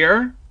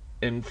here,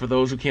 and for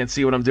those who can't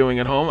see what I'm doing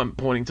at home, I'm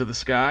pointing to the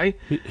sky.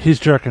 He's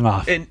jerking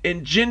off. And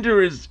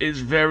Jinder is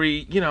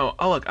very,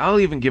 I'll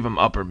even give him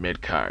upper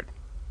mid-card.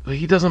 But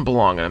he doesn't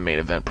belong in a main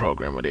event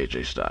program with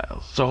AJ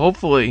Styles. So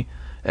hopefully...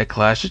 at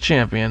Clash of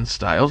Champions,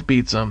 Styles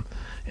beats him,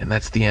 and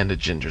that's the end of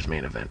Jinder's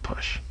main event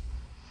push.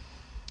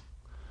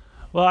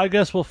 Well, I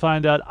guess we'll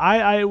find out.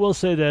 I will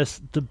say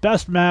this. The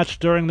best match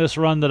during this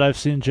run that I've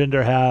seen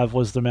Jinder have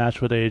was the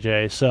match with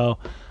AJ. So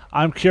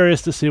I'm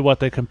curious to see what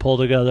they can pull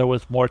together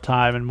with more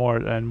time and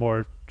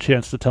more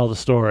chance to tell the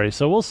story.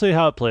 So we'll see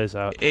how it plays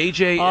out.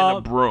 AJ and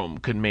a broom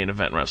could main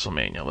event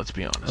WrestleMania, let's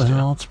be honest.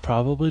 Well, it's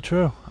probably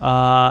true.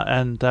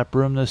 And that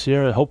broom this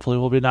year hopefully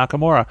will be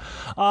Nakamura.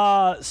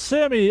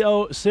 Sami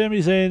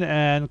Zayn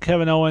and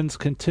Kevin Owens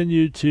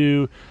continue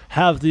to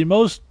have the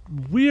most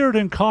weird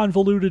and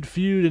convoluted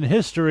feud in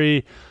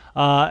history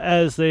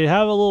as they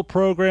have a little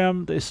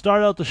program. They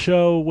start out the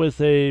show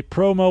with a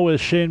promo with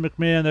Shane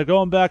McMahon. They're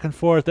going back and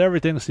forth.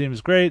 Everything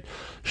seems great.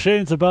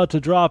 Shane's about to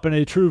drop in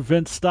a true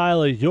Vince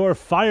style of "you're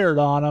fired"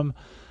 on him,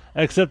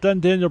 except then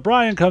Daniel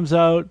Bryan comes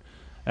out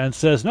and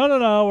says, no,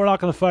 we're not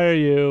going to fire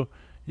you.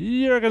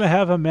 You're going to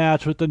have a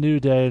match with the New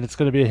Day, and it's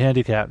going to be a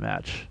handicap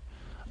match.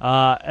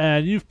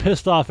 And you've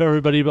pissed off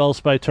everybody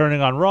else by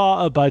turning on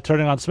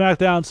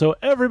SmackDown, so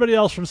everybody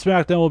else from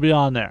SmackDown will be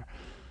on there.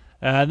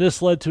 And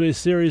this led to a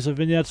series of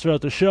vignettes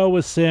throughout the show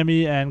with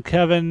Sami and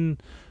Kevin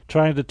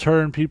trying to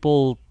turn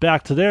people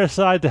back to their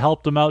side to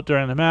help them out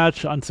during the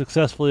match,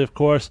 unsuccessfully, of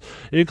course,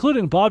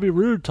 including Bobby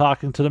Roode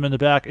talking to them in the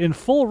back in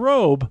full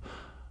robe,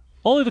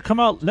 only to come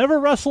out, never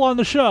wrestle on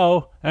the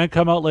show, and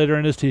come out later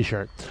in his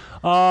t-shirt.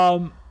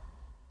 So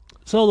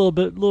a little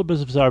bit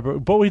bizarre,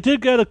 but we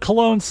did get a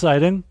cologne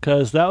sighting,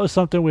 because that was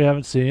something we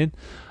haven't seen.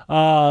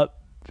 The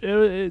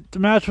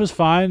match was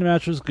fine. The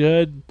match was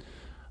good.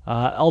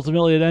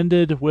 Ultimately, it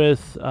ended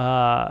with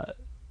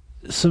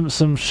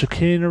some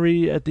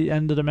chicanery at the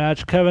end of the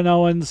match. Sami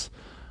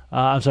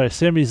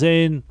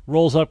Zayn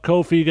rolls up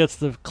Kofi, gets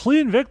the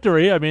clean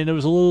victory. I mean, it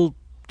was a little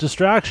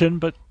distraction,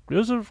 but it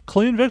was a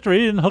clean victory.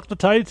 He didn't hook the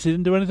tights. He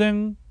didn't do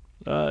anything,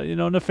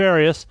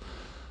 nefarious.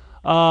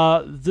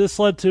 This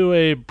led to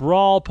a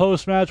brawl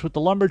post-match with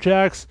the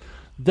Lumberjacks.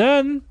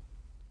 Then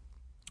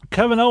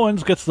Kevin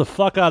Owens gets the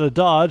fuck out of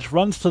Dodge,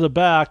 runs to the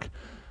back,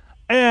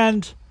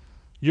 and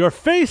your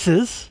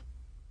faces,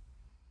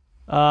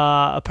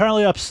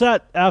 apparently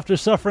upset after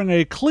suffering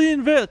a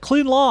clean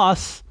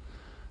loss,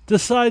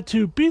 decide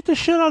to beat the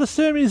shit out of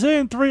Sami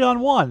Zayn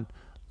 3-on-1.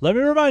 Let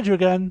me remind you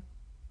again,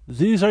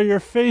 these are your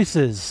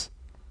faces.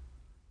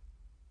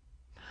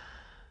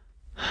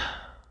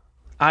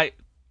 I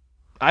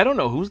don't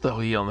know who's the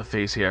heel in the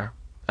face here.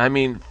 I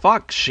mean,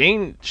 fuck,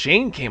 Shane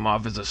came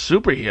off as a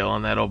super heel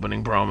on that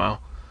opening promo.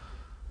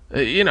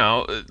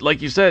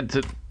 Like you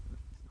said,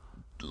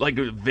 like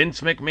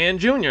Vince McMahon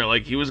Jr.,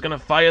 like he was going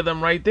to fire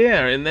them right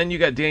there. And then you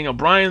got Daniel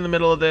Bryan in the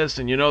middle of this,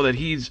 and you know that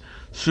he's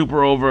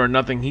super over and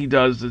nothing he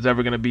does is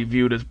ever going to be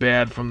viewed as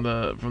bad from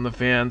the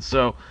fans.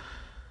 So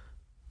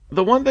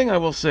the one thing I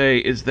will say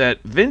is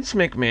that Vince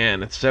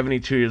McMahon at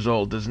 72 years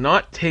old does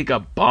not take a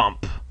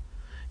bump.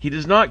 He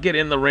does not get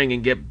in the ring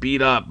and get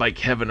beat up by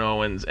Kevin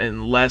Owens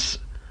unless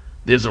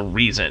there's a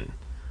reason.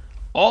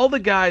 All the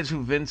guys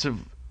who Vince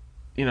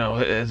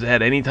has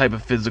had any type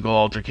of physical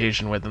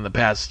altercation with in the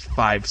past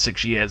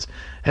 5-6 years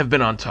have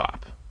been on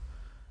top.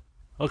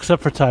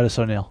 Except for Titus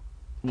O'Neil.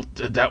 Well,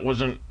 that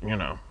wasn't,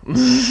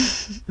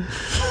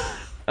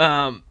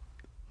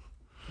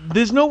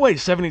 there's no way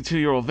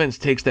 72-year-old Vince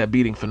takes that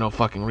beating for no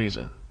fucking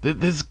reason.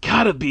 There's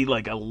gotta be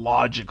like a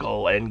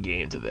logical end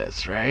game to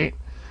this, right?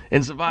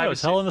 And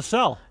It's Hell in a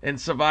Cell.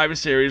 And Survivor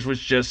Series was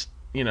just,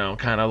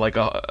 kind of like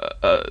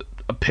a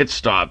pit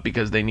stop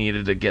because they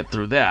needed to get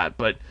through that.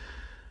 But,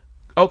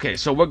 okay,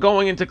 so we're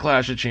going into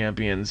Clash of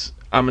Champions.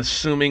 I'm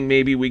assuming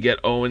maybe we get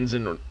Owens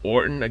and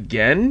Orton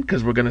again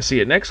because we're going to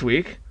see it next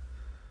week.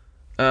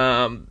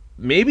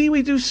 Maybe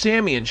we do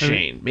Sammy and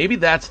Shane. Maybe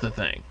that's the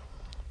thing.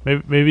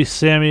 Maybe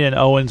Sammy and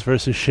Owens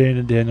versus Shane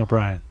and Daniel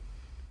Bryan.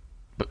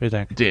 What do you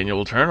think? Daniel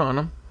will turn on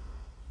him.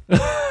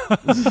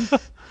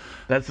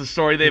 That's the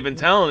story they've been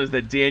telling, is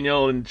that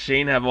Daniel and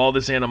Shane have all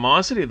this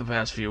animosity the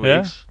past few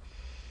weeks.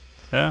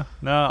 Yeah.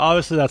 No,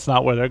 obviously that's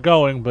not where they're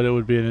going, but it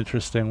would be an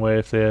interesting way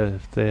if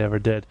they ever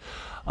did.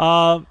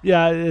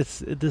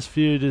 This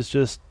feud is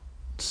just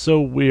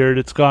so weird.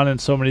 It's gone in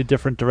so many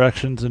different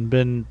directions and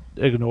been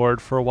ignored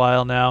for a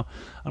while now.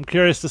 I'm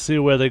curious to see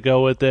where they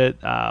go with it.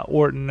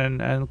 Orton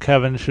and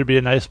Kevin should be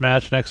a nice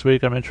match next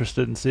week. I'm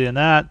interested in seeing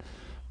that.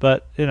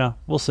 But,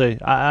 we'll see.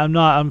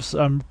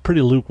 I'm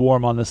pretty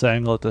lukewarm on this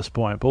angle at this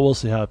point, but we'll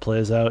see how it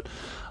plays out.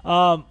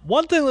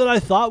 One thing that I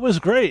thought was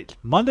great,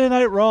 Monday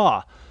Night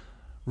Raw.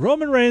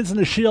 Roman Reigns and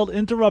The Shield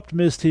interrupt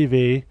Miz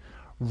TV.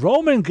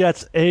 Roman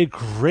gets a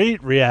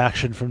great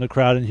reaction from the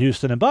crowd in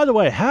Houston. And by the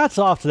way, hats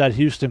off to that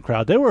Houston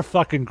crowd. They were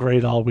fucking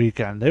great all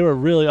weekend. They were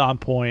really on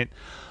point.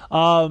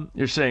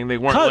 You're saying they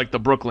weren't like the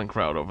Brooklyn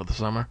crowd over the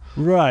summer?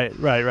 Right.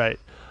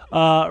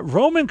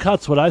 Roman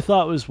cuts what I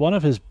thought was one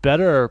of his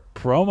better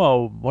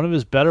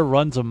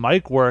runs of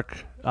mic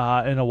work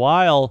in a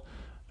while,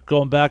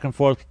 going back and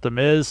forth with The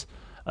Miz.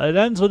 It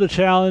ends with a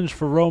challenge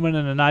for Roman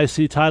in an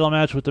IC title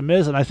match with The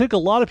Miz, and I think a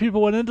lot of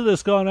people went into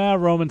this going,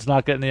 Roman's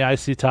not getting the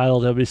IC title.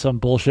 There'll be some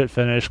bullshit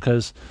finish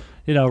because,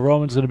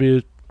 Roman's going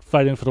to be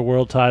fighting for the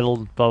world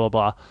title, blah, blah,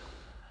 blah.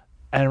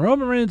 And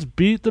Roman Reigns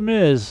beat The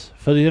Miz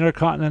for the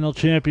Intercontinental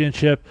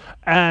Championship,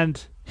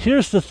 and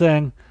here's the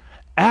thing,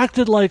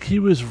 acted like he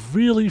was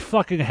really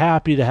fucking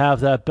happy to have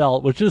that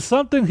belt, which is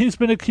something he's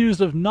been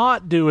accused of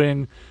not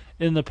doing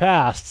in the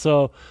past.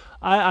 So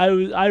I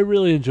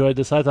really enjoyed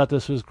this. I thought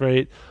this was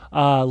great.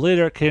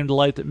 Later it came to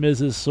light that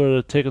Miz is sort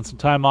of taking some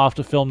time off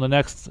to film the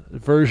next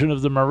version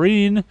of the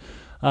Marine,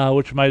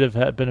 which might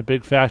have been a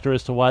big factor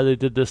as to why they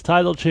did this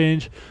title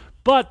change.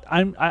 But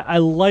I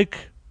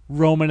like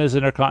Roman as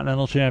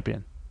Intercontinental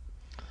Champion.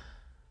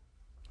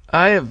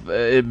 I have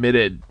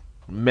admitted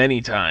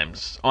many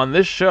times on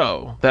this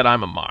show that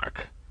I'm a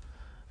mark.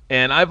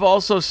 And I've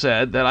also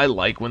said that I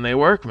like when they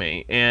work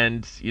me.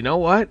 And you know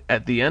what?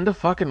 At the end of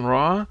fucking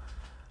Raw,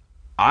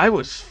 I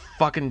was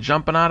fucking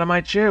jumping out of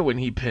my chair when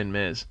he pinned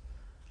Miz.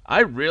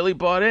 I really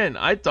bought in.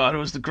 I thought it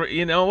was the great...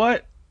 You know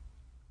what?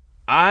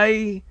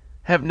 I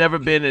have never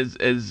been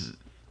as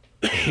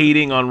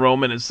hating on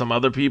Roman as some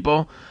other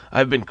people.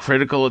 I've been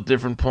critical at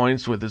different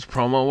points with his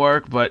promo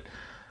work, but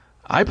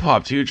I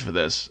popped huge for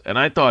this, and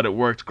I thought it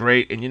worked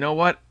great. And you know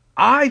what?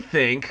 I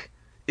think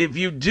if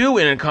you do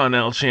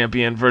Intercontinental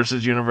Champion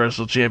versus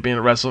Universal Champion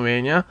at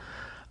WrestleMania,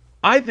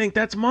 I think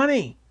that's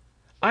money.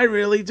 I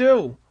really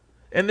do.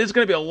 And there's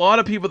going to be a lot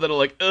of people that are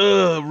like,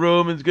 ugh,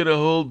 Roman's going to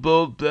hold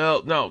both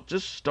belts. No,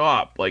 just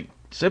stop. Like,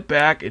 sit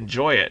back,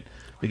 enjoy it.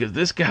 Because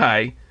this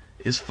guy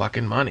is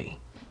fucking money.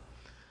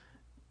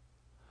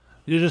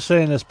 You're just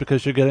saying this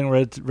because you're getting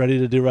ready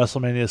to do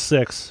WrestleMania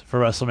 6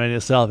 for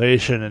WrestleMania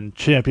Salvation, and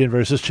champion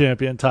versus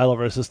champion, title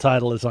versus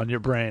title is on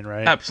your brain,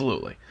 right?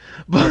 Absolutely.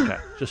 Okay,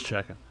 just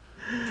checking.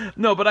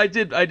 No, but I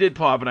did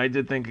pop, and I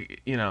did think,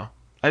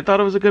 I thought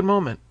it was a good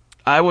moment.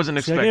 I wasn't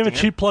expecting it. I gave a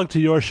cheap plug to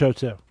your show,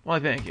 too. Well,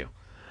 thank you.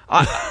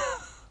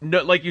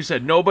 No, like you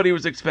said, nobody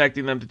was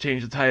expecting them to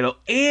change the title.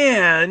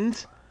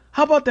 And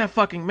how about that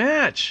fucking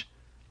match?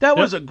 That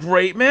was a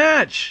great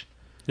match.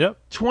 Yep.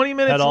 20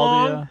 minutes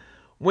long.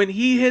 When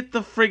he hit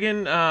the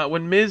friggin',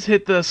 when Miz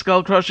hit the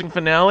skull-crushing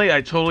finale,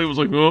 I totally was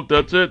like, nope,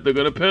 that's it. They're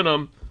going to pin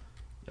him.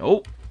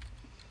 Nope.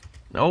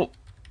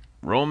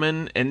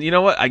 Roman, and you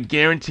know what? I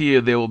guarantee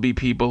you there will be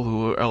people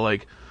who are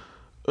like,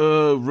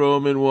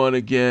 Roman won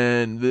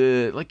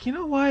again. Like, you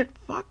know what?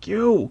 Fuck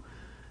you.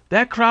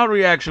 That crowd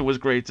reaction was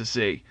great to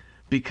see.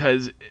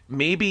 Because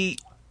maybe,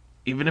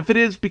 even if it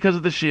is because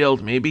of the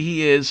Shield, maybe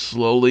he is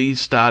slowly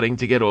starting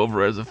to get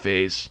over as a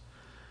face.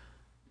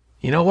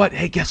 You know what?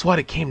 Hey, guess what?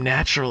 It came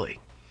naturally.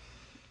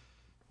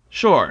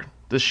 Sure,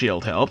 the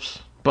Shield helps,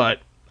 but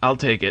I'll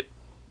take it.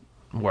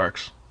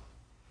 Works.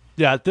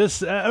 Yeah,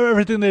 this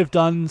everything they've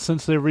done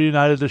since they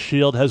reunited the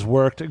Shield has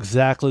worked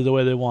exactly the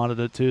way they wanted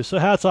it to. So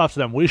hats off to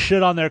them. We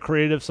shit on their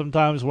creative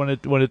sometimes when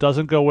it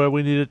doesn't go where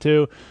we need it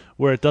to,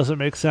 where it doesn't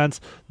make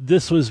sense.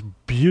 This was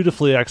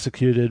beautifully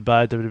executed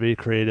by WWE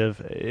Creative.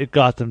 It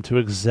got them to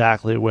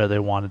exactly where they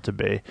wanted to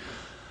be.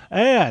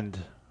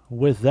 And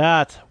with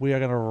that, we are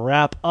going to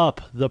wrap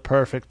up the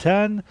Perfect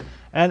 10.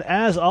 And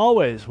as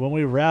always, when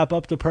we wrap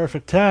up the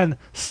Perfect 10,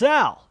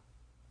 Sal,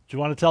 do you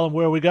want to tell them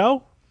where we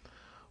go?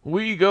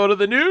 We go to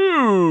the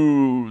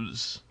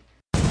news.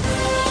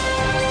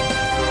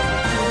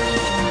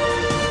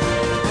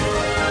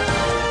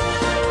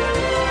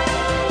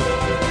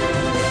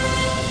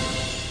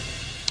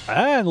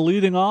 And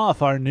leading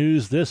off our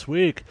news this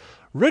week,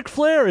 Ric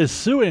Flair is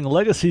suing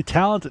Legacy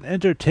Talent and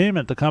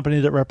Entertainment, the company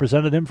that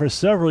represented him for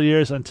several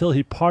years until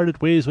he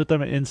parted ways with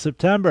them in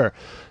September.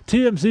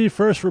 TMZ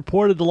first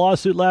reported the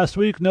lawsuit last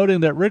week,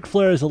 noting that Ric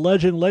Flair is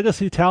alleging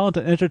Legacy Talent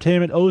and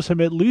Entertainment owes him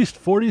at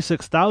least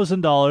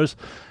 $46,000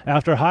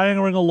 after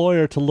hiring a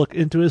lawyer to look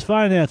into his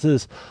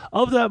finances.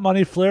 Of that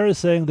money, Flair is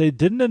saying they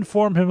didn't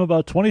inform him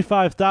about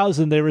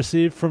 $25,000 they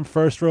received from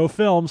First Row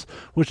Films,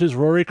 which is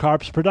Rory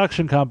Karp's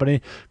production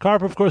company.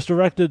 Karp, of course,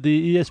 directed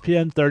the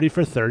ESPN 30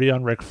 for 30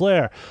 on Ric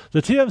Flair.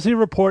 The TMZ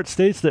report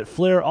states that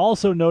Flair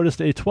also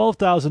noticed a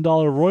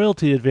 $12,000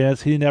 royalty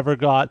advance he never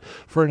got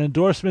for an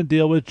endorsement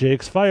deal with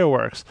Jake's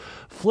Fireworks.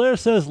 Flair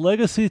says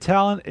Legacy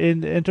Talent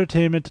and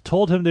Entertainment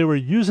told him they were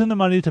using the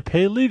money to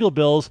pay legal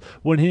bills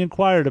when he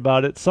inquired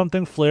about it,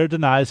 something Flair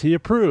denies he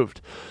approved.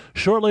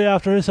 Shortly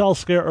after his health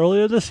scare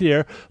earlier this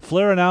year,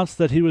 Flair announced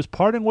that he was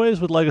parting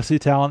ways with Legacy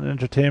Talent and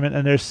Entertainment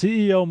and their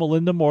CEO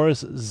Melinda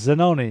Morris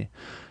Zanoni.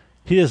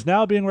 He is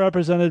now being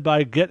represented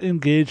by Get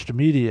Engaged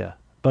Media,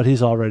 but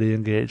he's already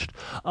engaged.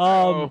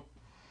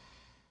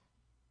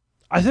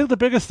 I think the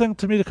biggest thing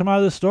to me to come out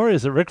of this story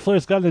is that Ric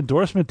Flair's got an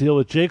endorsement deal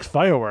with Jake's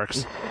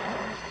Fireworks.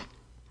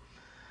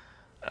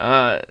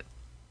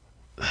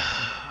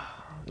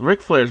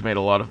 Ric Flair's made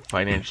a lot of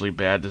financially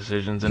bad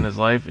decisions in his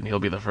life, and he'll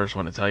be the first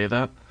one to tell you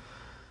that.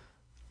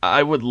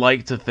 I would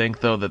like to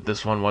think, though, that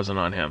this one wasn't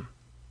on him.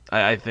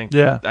 I think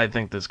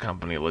this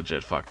company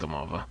legit fucked him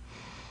over.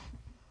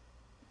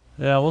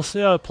 Yeah, we'll see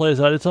how it plays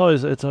out. It's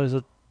always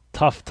a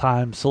tough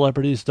time.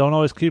 Celebrities don't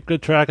always keep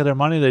good track of their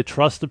money. They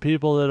trust the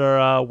people that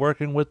are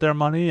working with their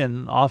money,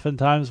 and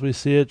oftentimes we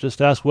see it.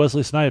 Just ask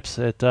Wesley Snipes.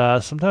 It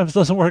sometimes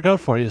doesn't work out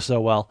for you so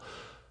well.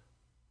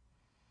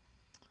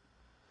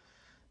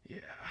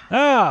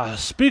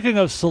 Speaking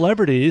of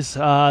celebrities,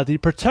 the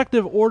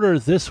protective order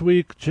this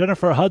week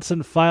Jennifer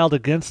Hudson filed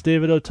against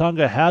David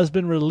Otunga has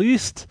been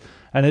released,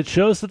 and it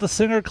shows that the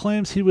singer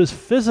claims he was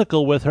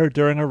physical with her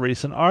during a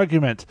recent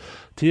argument.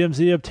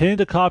 TMZ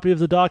obtained a copy of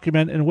the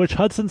document in which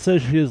Hudson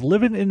says she is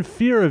living in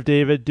fear of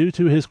David due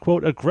to his,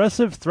 quote,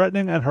 aggressive,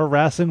 threatening, and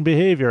harassing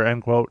behavior,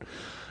 end quote.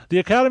 The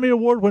Academy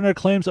Award winner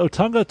claims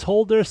Otunga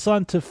told their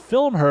son to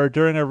film her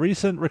during a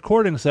recent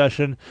recording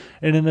session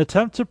in an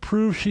attempt to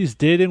prove she's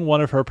dating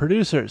one of her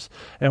producers,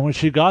 and when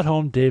she got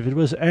home, David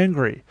was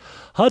angry.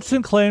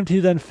 Hudson claimed he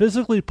then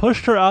physically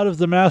pushed her out of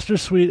the master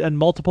suite and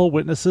multiple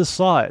witnesses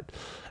saw it.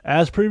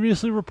 As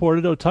previously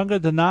reported,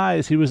 Otunga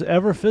denies he was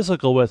ever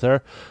physical with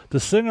her. The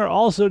singer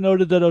also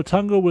noted that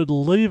Otunga would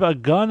leave a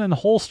gun and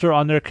holster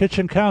on their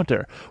kitchen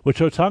counter, which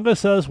Otunga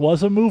says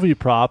was a movie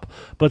prop,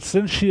 but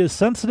since she is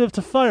sensitive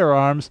to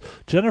firearms,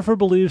 Jennifer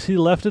believes he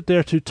left it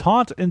there to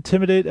taunt,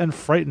 intimidate, and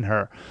frighten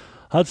her.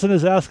 Hudson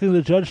is asking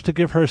the judge to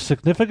give her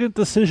significant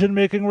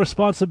decision-making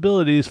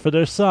responsibilities for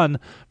their son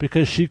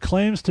because she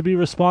claims to be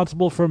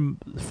responsible for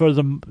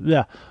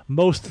the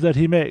most that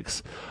he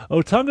makes.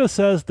 Otunga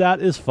says that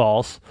is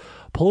false.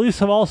 Police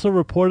have also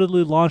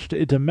reportedly launched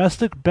a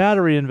domestic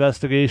battery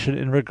investigation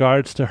in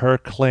regards to her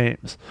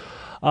claims.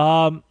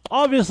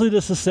 Obviously,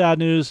 this is sad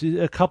news.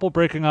 A couple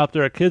breaking up.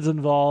 There are kids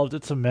involved.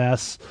 It's a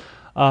mess.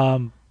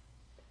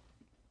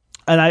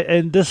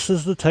 And this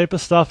is the type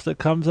of stuff that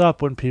comes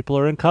up when people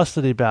are in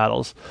custody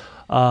battles.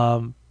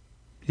 Every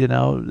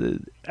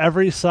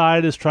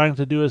side is trying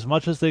to do as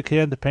much as they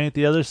can to paint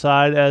the other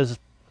side as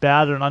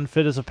bad and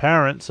unfit as a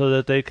parent so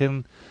that they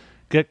can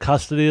get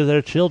custody of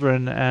their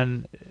children.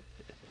 And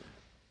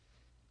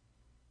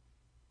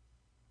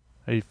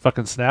are you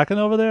fucking snacking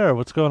over there, or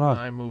what's going on?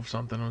 I moved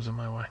something that was in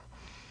my way.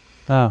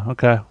 Oh,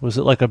 okay. Was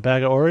it like a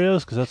bag of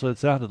Oreos? Because that's what it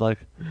sounded like.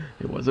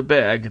 It was a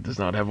bag. It does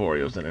not have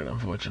Oreos in it,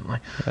 unfortunately.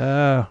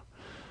 Oh.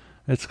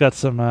 It's got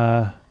some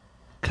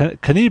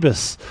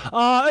cannabis.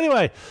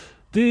 Anyway,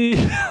 the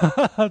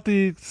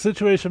the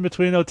situation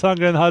between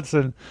Otunga and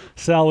Hudson.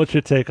 Sal, what's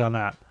your take on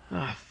that?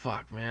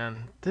 Fuck,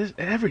 man.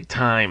 Every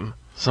time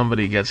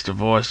somebody gets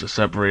divorced or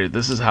separated,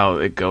 this is how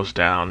it goes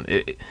down.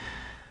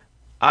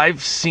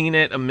 I've seen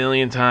it a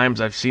million times.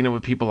 I've seen it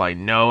with people I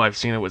know. I've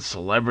seen it with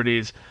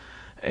celebrities.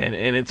 And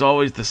it's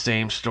always the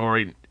same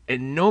story.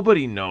 And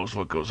nobody knows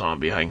what goes on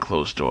behind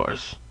closed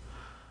doors.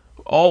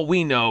 All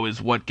we know is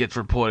what gets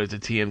reported to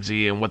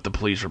TMZ and what the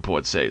police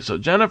reports say. So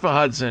Jennifer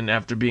Hudson,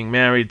 after being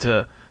married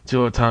to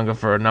Otunga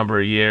for a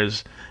number of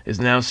years, is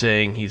now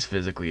saying he's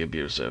physically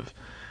abusive.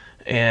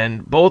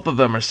 And both of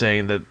them are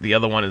saying that the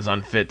other one is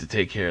unfit to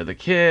take care of the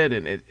kid,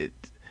 and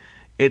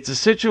it's a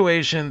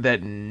situation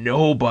that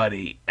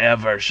nobody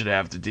ever should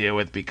have to deal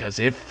with because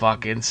it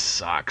fucking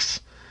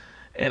sucks.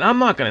 And I'm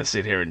not going to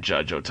sit here and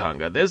judge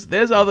Otunga.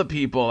 There's other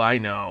people I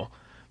know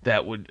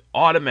that would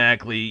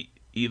automatically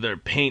either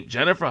paint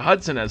Jennifer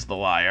Hudson as the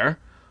liar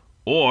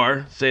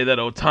or say that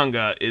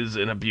Otunga is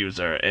an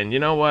abuser. And you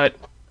know what?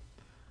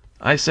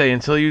 I say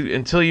until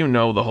you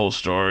know the whole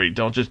story,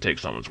 don't just take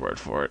someone's word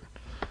for it.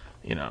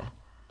 You know.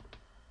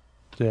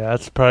 Yeah,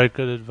 that's probably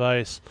good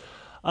advice.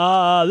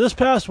 This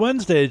past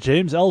Wednesday,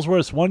 James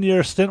Ellsworth's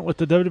one-year stint with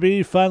the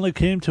WWE finally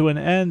came to an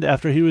end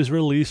after he was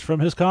released from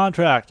his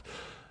contract.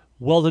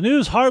 Well, the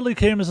news hardly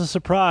came as a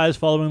surprise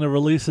following the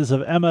releases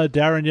of Emma,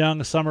 Darren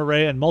Young, Summer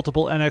Rae, and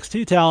multiple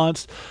NXT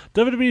talents.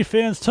 WWE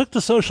fans took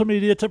to social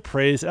media to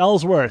praise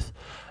Ellsworth.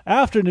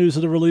 After news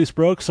of the release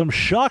broke, some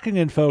shocking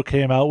info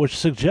came out which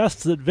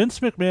suggests that Vince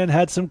McMahon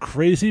had some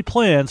crazy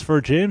plans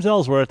for James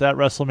Ellsworth at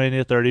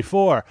WrestleMania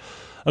 34.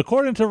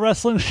 According to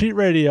Wrestling Sheet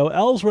Radio,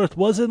 Ellsworth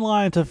was in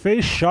line to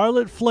face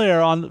Charlotte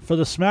Flair for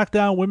the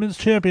SmackDown Women's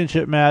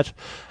Championship match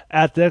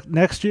at the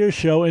next year's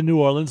show in New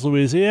Orleans,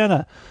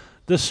 Louisiana.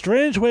 The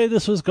strange way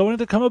this was going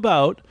to come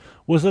about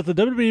was that the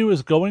WWE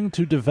was going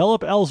to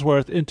develop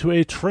Ellsworth into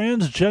a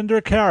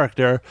transgender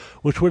character,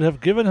 which would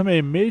have given him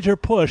a major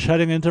push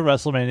heading into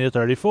WrestleMania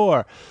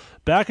 34.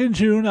 Back in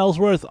June,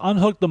 Ellsworth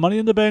unhooked the Money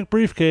in the Bank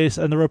briefcase,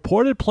 and the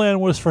reported plan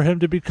was for him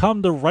to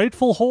become the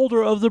rightful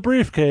holder of the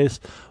briefcase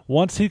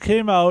once he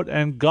came out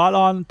and got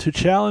on to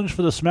challenge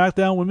for the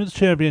SmackDown Women's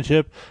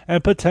Championship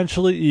and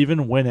potentially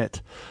even win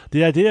it.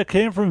 The idea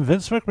came from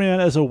Vince McMahon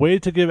as a way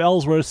to give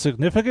Ellsworth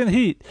significant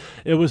heat.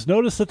 It was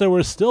noticed that there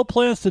were still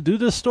plans to do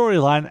this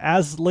storyline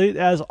as late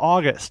as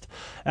August.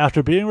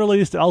 After being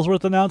released,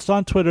 Ellsworth announced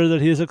on Twitter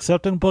that he is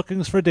accepting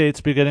bookings for dates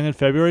beginning in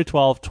February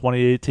 12,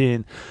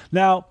 2018.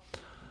 Now,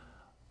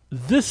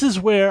 this is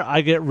where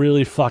I get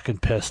really fucking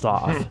pissed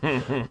off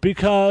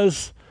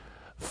because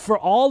for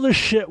all the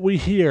shit we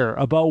hear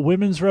about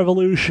women's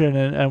revolution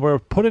and we're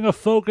putting a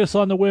focus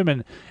on the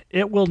women,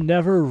 it will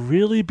never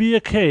really be a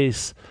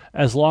case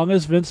as long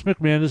as Vince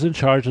McMahon is in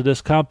charge of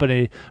this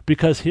company,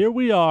 because here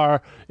we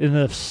are in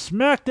the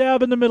smack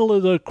dab in the middle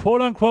of the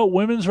quote-unquote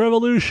women's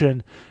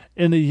revolution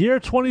in the year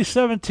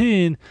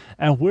 2017,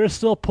 and we're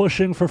still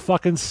pushing for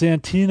fucking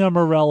Santina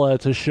Marella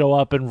to show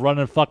up and run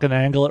a fucking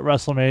angle at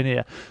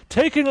WrestleMania.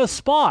 Taking a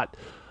spot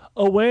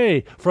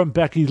away from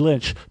Becky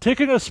Lynch.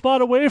 Taking a spot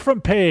away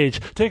from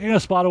Paige. Taking a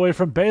spot away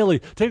from Bayley.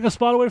 Taking a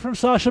spot away from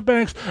Sasha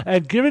Banks.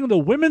 And giving the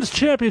Women's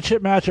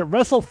Championship match at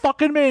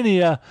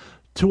WrestleMania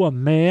to a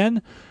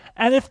man.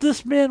 And if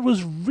this man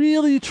was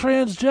really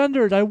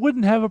transgendered, I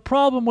wouldn't have a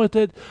problem with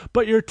it.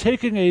 But you're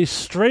taking a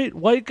straight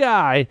white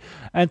guy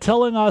and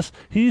telling us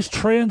he's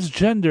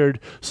transgendered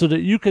so that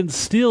you can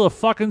steal a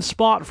fucking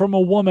spot from a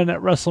woman at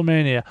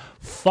WrestleMania.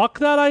 Fuck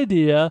that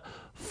idea.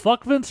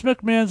 Fuck Vince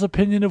McMahon's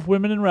opinion of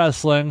women in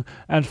wrestling.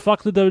 And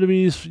fuck the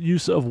WWE's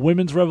use of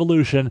women's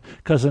revolution.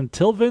 Because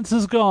until Vince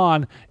is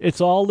gone,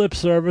 it's all lip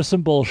service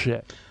and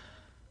bullshit.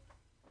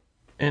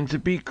 And to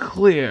be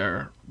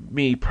clear,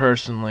 me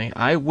personally,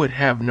 I would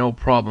have no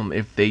problem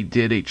if they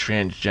did a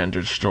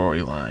transgender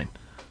storyline.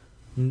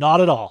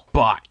 Not at all.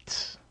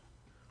 But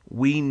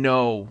we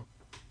know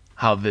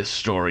how this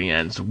story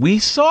ends. We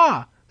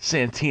saw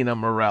Santina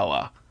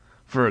Marella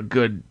for a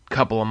good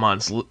couple of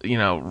months, you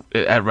know,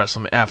 at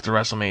after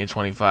WrestleMania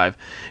 25,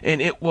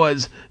 and it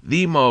was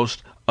the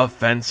most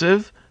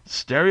offensive,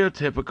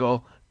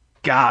 stereotypical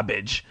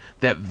garbage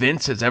that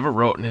Vince has ever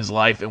wrote in his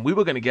life, and we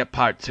were going to get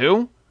part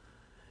 2.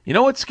 You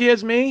know what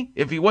scares me?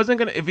 If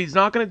he's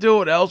not gonna do it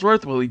with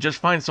Ellsworth, will he just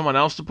find someone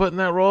else to put in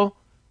that role?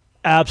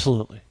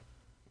 Absolutely.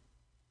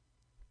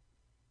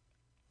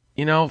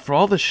 You know, for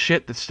all the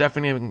shit that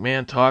Stephanie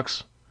McMahon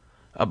talks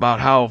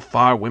about how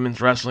far women's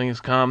wrestling has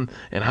come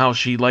and how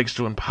she likes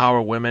to empower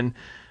women,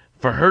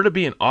 for her to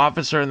be an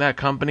officer in that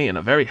company and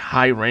a very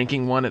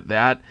high-ranking one at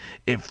that,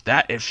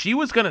 if she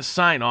was gonna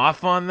sign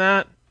off on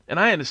that, and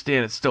I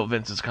understand it's still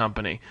Vince's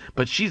company,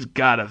 but she's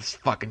gotta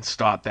fucking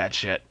stop that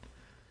shit.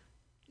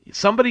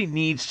 Somebody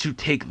needs to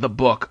take the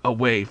book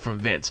away from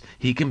Vince.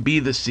 He can be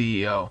the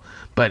CEO,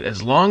 but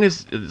as long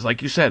as,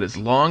 like you said, as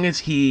long as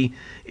he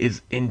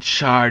is in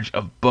charge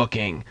of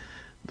booking,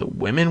 the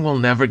women will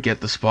never get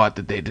the spot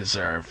that they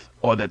deserve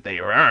or that they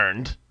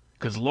earned,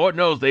 because Lord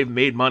knows they've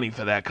made money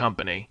for that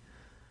company.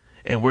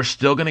 And we're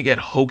still going to get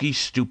hokey,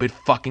 stupid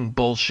fucking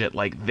bullshit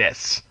like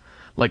this.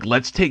 Like,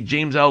 let's take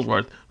James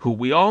Ellsworth, who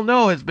we all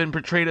know has been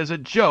portrayed as a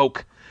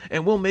joke,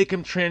 and we'll make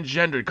him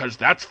transgender, because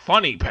that's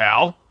funny,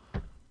 pal.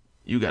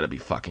 You gotta be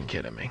fucking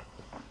kidding me.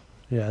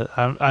 Yeah,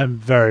 I'm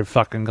very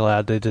fucking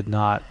glad they did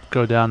not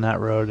go down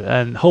that road,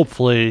 and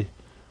hopefully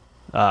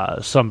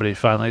somebody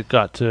finally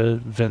got to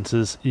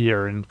Vince's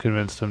ear and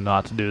convinced him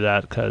not to do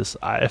that, because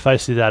if I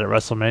see that at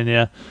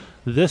WrestleMania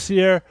this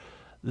year,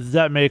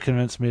 that may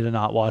convince me to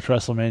not watch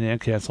WrestleMania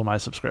and cancel my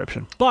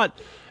subscription. But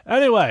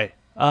anyway,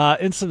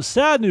 In some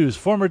sad news,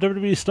 former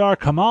WWE star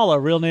Kamala,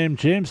 real name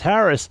James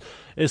Harris,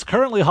 is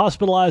currently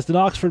hospitalized in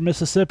Oxford,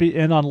 Mississippi,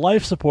 and on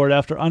life support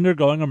after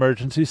undergoing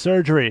emergency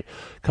surgery.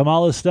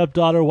 Kamala's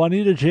stepdaughter,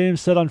 Juanita James,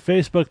 said on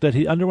Facebook that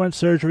he underwent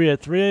surgery at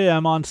 3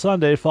 a.m. on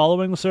Sunday.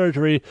 Following the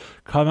surgery,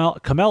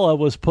 Kamala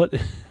was put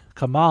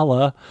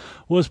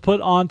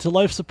on to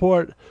life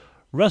support.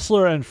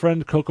 Wrestler and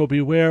friend Coco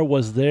Beware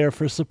was there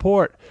for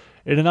support.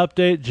 In an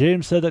update,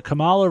 James said that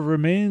Kamala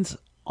remains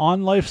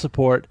on life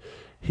support.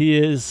 He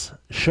is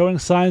showing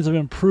signs of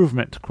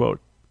improvement, quote.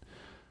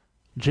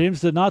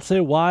 James did not say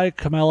why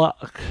Kamala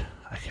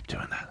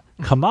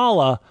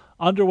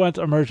underwent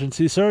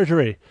emergency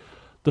surgery.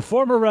 The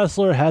former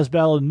wrestler has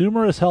battled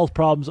numerous health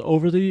problems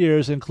over the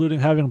years,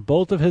 including having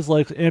both of his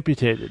legs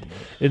amputated.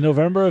 In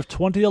November of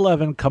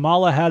 2011,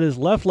 Kamala had his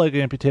left leg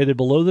amputated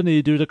below the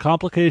knee due to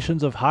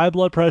complications of high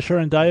blood pressure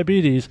and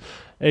diabetes,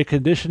 a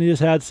condition he has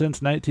had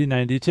since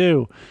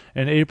 1992.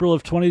 In April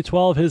of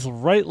 2012, his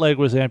right leg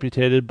was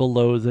amputated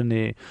below the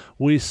knee.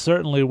 We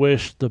certainly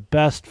wish the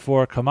best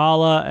for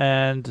Kamala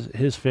and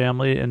his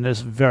family in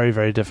this very,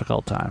 very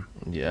difficult time.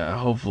 Yeah,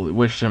 hopefully,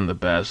 wish him the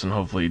best, and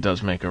hopefully he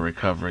does make a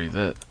recovery.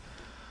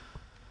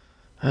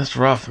 That's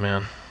rough,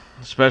 man.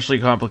 Especially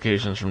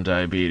complications from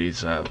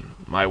diabetes.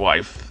 My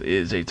wife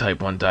is a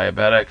type 1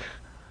 diabetic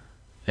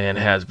and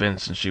has been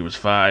since she was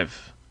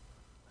 5.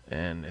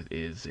 And it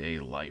is a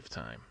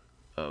lifetime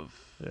of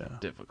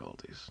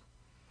difficulties.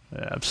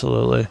 Yeah,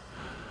 absolutely.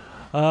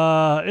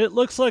 It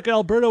looks like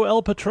Alberto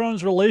El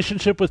Patron's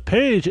relationship with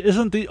Paige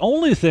isn't the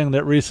only thing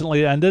that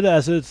recently ended,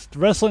 as its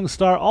wrestling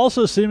star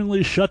also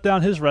seemingly shut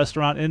down his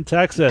restaurant in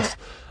Texas.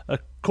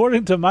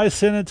 According to My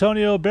San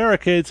Antonio,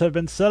 barricades have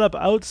been set up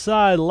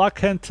outside La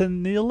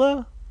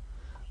Cantanita,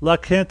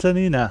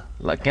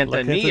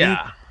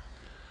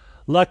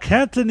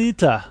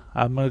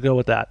 I'm going to go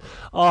with that,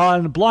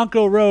 on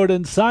Blanco Road,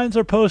 and signs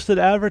are posted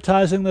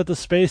advertising that the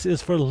space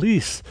is for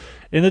lease.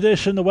 In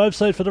addition, the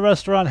website for the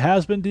restaurant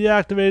has been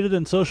deactivated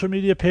and social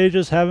media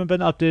pages haven't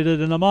been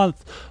updated in a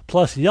month.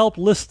 Plus, Yelp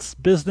lists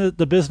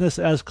the business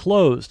as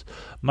closed.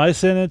 My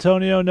San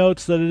Antonio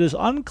notes that it is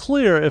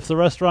unclear if the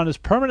restaurant is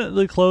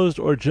permanently closed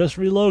or just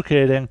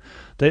relocating.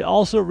 They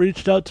also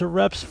reached out to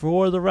reps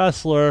for the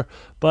wrestler,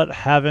 but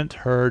haven't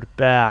heard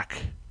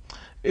back.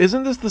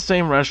 Isn't this the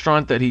same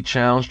restaurant that he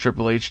challenged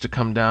Triple H to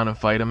come down and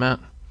fight him at?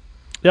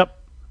 Yep.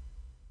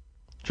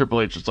 Triple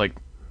H was like,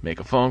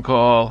 make a phone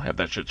call, have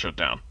that shit shut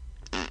down.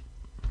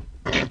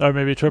 Or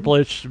maybe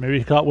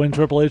he caught wind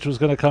Triple H was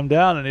going to come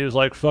down, and he was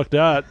like, fuck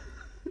that.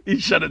 He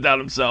shut it down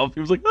himself. He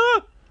was like,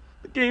 the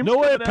game's no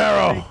way,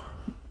 Perro.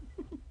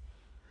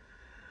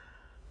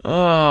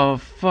 Oh,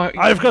 fuck.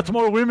 I've got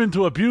more women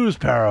to abuse,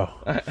 Perro.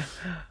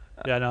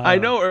 I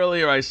know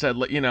earlier I said,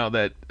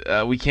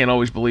 that we can't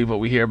always believe what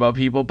we hear about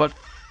people, but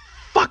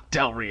fuck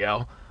Del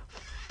Rio.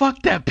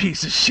 Fuck that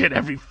piece of shit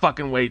every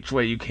fucking way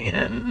you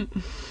can.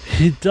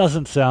 He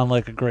doesn't sound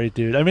like a great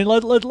dude. I mean,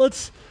 let's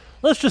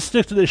just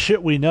stick to the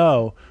shit we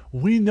know.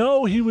 We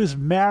know he was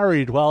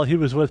married while he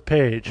was with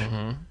Paige.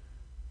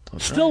 Mm-hmm.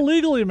 Still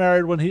legally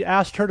married when he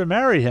asked her to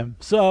marry him.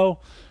 So,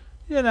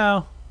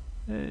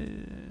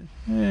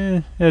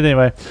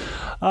 anyway.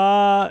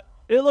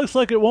 It looks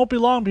like it won't be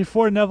long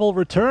before Neville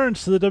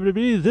returns to the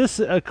WWE. This,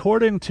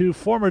 according to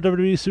former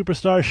WWE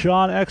superstar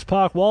Sean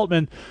X-Pac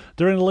Waltman,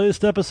 during the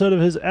latest episode of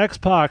his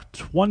X-Pac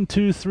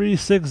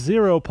 12360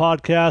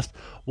 podcast.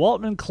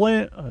 Waltman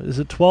claimed... Is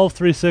it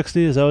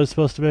 12360? Is that what it's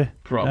supposed to be?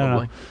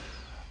 Probably.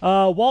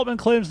 Waltman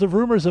claims the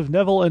rumors of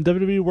Neville and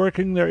WWE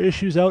working their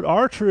issues out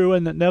are true,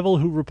 and that Neville,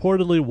 who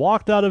reportedly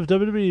walked out of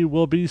WWE,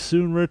 will be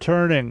soon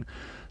returning.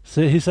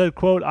 So he said,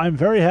 quote, I'm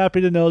very happy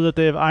to know that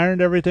they have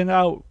ironed everything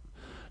out.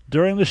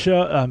 During the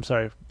show,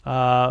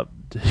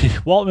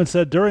 Waltman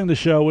said during the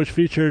show, which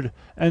featured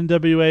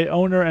NWA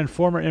owner and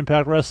former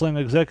Impact Wrestling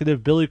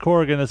executive Billy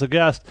Corrigan as a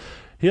guest,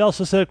 he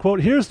also said, quote,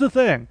 here's the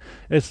thing.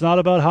 It's not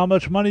about how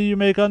much money you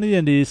make on the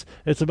indies.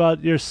 It's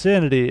about your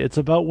sanity. It's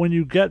about when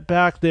you get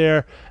back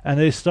there and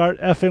they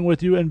start effing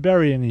with you and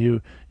burying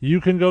you.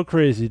 You can go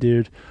crazy,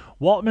 dude.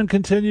 Waltman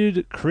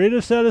continued,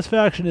 creative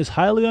satisfaction is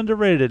highly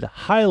underrated.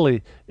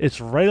 Highly.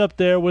 It's right up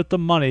there with the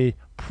money.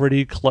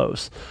 Pretty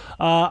close.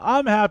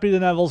 I'm happy that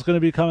Neville's going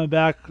to be coming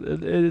back,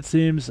 it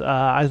seems.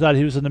 I thought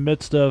he was in the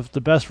midst of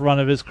the best run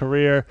of his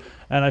career,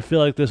 and I feel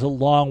like there's a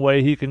long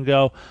way he can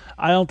go.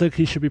 I don't think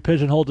he should be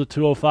pigeonholed to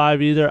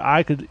 205 either.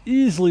 I could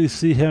easily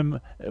see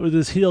him with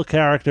his heel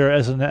character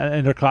as an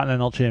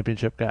Intercontinental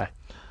Championship guy.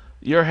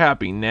 You're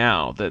happy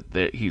now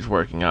that he's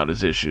working out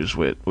his issues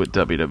with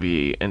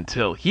WWE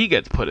until he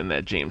gets put in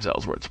that James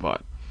Ellsworth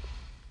spot.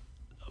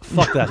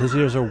 Fuck that. His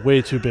ears are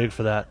way too big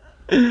for that.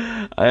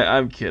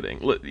 I'm kidding.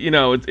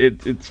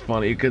 It's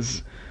funny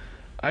because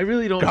I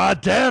really don't... God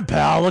damn,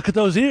 pal, look at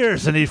those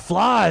ears, and he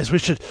flies. We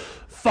should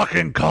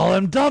fucking call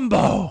him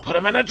Dumbo. Put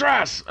him in a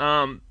dress.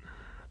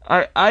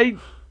 I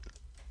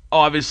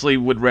obviously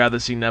would rather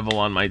see Neville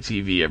on my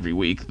TV every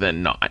week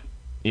than not.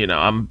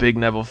 I'm a big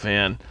Neville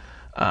fan.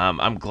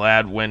 I'm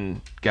glad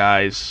when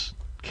guys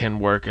can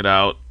work it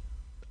out.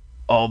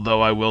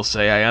 Although I will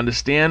say I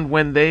understand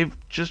when they've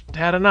just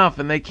had enough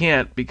and they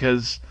can't,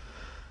 because,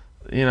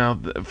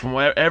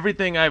 from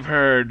everything I've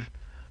heard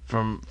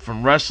from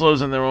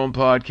wrestlers in their own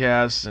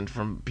podcasts and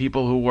from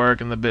people who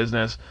work in the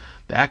business,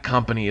 that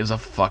company is a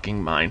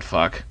fucking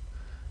mindfuck.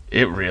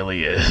 It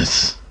really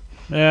is.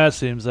 Yeah, it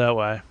seems that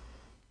way.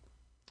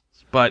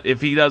 But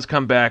if he does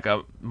come back,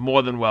 I'm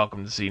more than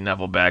welcome to see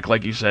Neville back.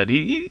 Like you said,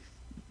 he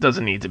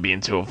doesn't need to be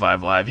in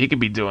 205 Live. He could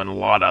be doing a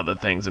lot of other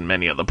things in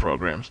many other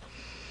programs.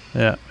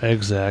 Yeah,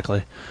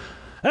 exactly.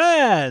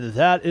 And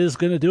that is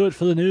going to do it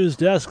for the news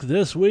desk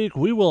this week.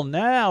 We will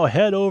now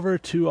head over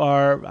to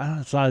our,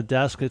 it's not a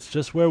desk, it's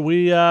just where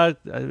we,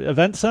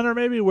 event center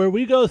maybe, where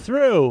we go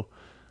through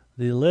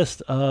the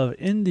list of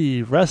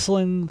indie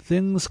wrestling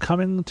things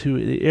coming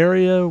to the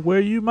area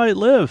where you might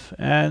live,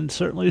 and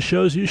certainly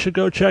shows you should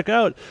go check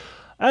out.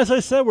 As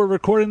I said, we're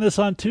recording this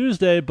on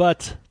Tuesday,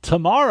 but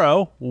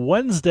tomorrow,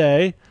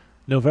 Wednesday,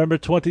 November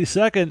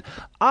 22nd,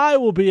 I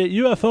will be at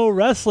UFO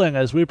Wrestling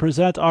as we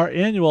present our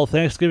annual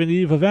Thanksgiving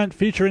Eve event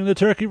featuring the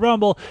Turkey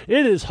Rumble.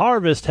 It is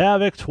Harvest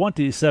Havoc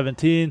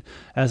 2017.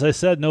 As I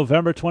said,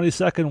 November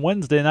 22nd,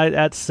 Wednesday night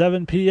at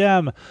 7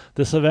 p.m.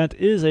 This event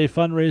is a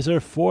fundraiser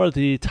for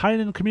the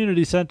Tynan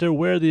Community Center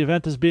where the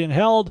event is being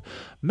held.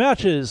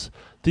 Matches.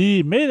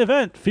 The main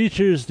event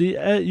features the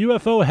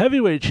UFO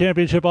Heavyweight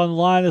Championship on the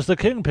line as the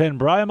Kingpin,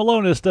 Brian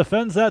Malonis,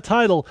 defends that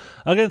title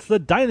against the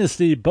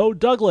Dynasty, Bo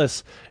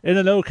Douglas. In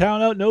a no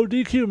count-out, no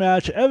DQ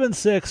match, Evan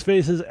Six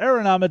faces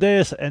Aaron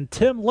Amadeus and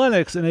Tim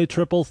Lennox in a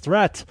triple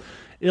threat.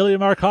 Ilya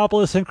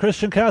Markopoulos and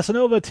Christian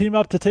Casanova team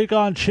up to take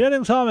on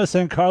Channing Thomas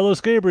and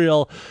Carlos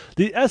Gabriel.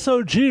 The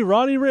SOG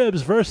Ronnie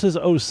Ribbs versus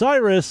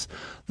Osiris.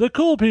 The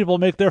Cool People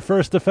make their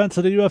first defense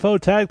of the UFO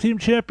Tag Team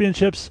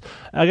Championships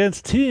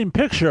against Team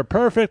Picture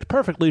Perfect,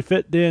 Perfectly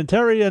Fit Dan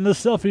Terry, and the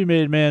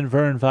Selfie-Made Man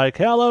Vern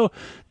Vicalo.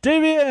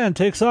 Davey Ann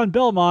takes on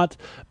Belmont.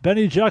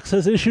 Benny Jux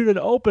has issued an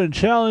open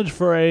challenge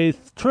for a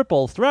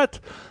triple threat.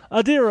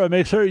 Adira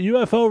makes her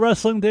UFO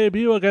wrestling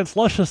debut against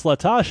Luscious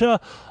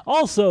Latasha.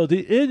 Also,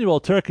 the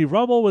annual Turkey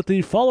Rumble with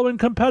the following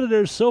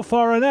competitors so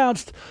far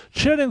announced: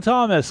 Channing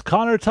Thomas,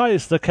 Connor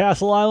Tice, the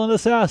Castle Island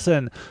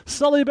Assassin,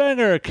 Sully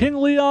Banger,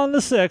 King Leon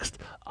VI,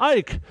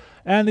 Ike,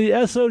 and the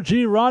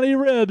SOG Ronnie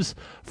Ribbs.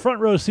 Front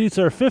row seats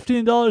are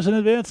 $15 in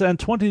advance and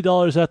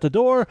 $20 at the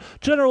door.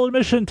 General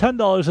admission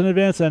 $10 in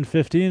advance and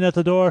 $15 at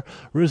the door.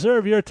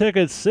 Reserve your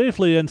tickets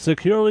safely and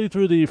securely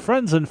through the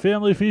Friends and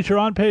Family feature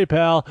on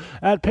PayPal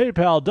at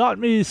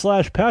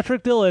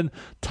paypal.me/Patrick Dillon.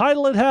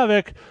 Title at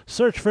Havoc.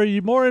 Search for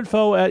more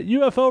info at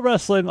UFO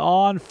Wrestling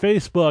on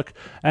Facebook.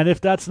 And if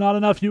that's not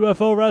enough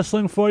UFO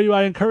Wrestling for you,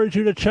 I encourage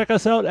you to check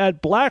us out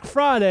at Black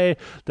Friday.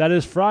 That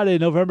is Friday,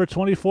 November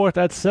 24th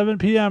at 7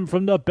 p.m.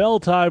 from the Bell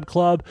Time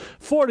Club,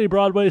 40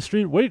 Broadway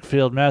Street,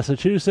 Wakefield,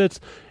 Massachusetts.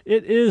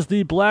 It is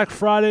the Black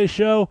Friday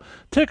show.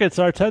 Tickets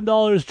are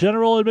 $10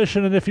 general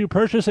admission, and if you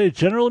purchase a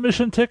general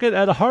admission ticket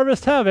at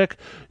Harvest Havoc,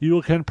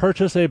 you can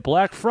purchase a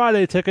Black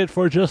Friday ticket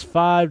for just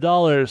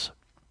 $5.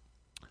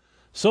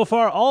 So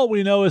far, all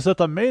we know is that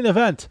the main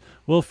event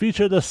will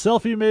feature the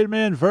Selfie-Made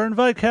Man Vern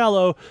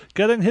Vicalo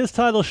getting his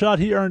title shot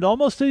he earned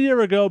almost a year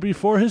ago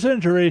before his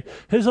injury.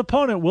 His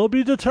opponent will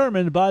be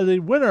determined by the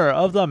winner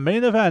of the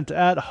main event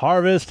at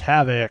Harvest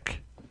Havoc.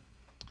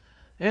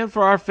 And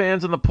for our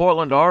fans in the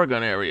Portland,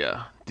 Oregon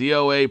area,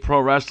 DOA Pro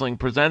Wrestling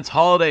presents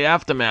Holiday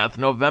Aftermath,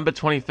 November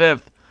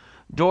 25th.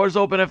 Doors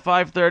open at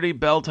 5:30.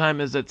 Bell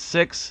time is at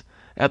 6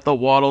 at the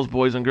Waddles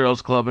Boys and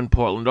Girls Club in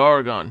Portland,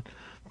 Oregon.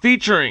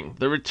 Featuring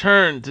the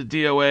return to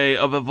DOA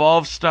of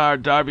Evolve star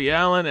Darby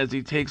Allin as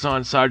he takes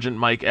on Sergeant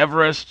Mike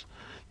Everest.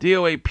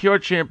 DOA Pure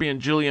Champion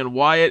Julian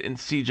Wyatt and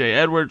CJ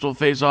Edwards will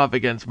face off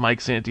against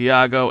Mike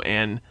Santiago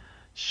and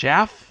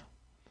Schaff.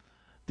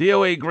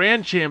 DOA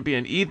Grand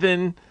Champion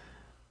Ethan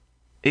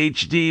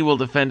HD will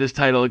defend his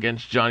title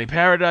against Johnny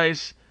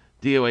Paradise.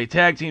 DOA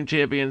Tag Team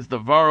Champions, the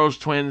Varos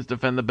Twins,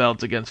 defend the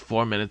belts against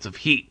 4 Minutes of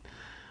Heat.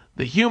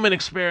 The Human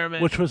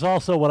Experiment... which was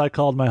also what I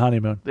called my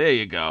honeymoon. There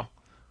you go.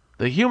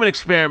 The Human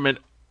Experiment,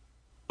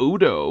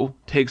 Udo,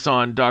 takes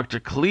on Dr.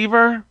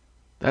 Cleaver.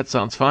 That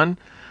sounds fun.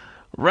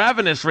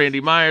 Ravenous Randy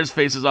Myers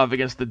faces off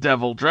against the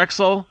Devil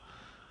Drexel.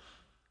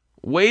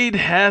 Wade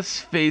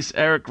Hess face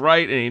Eric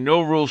Wright in a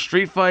no-rule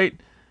street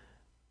fight.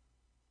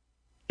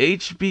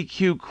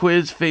 HBQ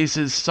Quiz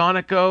faces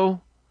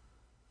Sonico.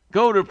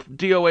 Go to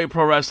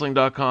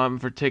DOAProWrestling.com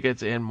for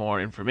tickets and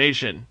more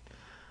information.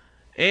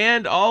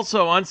 And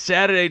also on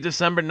Saturday,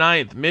 December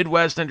 9th,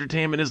 Midwest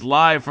Entertainment is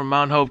live from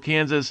Mount Hope,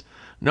 Kansas.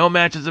 No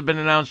matches have been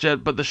announced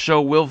yet, but the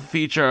show will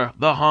feature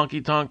the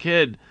Honky Tonk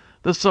Kid,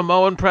 the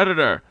Samoan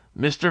Predator,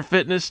 Mr.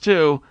 Fitness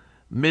 2,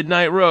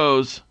 Midnight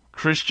Rose,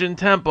 Christian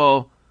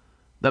Temple,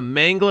 the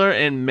Mangler,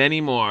 and many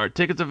more.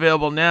 Tickets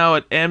available now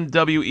at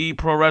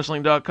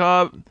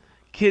MWEProWrestling.com.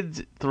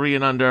 Kids 3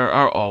 and under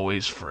are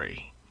always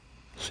free.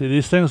 See,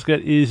 these things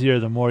get easier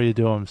the more you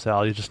do them,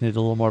 Sal. You just need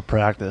a little more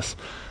practice.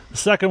 The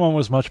second one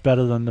was much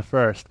better than the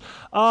first.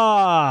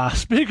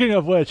 Speaking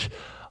of which,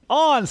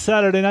 On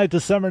Saturday night,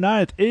 December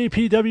 9th,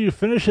 APW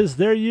finishes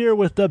their year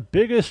with the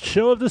biggest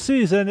show of the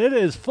season. It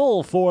is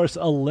Full Force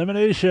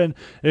Elimination.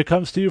 It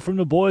comes to you from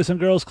the Boys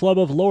and Girls Club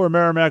of Lower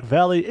Merrimack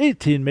Valley,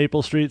 18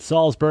 Maple Street,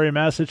 Salisbury,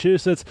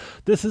 Massachusetts.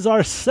 This is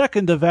our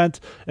second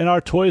event in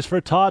our Toys for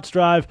Tots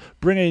drive.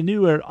 Bring a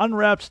new or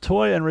unwrapped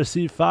toy and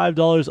receive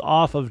 $5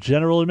 off of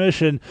general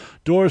admission.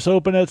 Doors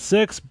open at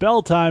 6.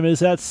 Bell time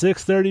is at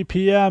 6:30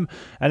 p.m.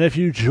 And if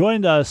you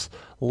joined us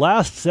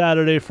last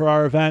Saturday for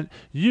our event,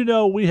 you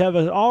know we have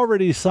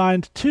already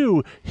signed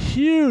 2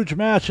 huge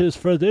matches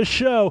for this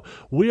show.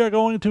 We are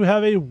going to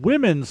have a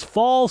women's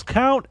Falls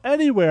Count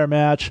Anywhere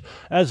match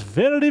as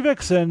Vanity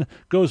Vixen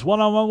goes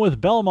one-on-one with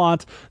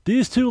Belmont.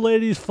 These 2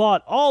 ladies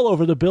fought all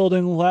over the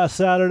building last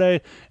Saturday,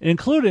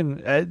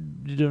 including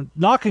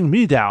knocking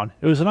me down.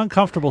 It was an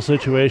uncomfortable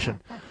situation.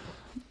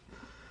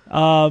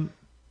 But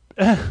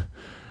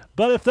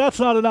if that's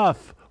not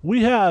enough,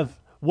 we have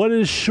what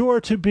is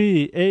sure to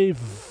be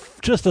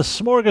just a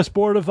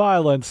smorgasbord of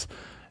violence.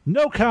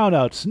 No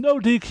countouts, no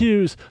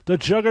DQs. The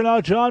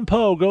Juggernaut John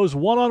Poe goes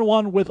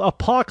one-on-one with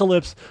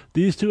Apocalypse.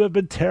 These 2 have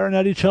been tearing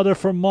at each other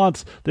for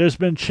months. There's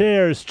been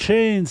chairs,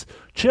 chains,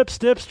 chips,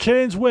 dips,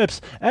 chains,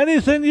 whips,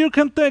 anything you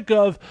can think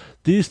of.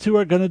 These 2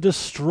 are going to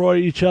destroy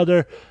each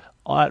other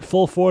at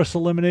Full Force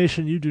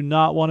Elimination. You do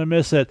not want to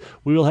miss it.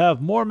 We will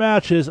have more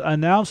matches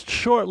announced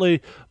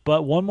shortly,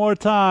 but one more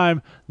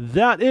time,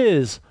 that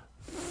is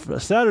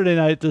Saturday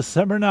night,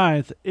 December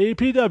 9th,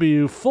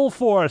 APW Full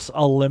Force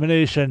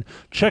Elimination.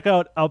 Check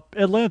out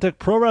Atlantic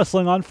Pro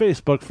Wrestling on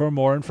Facebook for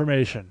more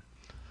information.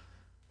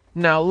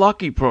 Now,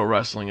 Lucky Pro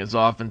Wrestling is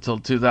off until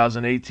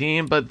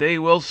 2018, but they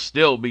will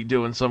still be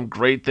doing some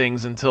great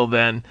things until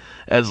then,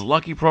 as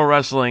Lucky Pro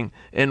Wrestling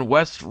and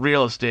West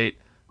Real Estate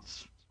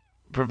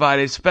provide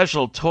a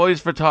special Toys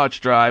for Tots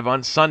drive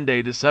on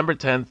Sunday, December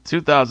 10th,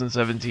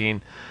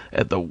 2017,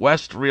 at the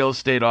West Real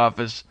Estate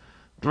office,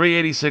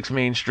 386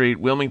 Main Street,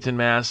 Wilmington,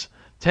 Mass.,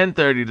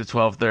 10:30 to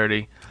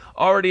 12:30.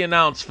 Already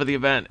announced for the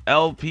event,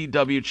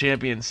 LPW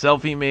champion the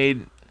Selfie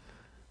Made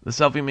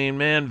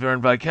Man, Vern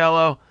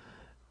Vicalo,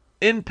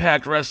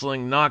 Impact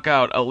Wrestling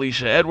knockout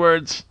Alicia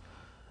Edwards,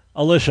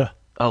 LPW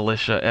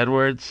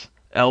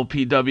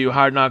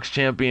Hard Knocks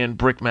champion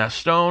Brickmass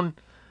Stone,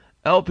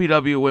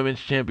 LPW Women's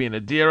champion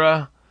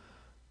Adira.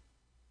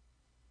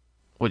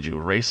 Would you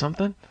erase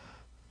something?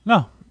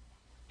 No.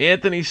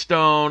 Anthony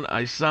Stone,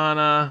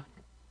 Isana,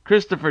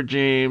 Christopher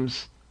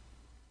James,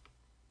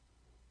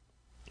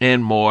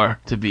 and more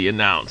to be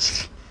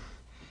announced.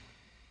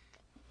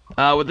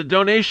 With the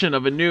donation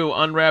of a new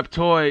unwrapped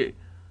toy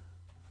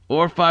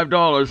or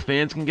 $5,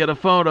 fans can get a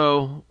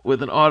photo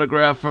with an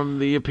autograph from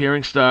the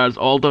appearing stars.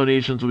 All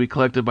donations will be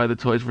collected by the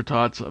Toys for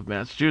Tots of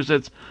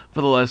Massachusetts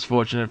for the less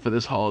fortunate for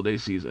this holiday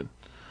season.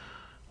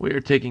 We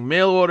are taking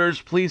mail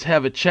orders. Please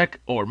have a check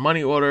or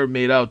money order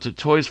made out to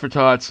Toys for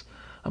Tots.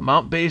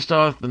 Amount based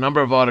off the number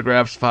of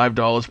autographs,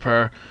 $5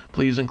 per.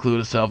 Please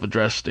include a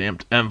self-addressed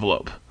stamped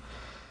envelope.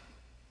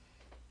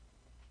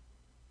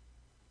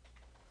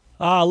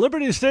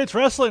 Liberty States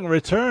Wrestling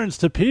returns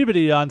to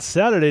Peabody on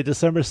Saturday,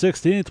 December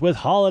 16th with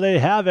Holiday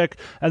Havoc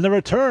and the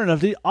return of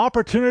the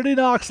Opportunity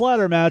Knocks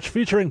ladder match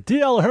featuring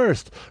D.L.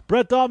 Hurst,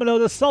 Brett Domino,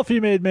 the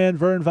Selfie-Made Man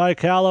Vern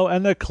Vicalo,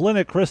 and the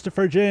Clinic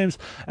Christopher James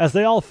as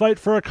they all fight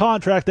for a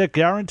contract that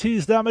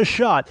guarantees them a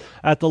shot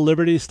at the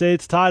Liberty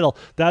States title.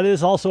 That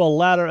is also a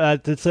ladder, I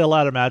did say a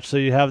ladder match, so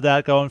you have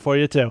that going for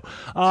you too.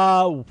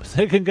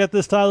 They can get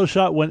this title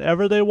shot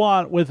whenever they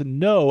want with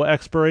no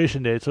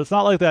expiration date. So it's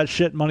not like that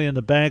shit Money in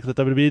the Bank that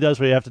WWE does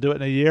where you have to do it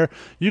in a year.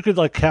 You could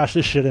cash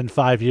this shit in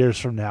 5 years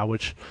from now,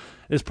 which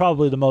is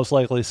probably the most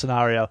likely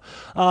scenario.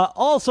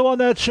 Also on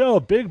that show,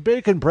 Big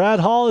Bacon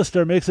Brad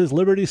Hollister makes his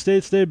Liberty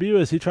States debut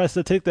as he tries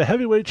to take the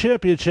heavyweight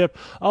championship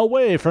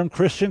away from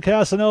Christian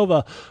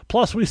Casanova.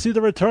 Plus, we see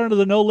the return of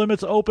the No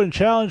Limits Open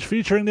Challenge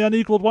featuring the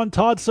unequaled one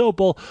Todd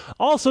Sopel.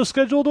 Also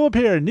scheduled to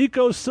appear,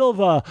 Nico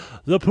Silva,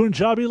 the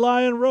Punjabi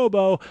Lion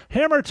Robo,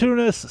 Hammer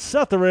Tunis,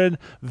 Setherin,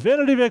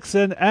 Vanity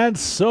Vixen, and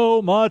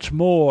so much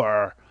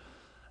more.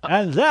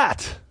 And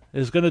that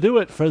is going to do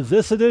it for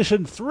this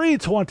edition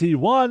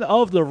 321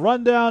 of The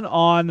Rundown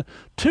on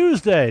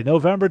Tuesday,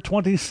 November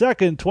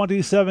 22nd,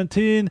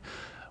 2017.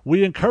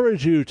 We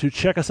encourage you to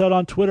check us out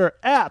on Twitter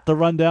at The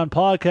Rundown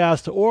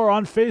Podcast or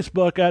on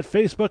Facebook at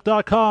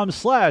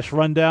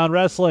facebook.com/Rundown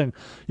Wrestling.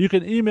 You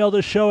can email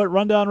the show at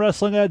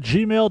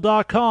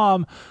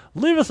rundownwrestling@gmail.com.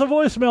 Leave us a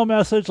voicemail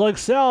message like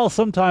Sal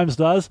sometimes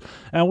does,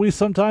 and we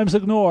sometimes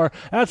ignore,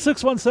 at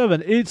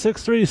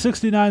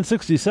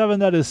 617-863-6967.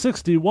 That is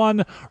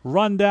 61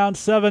 Rundown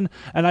 7.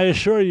 And I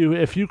assure you,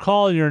 if you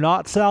call and you're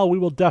not Sal, we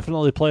will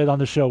definitely play it on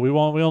the show. We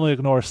only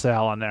ignore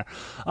Sal on there.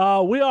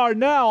 We are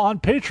now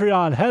on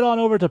Patreon. Head on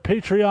over to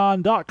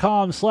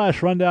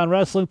patreon.com/Rundown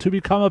Wrestling to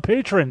become a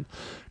patron.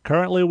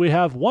 Currently, we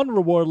have one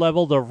reward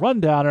level, the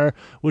Rundowner,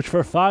 which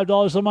for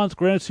 $5 a month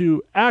grants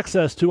you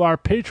access to our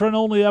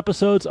patron-only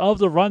episodes of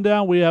The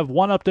Rundown. We have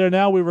one up there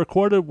now we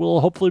recorded. We'll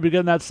hopefully be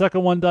getting that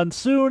second one done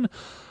soon.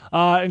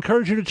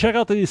 Encourage you to check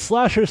out the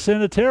Slasher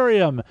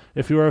Sanitarium.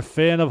 If you're a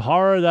fan of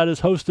horror, that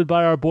is hosted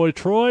by our boy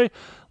Troy.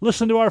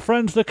 Listen to our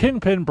friends the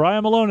Kingpin,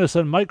 Brian Malonis,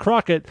 and Mike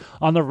Crockett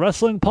on the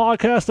Wrestling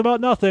Podcast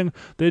About Nothing.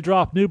 They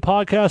drop new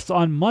podcasts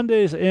on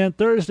Mondays and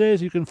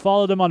Thursdays. You can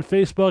follow them on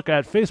Facebook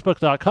at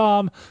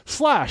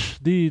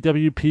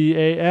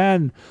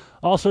facebook.com/TheWPAN.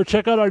 Also,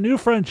 check out our new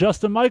friend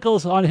Justin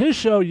Michaels on his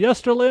show,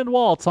 Yesterland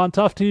Waltz, on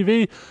Tough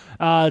TV.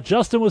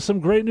 Justin, with some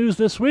great news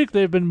this week.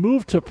 They've been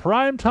moved to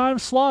primetime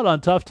slot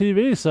on Tough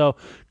TV, so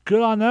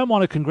good on them.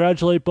 Want to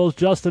congratulate both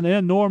Justin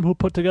and Norm, who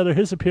put together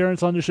his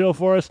appearance on the show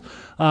for us.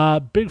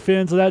 Big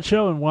fans of that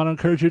show, and want to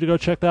encourage you to go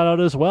check that out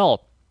as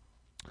well.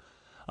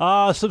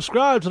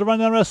 Subscribe to the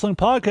Rundown Wrestling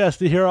Podcast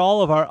to hear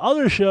all of our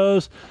other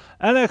shows.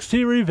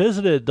 NXT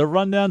Revisited, the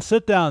Rundown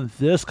Sit-Down.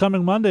 This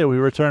coming Monday, we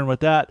return with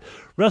that.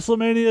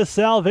 WrestleMania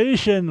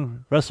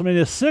Salvation.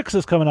 WrestleMania 6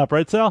 is coming up,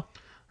 right, Sal?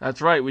 That's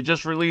right. We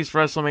just released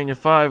WrestleMania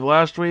 5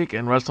 last week,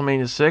 and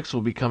WrestleMania 6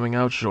 will be coming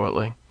out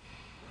shortly.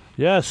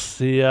 Yes,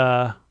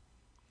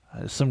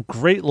 some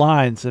great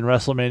lines in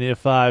WrestleMania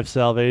 5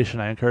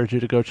 Salvation. I encourage you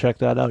to go check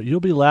that out. You'll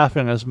be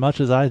laughing as much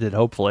as I did,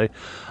 hopefully.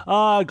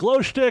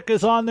 Glowstick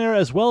is on there,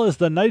 as well as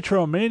the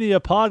Nitromania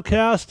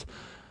podcast.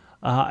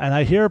 And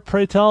I hear,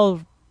 pray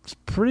tell,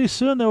 pretty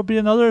soon there will be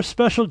another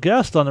special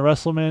guest on the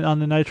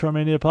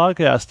Nitromania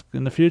podcast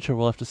in the future.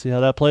 We'll have to see how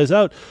that plays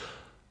out.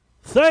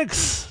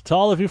 Thanks to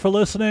all of you for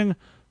listening.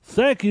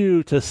 Thank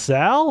you to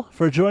Sal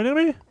for joining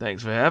me.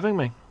 Thanks for having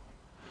me.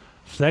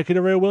 Thank you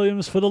to Ray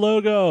Williams for the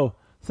logo.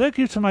 Thank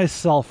you to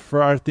myself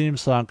for our theme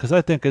song, because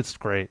I think it's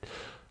great.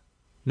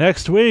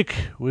 Next week,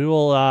 we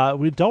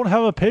don't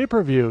have a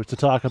pay-per-view to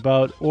talk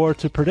about or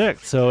to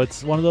predict, so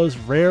it's one of those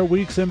rare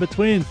weeks in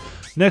between.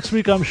 Next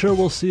week, I'm sure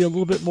we'll see a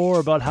little bit more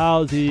about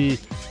how the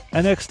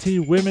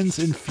NXT Women's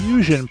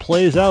Infusion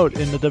plays out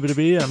in the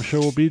WWE, and I'm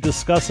sure we'll be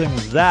discussing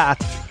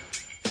that.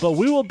 But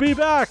we will be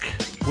back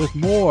with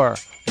more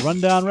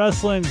Rundown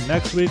Wrestling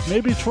next week.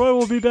 Maybe Troy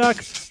will be back.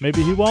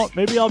 Maybe he won't.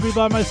 Maybe I'll be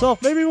by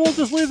myself. Maybe we'll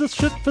just leave this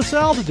shit for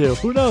Sal to do.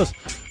 Who knows?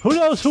 Who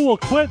knows who will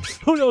quit?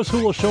 Who knows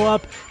who will show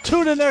up?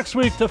 Tune in next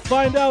week to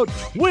find out.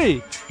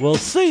 We will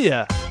see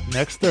ya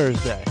next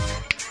Thursday.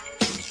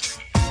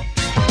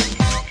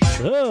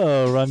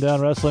 The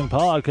Rundown Wrestling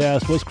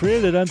Podcast was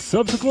created and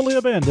subsequently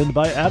abandoned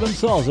by Adam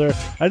Salzer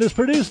and is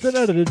produced and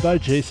edited by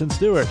Jason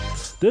Stewart.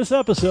 This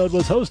episode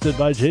was hosted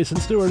by Jason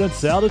Stewart and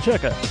Sal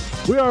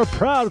DeCecca. We are a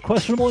proud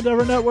Questionable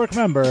Endeavor Network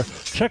member.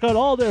 Check out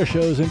all their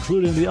shows,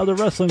 including the other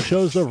wrestling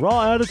shows, the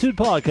Raw Attitude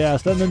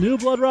Podcast and the New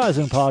Blood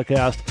Rising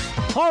Podcast,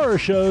 horror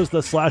shows,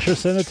 the Slasher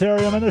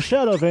Sanitarium and the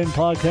Shadow Vein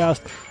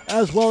Podcast,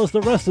 as well as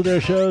the rest of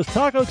their shows,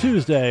 Taco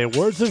Tuesday,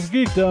 Words of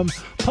Geekdom,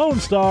 Pone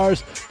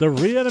Stars, the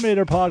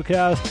Reanimator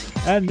Podcast,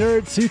 and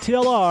Nerd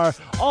CTLR,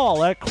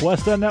 all at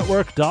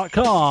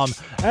QuestaNetwork.com.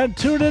 And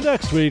tune in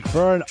next week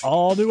for an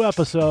all-new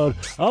episode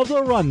of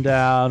the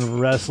Rundown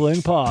Wrestling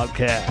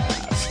Podcast.